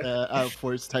be a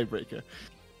forced tiebreaker.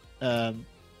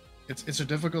 It's a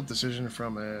difficult decision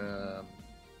from a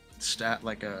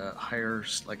higher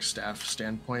staff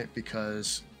standpoint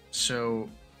because some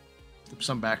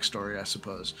backstory, I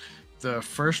suppose. The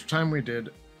first time we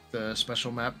did the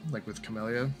special map like with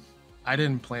Camellia, I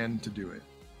didn't plan to do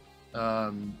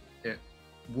it.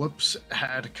 Whoops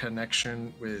had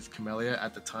connection with Camellia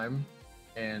at the time,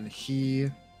 and he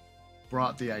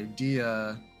brought the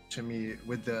idea to me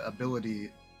with the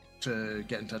ability to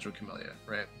get in touch with Camellia,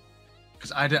 right?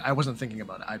 Because I wasn't thinking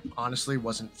about it. I honestly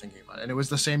wasn't thinking about it. And it was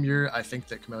the same year, I think,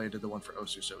 that Camellia did the one for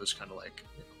Osu, so it was kind of like,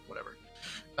 whatever.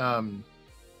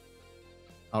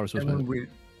 Ours was when we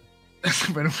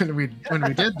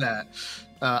did that,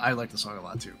 I like the song a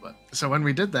lot too. But so when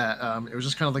we did that, it was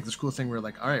just kind of like this cool thing where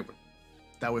like, all right,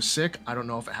 that was sick. I don't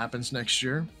know if it happens next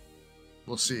year.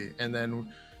 We'll see. And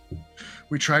then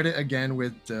we tried it again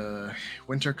with the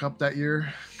Winter Cup that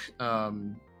year,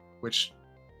 which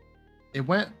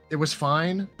it was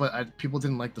fine, but people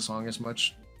didn't like the song as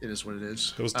much. It is what it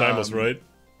is. It was timeless, right?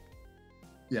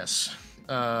 Yes.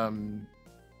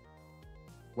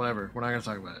 Whatever. We're not gonna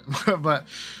talk about it. But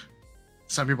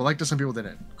some people liked it, some people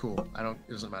didn't. Cool. It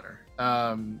doesn't matter.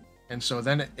 And so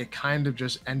then it kind of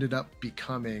just ended up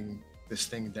becoming this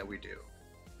thing that we do.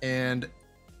 And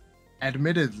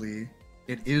admittedly,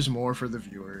 it is more for the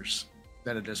viewers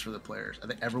than it is for the players. I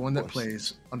think everyone that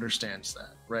plays understands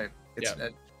that, right? It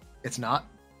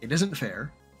isn't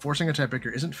fair. Forcing a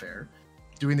tiebreaker isn't fair.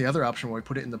 Doing the other option where we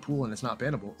put it in the pool and it's not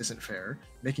bannable isn't fair.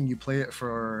 Making you play it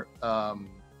for a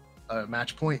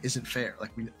match point isn't fair.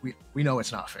 Like we know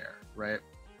it's not fair, right?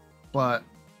 But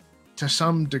to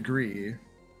some degree,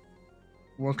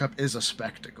 World Cup is a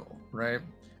spectacle, right?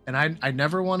 And I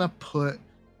never want to put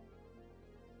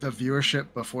the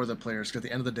viewership before the players, because at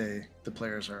the end of the day, the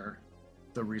players are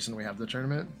the reason we have the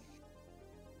tournament.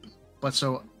 But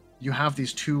so you have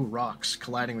these two rocks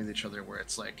colliding with each other, where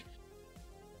it's like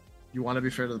you want to be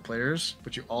fair to the players,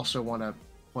 but you also want to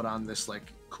put on this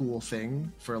like cool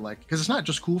thing for like, because it's not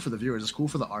just cool for the viewers, it's cool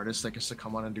for the artists that gets to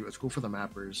come on and do it. It's cool for the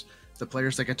mappers, the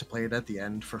players that get to play it at the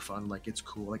end for fun. Like it's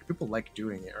cool. Like people like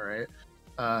doing it, right?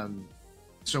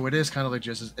 So it is kind of like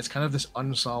it's kind of this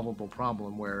unsolvable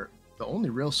problem where the only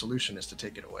real solution is to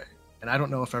take it away. And I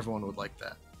don't know if everyone would like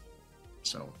that.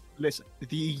 So listen,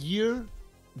 the year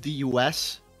the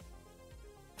US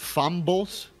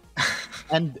fumbles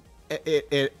and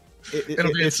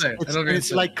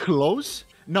it's like close.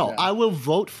 No, yeah. I will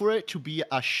vote for it to be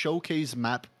a showcase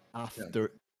map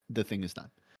after the thing is done.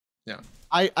 Yeah,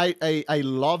 I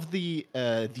love the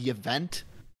event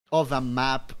of a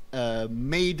map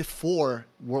made for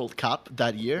World Cup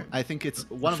that year. I think it's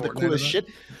one of the coolest shit.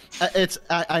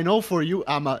 I know for you,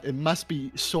 Amma, it must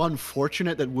be so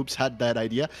unfortunate that Whoops had that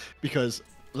idea, because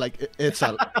like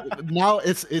now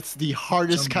it's the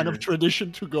hardest kind of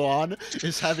tradition to go on,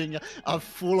 is having a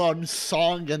full-on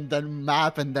song and then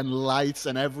map and then lights,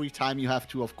 and every time you have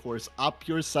to of course up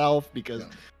yourself, because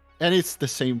and it's the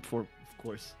same for of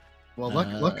course. Well,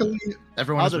 luckily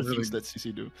everyone other things that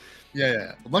CC do.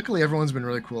 Yeah. Luckily everyone's been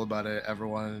really cool about it.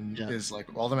 Everyone is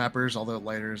like, all the mappers, all the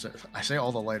lighters. I say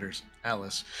all the lighters,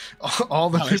 Alice. All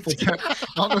the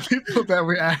people that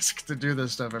we ask to do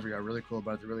this stuff every year are really cool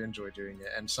about it. They really enjoy doing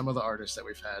it. And some of the artists that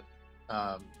we've had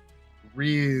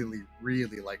really,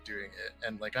 really like doing it.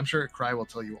 And like I'm sure Cry will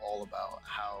tell you all about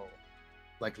how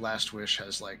like Last Wish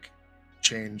has like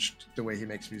changed the way he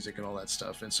makes music and all that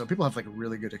stuff, and so people have like a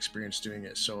really good experience doing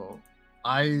it. So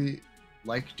I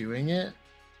like doing it,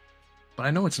 but I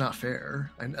know it's not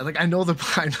fair. I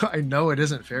know it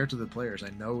isn't fair to the players. I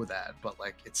know that, but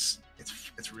like it's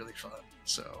really fun.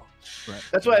 So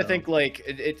that's why I think like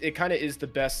it kind of is the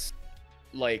best.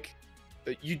 Like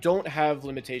you don't have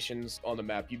limitations on the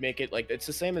map. You make it like it's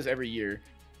the same as every year,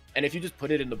 and if you just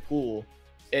put it in the pool,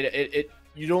 it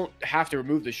you don't have to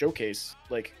remove the showcase,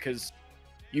 like, because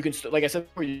you can, like I said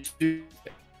before, you do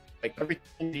like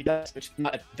everything he does, which is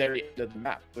not at the very end of the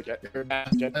map. Which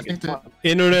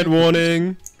internet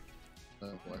warning.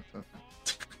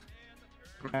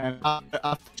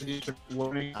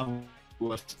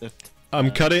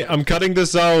 I'm cutting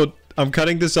this out. I'm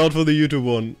cutting this out for the YouTube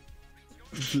one.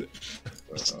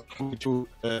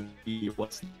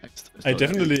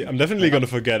 I'm definitely gonna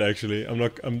forget. Actually, I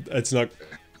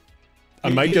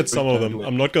might get some of them.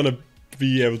 I'm not gonna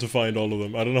be able to find all of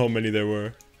them. I don't know how many there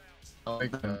were.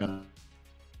 I'm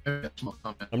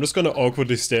just gonna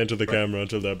awkwardly stare into the camera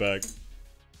until they're back.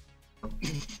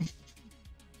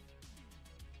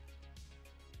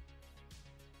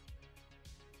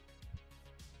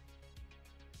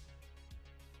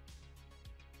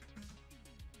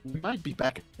 We might be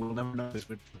back. We'll never know this.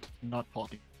 We're not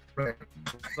talking. Right.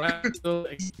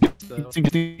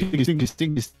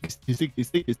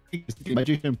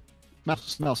 Magician.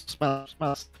 Smells.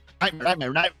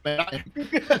 Nightmare.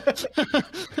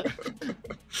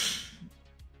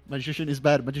 Magician is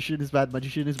bad.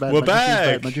 We're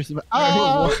back. Magician is bad.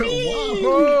 Oh!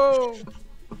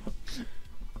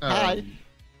 Hi.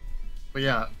 But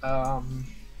yeah, I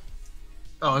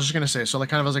was just gonna say, so like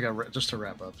kind of as like just to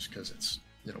wrap up, because it's,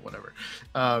 you know, whatever.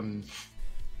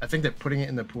 I think that putting it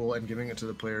in the pool and giving it to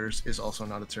the players is also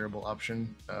not a terrible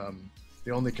option.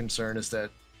 The only concern is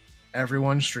that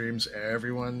everyone streams,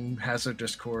 everyone has a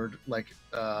Discord like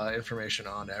information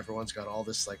on, everyone's got all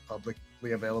this like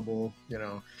publicly available, you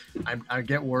know. I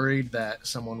get worried that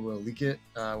someone will leak it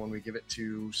when we give it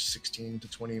to 16 to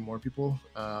 20 more people,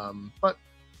 but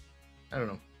I don't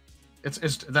know.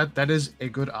 That is a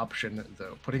good option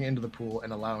though, putting it into the pool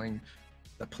and allowing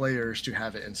the players to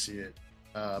have it and see it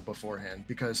beforehand,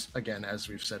 because again, as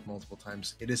we've said multiple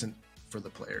times, it isn't for the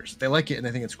players. They like it and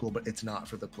they think it's cool, but it's not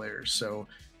for the players. So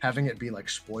having it be like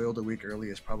spoiled a week early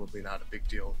is probably not a big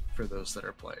deal for those that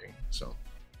are playing. So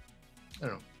I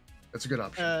don't know. That's a good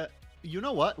option. You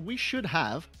know what? We should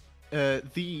have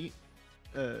the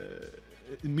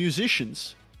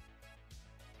musicians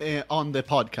on the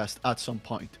podcast at some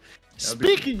point.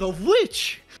 Speaking of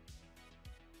which,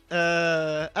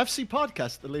 FC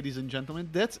Podcast, ladies and gentlemen,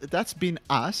 that's been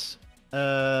us.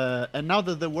 And now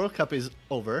that the World Cup is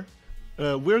over,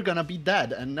 we're gonna be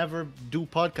dead and never do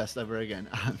podcast ever again.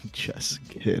 I'm just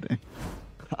kidding.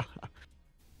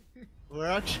 We're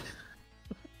actually...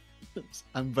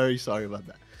 I'm very sorry about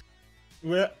that.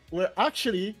 We're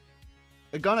actually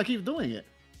gonna keep doing it.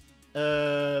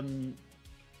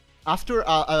 After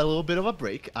a little bit of a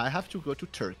break, I have to go to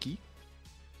Turkey.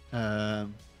 I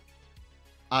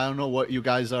don't know what you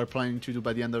guys are planning to do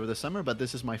by the end of the summer, but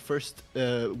this is my first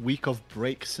week of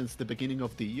break since the beginning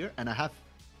of the year, and I have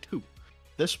 2.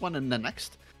 This one and the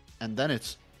next, and then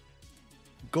it's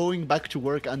going back to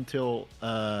work until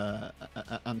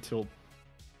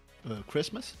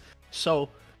Christmas. So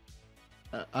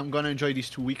I'm gonna enjoy these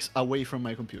 2 weeks away from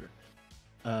my computer.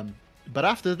 But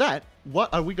after that,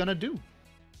 what are we gonna do?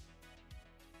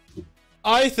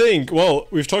 I think, well,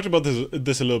 we've talked about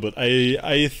this a little bit.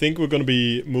 I think we're going to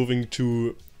be moving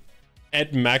to,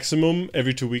 at maximum,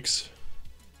 every 2 weeks.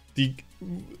 The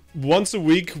once a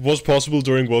week was possible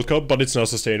during World Cup, but it's not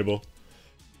sustainable.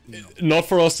 No. Not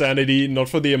for our sanity, not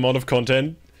for the amount of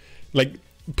content. Like,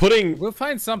 we'll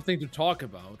find something to talk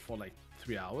about for like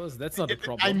 3 hours. That's not a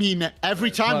problem. I mean, every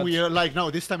time we are like,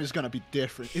 no, this time is gonna be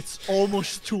different. It's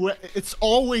almost 2. It's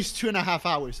always 2.5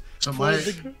 hours. So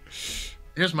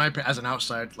here's my, as an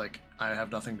outside, like, I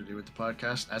have nothing to do with the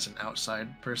podcast. As an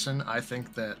outside person, I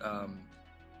think that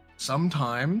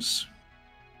sometimes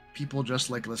people just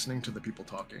like listening to the people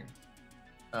talking.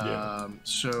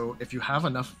 So if you have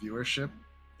enough viewership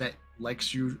that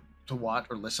likes you to watch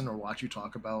or listen or watch you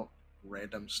talk about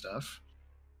random stuff,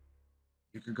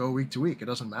 you could go week to week. It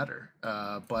doesn't matter.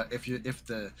 But if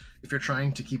you're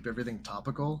trying to keep everything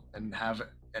topical and have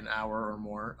an hour or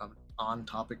more of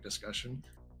on-topic discussion,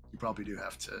 you probably do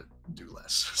have to do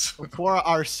less. So. For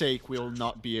our sake, we'll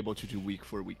not be able to do week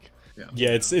for week.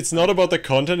 Yeah, it's not about the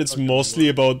content, it's mostly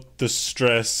about the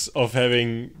stress of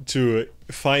having to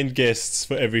find guests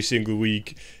for every single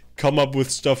week, come up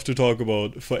with stuff to talk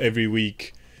about for every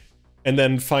week, and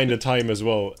then find a time as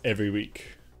well every week.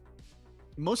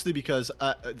 Mostly because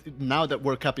now that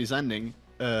World Cup is ending,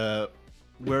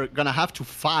 we're gonna have to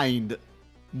find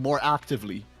more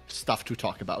actively stuff to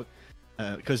talk about.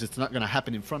 Because it's not going to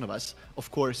happen in front of us. Of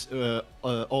course,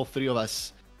 all 3 of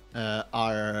us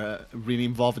are really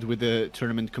involved with the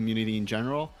tournament community in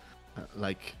general.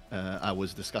 I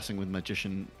was discussing with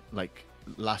Magician like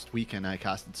last week, and I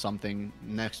casted something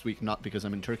next week, not because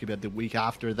I'm in Turkey, but the week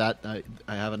after that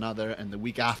I have another, and the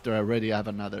week after I already have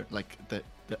another, like the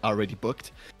already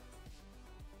booked.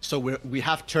 So we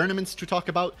have tournaments to talk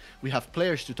about, we have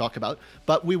players to talk about,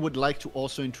 but we would like to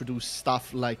also introduce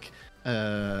stuff like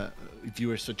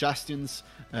viewer suggestions,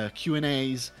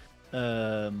 Q&As,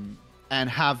 and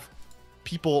have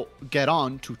people get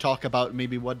on to talk about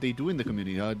maybe what they do in the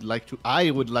community.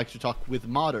 I would like to talk with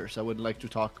modders. I would like to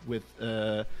talk with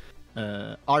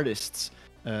artists,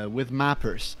 with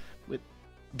mappers.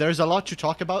 There's a lot to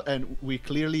talk about, and we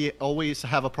clearly always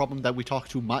have a problem that we talk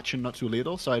too much and not too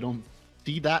little. So I don't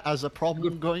see that as a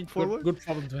problem going forward. Good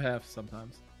problem to have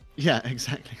sometimes. Yeah,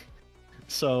 exactly.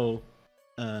 So.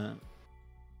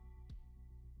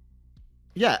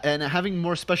 Yeah, and having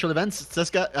more special events,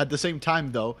 Seska, at the same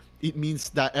time, though, it means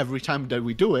that every time that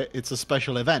we do it, it's a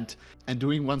special event. And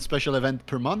doing one special event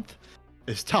per month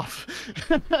is tough.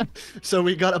 So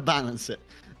we gotta balance it.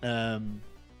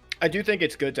 I do think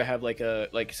it's good to have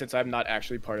since I'm not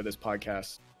actually part of this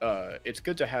podcast, it's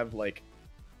good to have the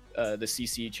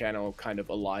CC channel kind of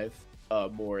alive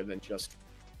more than just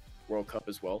World Cup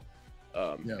as well.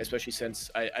 Especially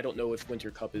since I don't know if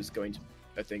Winter Cup is going to be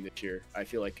a thing this year. I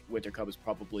feel like Winter Cup is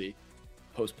probably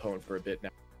postponed for a bit now.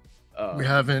 We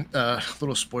haven't,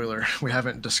 little spoiler, we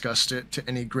haven't discussed it to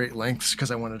any great lengths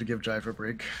because I wanted to give Jive a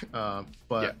break.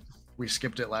 But we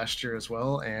skipped it last year as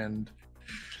well, and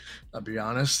I'll be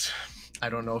honest, I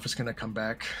don't know if it's going to come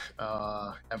back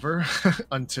ever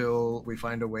until we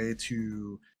find a way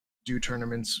to do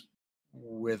tournaments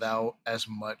without as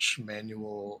much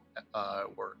manual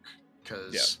work,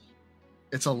 because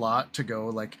it's a lot to go.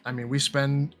 Like, I mean, we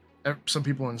spend, some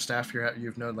people on staff here,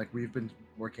 you've known, like, we've been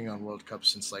working on World Cup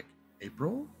since like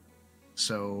April.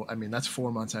 So, I mean, that's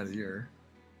 4 months out of the year.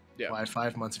 Yeah.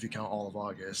 5 months if you count all of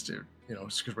August, you know,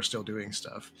 because we're still doing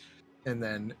stuff. And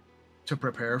then to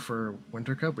prepare for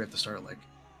Winter Cup, we have to start like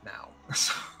now.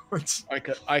 So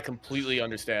I completely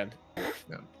understand.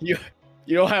 Yeah.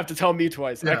 You don't have to tell me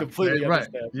twice. I completely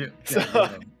understand.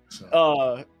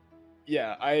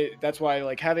 That's why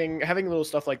like having little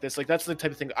stuff like this, like that's the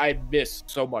type of thing I miss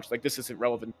so much. Like this isn't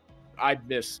relevant. I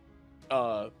miss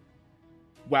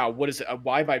wow, what is it?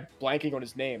 Why am I blanking on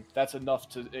his name? That's enough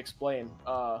to explain.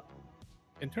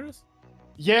 Interest?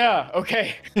 Yeah,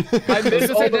 okay. I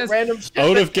miss all the random shit. I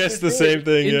would have guessed the same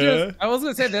thing, yeah. I was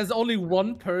gonna say there's only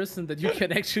one person that you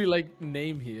can actually like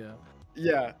name here.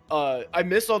 Yeah, I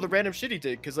miss all the random shit he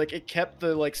did because like it kept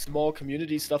the like small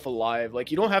community stuff alive.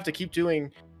 Like you don't have to keep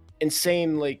doing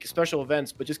insane like special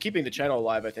events, but just keeping the channel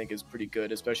alive I think is pretty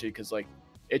good, especially because like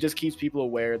it just keeps people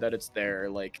aware that it's there.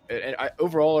 Like, and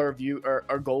overall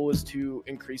our goal is to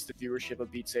increase the viewership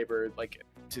of Beat Saber, like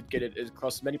to get it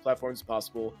across as many platforms as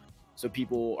possible, so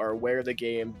people are aware of the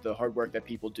game, the hard work that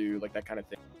people do, like that kind of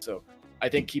thing. So I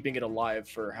think keeping it alive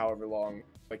for however long,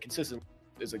 like consistent,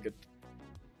 is a good thing.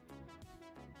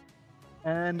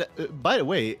 And by the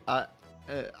way,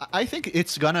 I think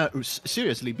it's gonna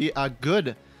seriously be a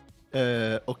good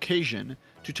occasion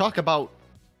to talk about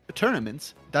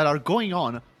tournaments that are going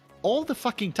on all the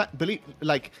fucking time.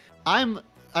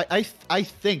 I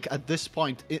think at this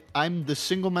point I'm the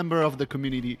single member of the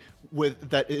community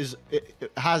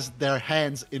has their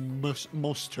hands in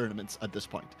most tournaments at this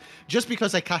point. Just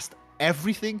because I cast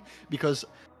everything, because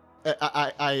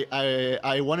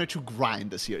I wanted to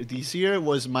grind this year. This year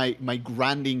was my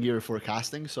grinding year for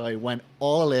casting, so I went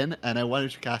all in and I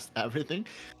wanted to cast everything.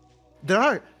 There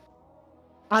are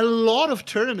a lot of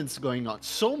tournaments going on,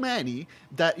 so many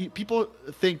that people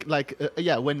think like,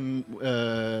 when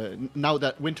now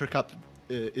that Winter Cup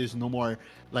is no more,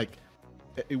 like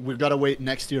we've got to wait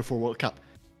next year for World Cup.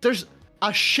 There's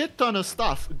a shit ton of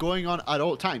stuff going on at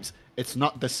all times. It's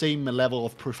not the same level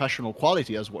of professional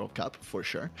quality as World Cup, for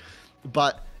sure.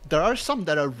 But there are some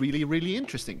that are really, really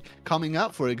interesting. Coming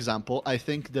up, for example, I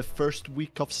think the first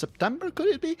week of September, could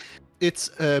it be? It's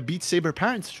Beat Saber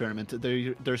Parents Tournament,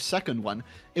 their second one.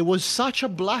 It was such a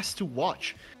blast to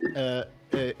watch.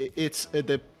 It's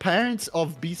the parents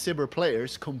of Beat Saber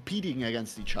players competing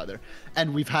against each other.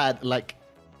 And we've had like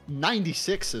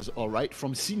 96s, all right,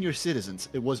 from senior citizens.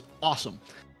 It was awesome.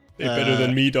 They're better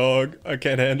than me, dog. I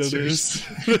can't handle this.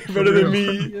 They're better than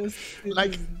me. Yes,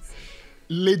 like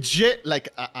legit, like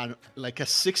a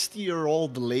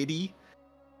 60-year-old lady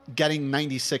getting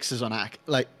 96s on AC.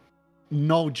 Like,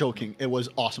 no joking. It was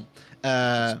awesome.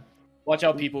 Watch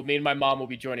out, people. Me and my mom will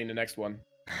be joining the next one.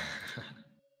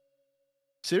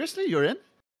 Seriously, you're in?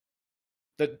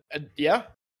 Yeah.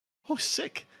 Oh,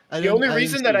 sick. The only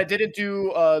reason that I didn't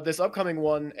do this upcoming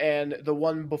one and the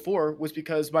one before was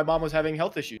because my mom was having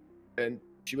health issues and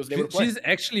she wasn't able to play. She's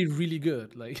actually really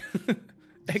good, like,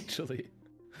 actually.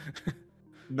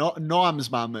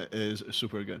 Noam's mom is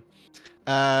super good.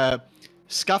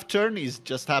 Scuff Tourneys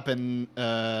just happened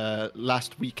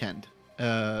last weekend.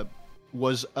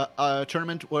 Was a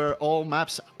tournament where all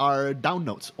maps are down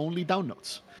notes, only down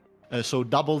notes. So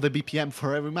double the BPM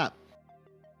for every map.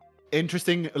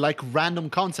 Interesting, like random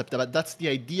concept, but that's the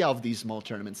idea of these small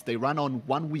tournaments. They run on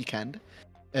one weekend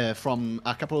from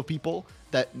a couple of people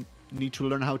that need to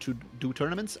learn how to do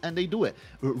tournaments, and they do it.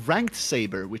 Ranked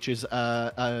Saber, which is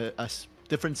a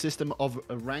different system of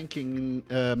ranking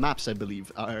maps, I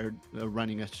believe, are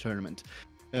running a tournament.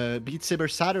 Beat Saber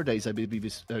Saturdays, I believe,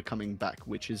 is coming back,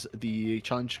 which is the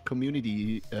challenge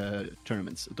community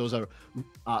tournaments. Those are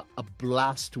a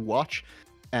blast to watch.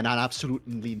 And an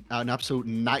absolute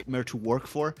nightmare to work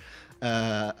for,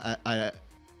 but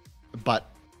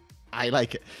I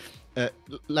like it.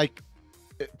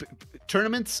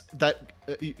 Tournaments that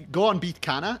go on Beat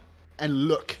Kana and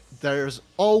look. There's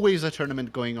always a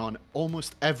tournament going on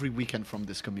almost every weekend from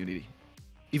this community.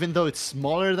 Even though it's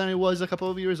smaller than it was a couple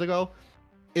of years ago,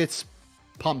 it's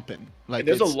pumping. Like,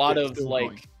 there's a lot of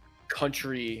like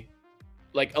country.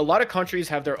 Like, a lot of countries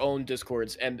have their own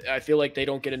Discords, and I feel like they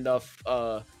don't get enough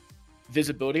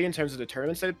visibility in terms of the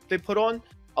tournaments that they put on.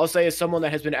 I'll say, as someone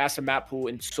that has been asked a map pool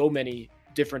in so many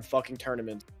different fucking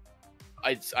tournaments,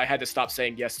 I had to stop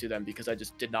saying yes to them because I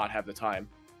just did not have the time.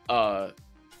 But,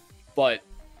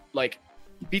 like,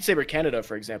 Beat Saber Canada,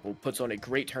 for example, puts on a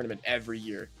great tournament every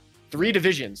year. 3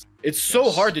 divisions. It's so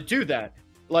hard to do that.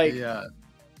 Like, yeah.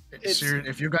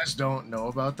 If you guys don't know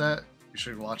about that, you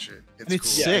should watch it. It's cool.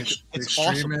 Sick. They it's stream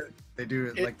awesome. it. They do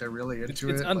it like they're really into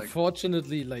it. It's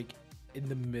unfortunately like in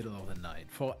the middle of the night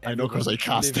for. I know, because I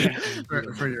cast it.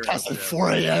 For your cast at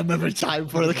 4 a.m. every time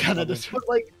for the Canada. But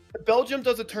like, Belgium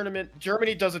does a tournament,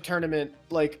 Germany does a tournament.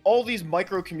 Like, all these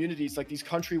micro communities, like these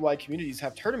countrywide communities,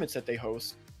 have tournaments that they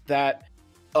host that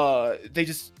they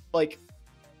just like,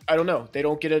 I don't know, they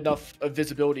don't get enough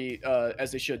visibility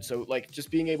as they should. So like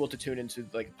just being able to tune into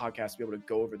like a podcast to be able to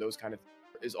go over those kind of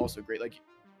is also great. Like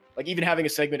even having a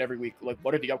segment every week, like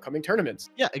what are the upcoming tournaments?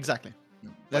 Yeah, exactly.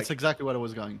 That's exactly what I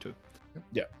was going to.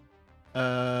 Yeah.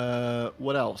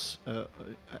 What else?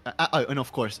 And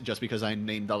of course, just because I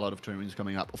named a lot of tournaments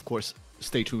coming up, of course,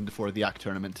 stay tuned for the ACT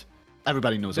tournament.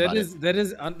 Everybody knows about it. That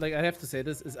is like, I have to say,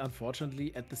 this is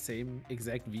unfortunately at the same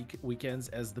exact weekends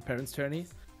as the parents'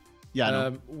 tourneys.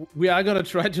 Yeah. We are gonna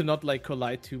try to not like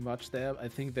collide too much there. I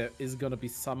think there is gonna be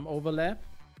some overlap.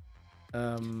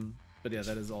 But yeah,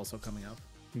 that is also coming up.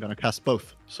 I'm gonna cast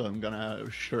both, so I'm gonna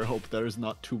sure hope there is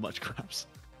not too much craps.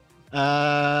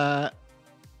 Yeah,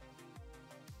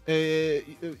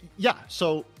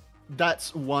 so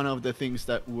that's one of the things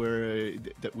that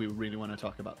we really want to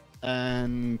talk about.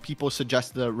 And people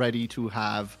suggest they're ready to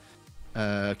have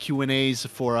Q&As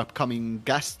for upcoming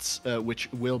guests, which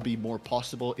will be more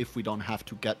possible if we don't have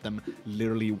to get them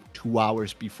literally 2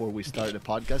 hours before we start the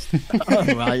podcast.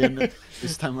 Ryan,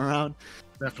 this time around.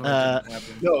 Definitely didn't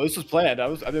happen. No, this was planned.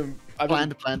 I've been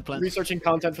Planned. researching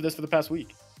content for this for the past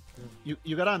week.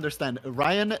 You gotta understand,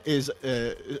 Ryan is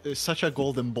such a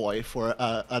golden boy for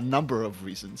a number of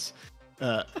reasons,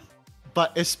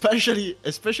 but especially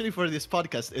for this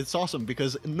podcast, it's awesome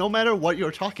because no matter what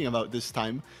you're talking about this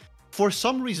time, for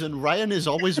some reason Ryan is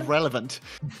always relevant,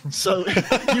 so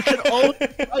you can always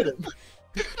find him.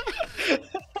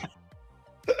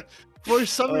 For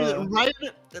some reason, Ryan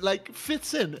like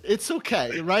fits in. It's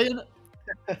okay, Ryan.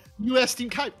 U.S. team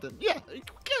captain. Yeah, we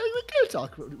can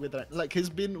talk with that. Like, he's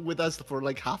been with us for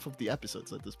like half of the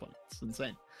episodes at this point. It's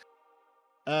insane.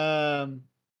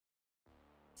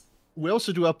 We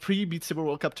also do a pre-Beat Saber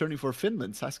World Cup tourney for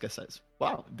Finland, Saska says.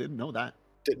 Wow, didn't know that.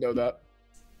 Didn't know that.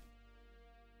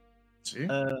 See?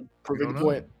 Proving the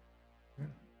point.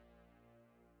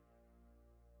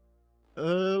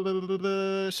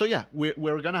 So yeah,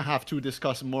 we're gonna have to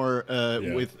discuss more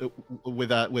with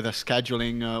a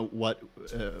scheduling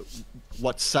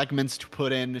what segments to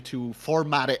put in to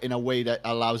format it in a way that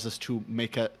allows us to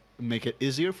make it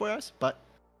easier for us. But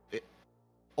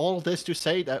all this to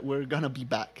say that we're gonna be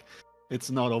back. It's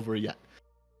not over yet.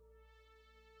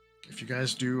 If you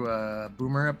guys do a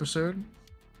Boomer episode,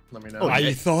 let me know. Oh,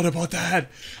 I thought about that.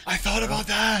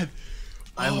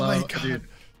 I love, dude.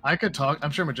 I could talk,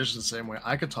 I'm sure Magician's the same way.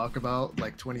 I could talk about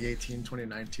like 2018,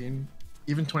 2019,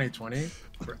 even 2020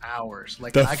 for hours.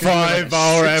 Like the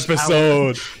 5-hour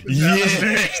episode.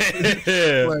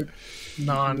 Yeah. Like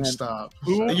non-stop.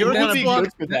 You're gonna be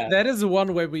good for that. That is the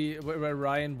one where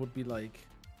Ryan would be like.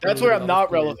 That's where I'm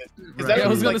not relevant. Because that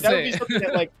would be something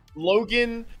that like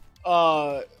Logan,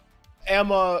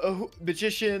 Emma,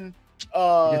 Magician.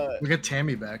 We get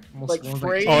Tammy back. Like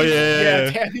Frey. Oh yeah,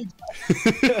 Tammy.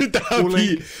 That would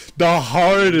be the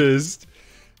hardest.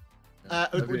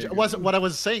 What I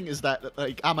was saying is that,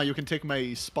 like, Amma, you can take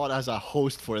my spot as a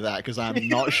host for that because I'm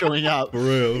not showing up. For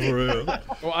real.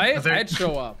 Well, I'd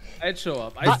show up. I'd show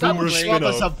up would show up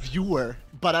as a viewer,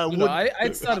 but I would. No,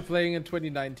 I'd started playing in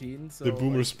 2019. So the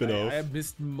Boomer spin-off. I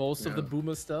missed most of the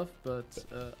Boomer stuff, but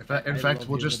in fact,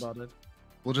 we'll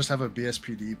just have a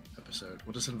BSPD episode.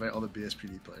 We'll just invite all the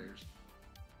BSPD players.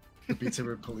 The Beat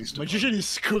Saber police department. Magician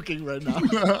is cooking right now.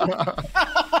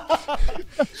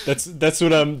 That's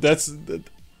what I'm.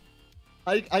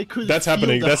 I could. That's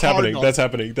happening. That's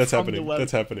happening.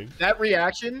 That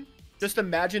reaction. Just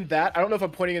imagine that. I don't know if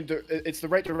I'm pointing in. It's the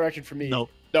right direction for me. No,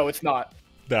 it's not.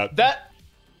 That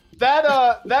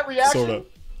reaction. Sorta.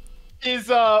 Is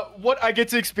what I get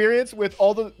to experience with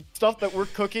all the stuff that we're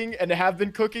cooking and have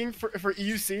been cooking for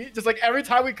EUC. Just like every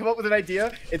time we come up with an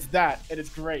idea, it's that, and it's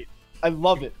great. I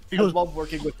love it. I love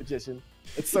working with Magician.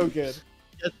 It's so good.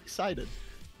 Get excited.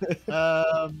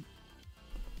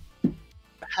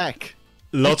 Heck.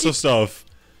 Lots of stuff.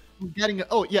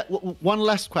 One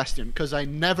last question, because I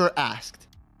never asked.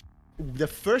 The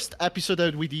first episode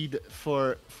that we did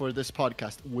for this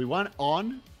podcast, we went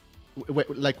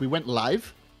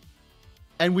live.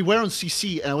 And we were on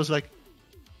CC, and I was like,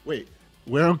 wait,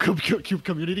 we're on Cube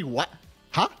Community? What?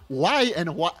 Huh? Why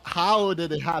and what? How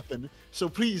did it happen? So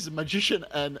please, Magician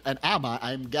and Amma,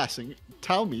 I'm guessing,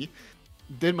 tell me,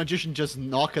 did Magician just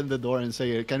knock on the door and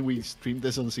say, can we stream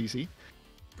this on CC?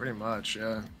 Pretty much,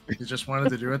 yeah. He just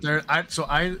wanted to do it there.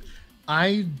 Throughout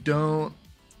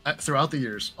the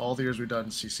years, all the years we've done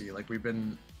CC, like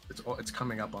it's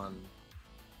coming up on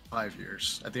 5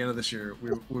 years. At the end of this year,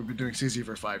 we've been doing CC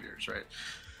for 5 years, right?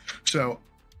 So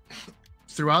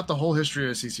throughout the whole history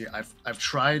of CC, I've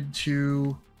tried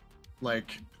to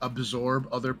like absorb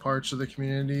other parts of the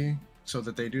community so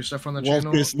that they do stuff on the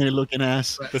channel. Walt Disney looking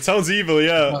ass. That sounds evil,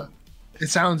 yeah. It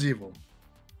sounds evil.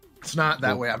 It's not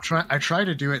that way. I try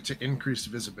to do it to increase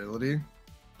visibility,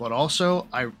 but also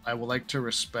I would like to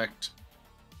respect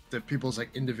the people's like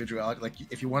individuality. Like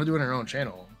if you want to do it on your own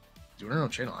channel, do it on your own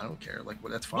channel. I don't care. Like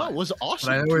that's fine. No, it was awesome.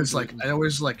 But I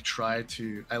always try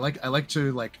to. I like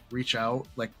to like reach out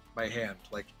like by hand.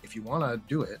 Like if you want to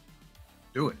do it,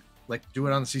 do it. Like do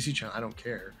it on the CC channel. I don't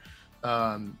care,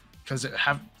 because it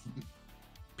have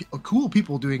cool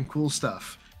people doing cool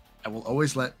stuff. I will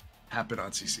always let happen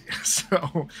on CC.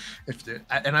 So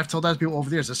and I've told that to people over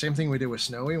the years. The same thing we did with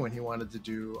Snowy when he wanted to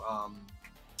do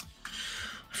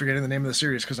forgetting the name of the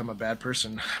series because I'm a bad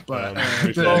person, but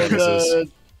replay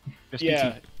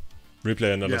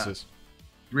analysis.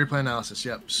 Replay analysis,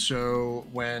 yep. So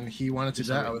when he wanted to do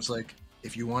that, I was like,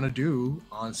 if you want to do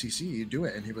on CC, do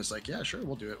it. And he was like, yeah, sure,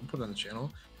 we'll do it. We'll put it on the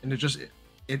channel. And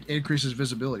it increases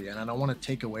visibility. And I don't want to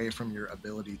take away from your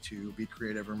ability to be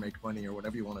creative or make money or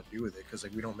whatever you want to do with it. Because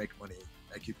like we don't make money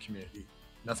at Cube Community.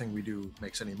 Nothing we do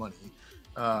makes any money.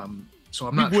 So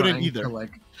I'm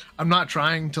not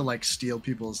trying to like steal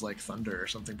people's like thunder or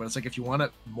something. But it's like if you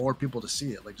want more people to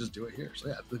see it, like just do it here. So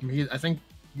yeah, I think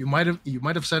you might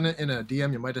have said it in a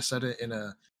DM. You might have said it in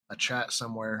a chat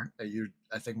somewhere.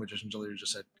 I think Magician Jelly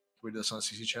just said, "Can we do this on the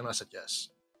CC channel?" I said yes.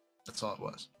 That's all it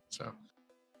was. So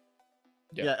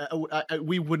yeah,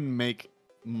 we wouldn't make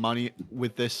money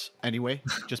with this anyway,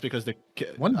 just because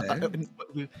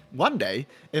one day,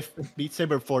 if Beat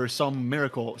Saber for some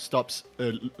miracle stops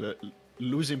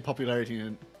losing popularity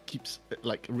and keeps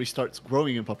like restarts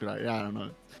growing in popularity, I don't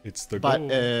know. It's the goal.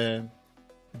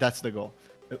 But that's the goal.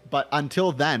 But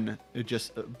until then,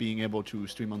 just being able to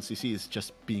stream on CC is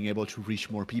just being able to reach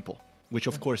more people. Which,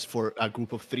 of course, for a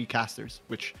group of 3 casters,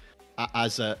 which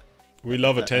we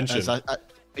love attention.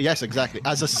 Yes, exactly.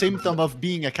 As a symptom of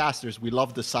being a casters, we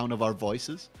love the sound of our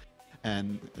voices,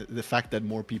 and the fact that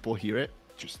more people hear it,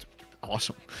 just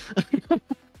awesome.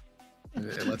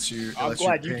 It lets you. I'm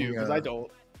glad you do, because I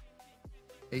don't.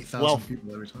 8,000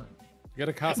 people every time. You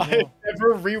gotta cast I've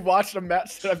never rewatched a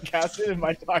match that I've casted in my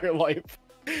entire life,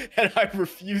 and I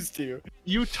refuse to.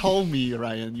 You told me,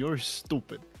 Ryan, you're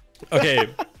stupid.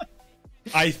 Okay.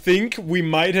 I think we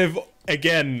might have,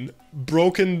 again,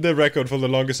 broken the record for the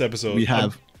longest episode. We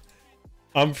have.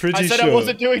 I'm pretty sure. I said I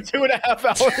wasn't doing 2.5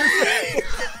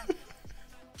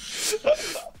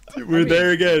 hours. We're there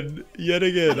again, yet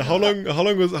again. How long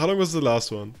was the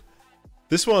last one?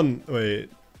 This one,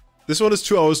 wait. This one is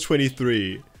 2 hours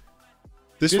 23.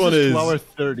 This one is 2 hours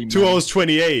 30. 2 hours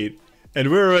 28,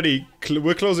 and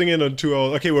we're closing in on 2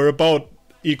 hours. Okay, we're about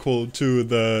equal to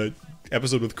the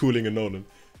episode with Cooling and Nolan.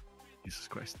 Jesus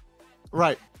Christ!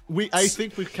 Right, I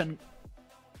think we can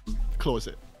close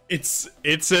it. It's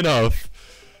enough.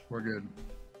 We're good.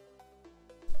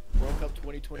 World Cup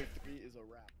 2023 is a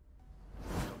wrap.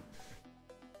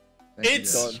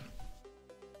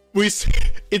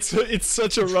 It's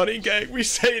such a running gag. We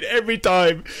say it every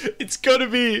time. It's gonna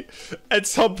be at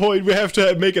some point we have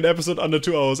to make an episode under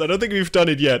 2 hours. I don't think we've done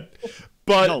it yet,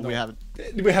 but no, we haven't.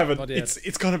 We haven't.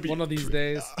 It's gonna be one of these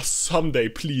days. Someday,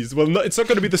 please. Well, no, it's not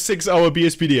gonna be the 6-hour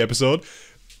BSPD episode.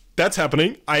 That's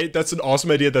happening. That's an awesome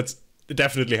idea. That's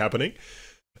definitely happening.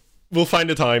 We'll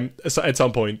find a time at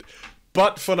some point.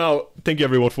 But for now, thank you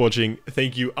everyone for watching.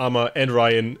 Thank you, Ama and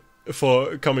Ryan,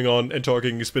 for coming on and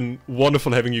talking. It's been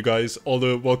wonderful having you guys. All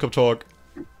the World Cup talk.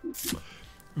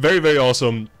 Very, very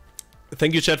awesome.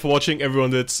 Thank you, chat, for watching. Everyone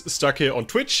that's stuck here on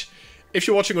Twitch. If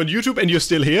you're watching on YouTube and you're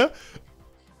still here,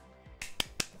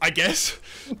 I guess.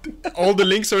 All the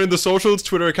links are in the socials,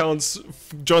 Twitter accounts.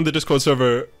 Join the Discord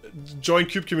server. Join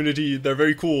Cube Community. They're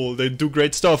very cool. They do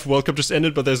great stuff. World Cup just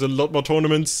ended, but there's a lot more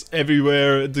tournaments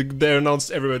everywhere. They're announced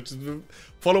everywhere.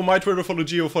 Follow my Twitter, follow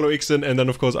Gio, follow Ixon, and then,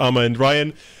 of course, Ama and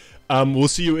Ryan. We'll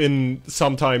see you in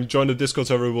some time. Join the Discord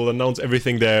server. We'll announce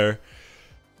everything there.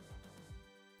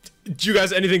 Do you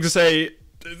guys anything to say?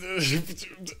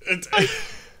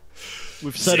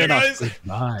 We've said enough.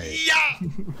 Bye. Yeah.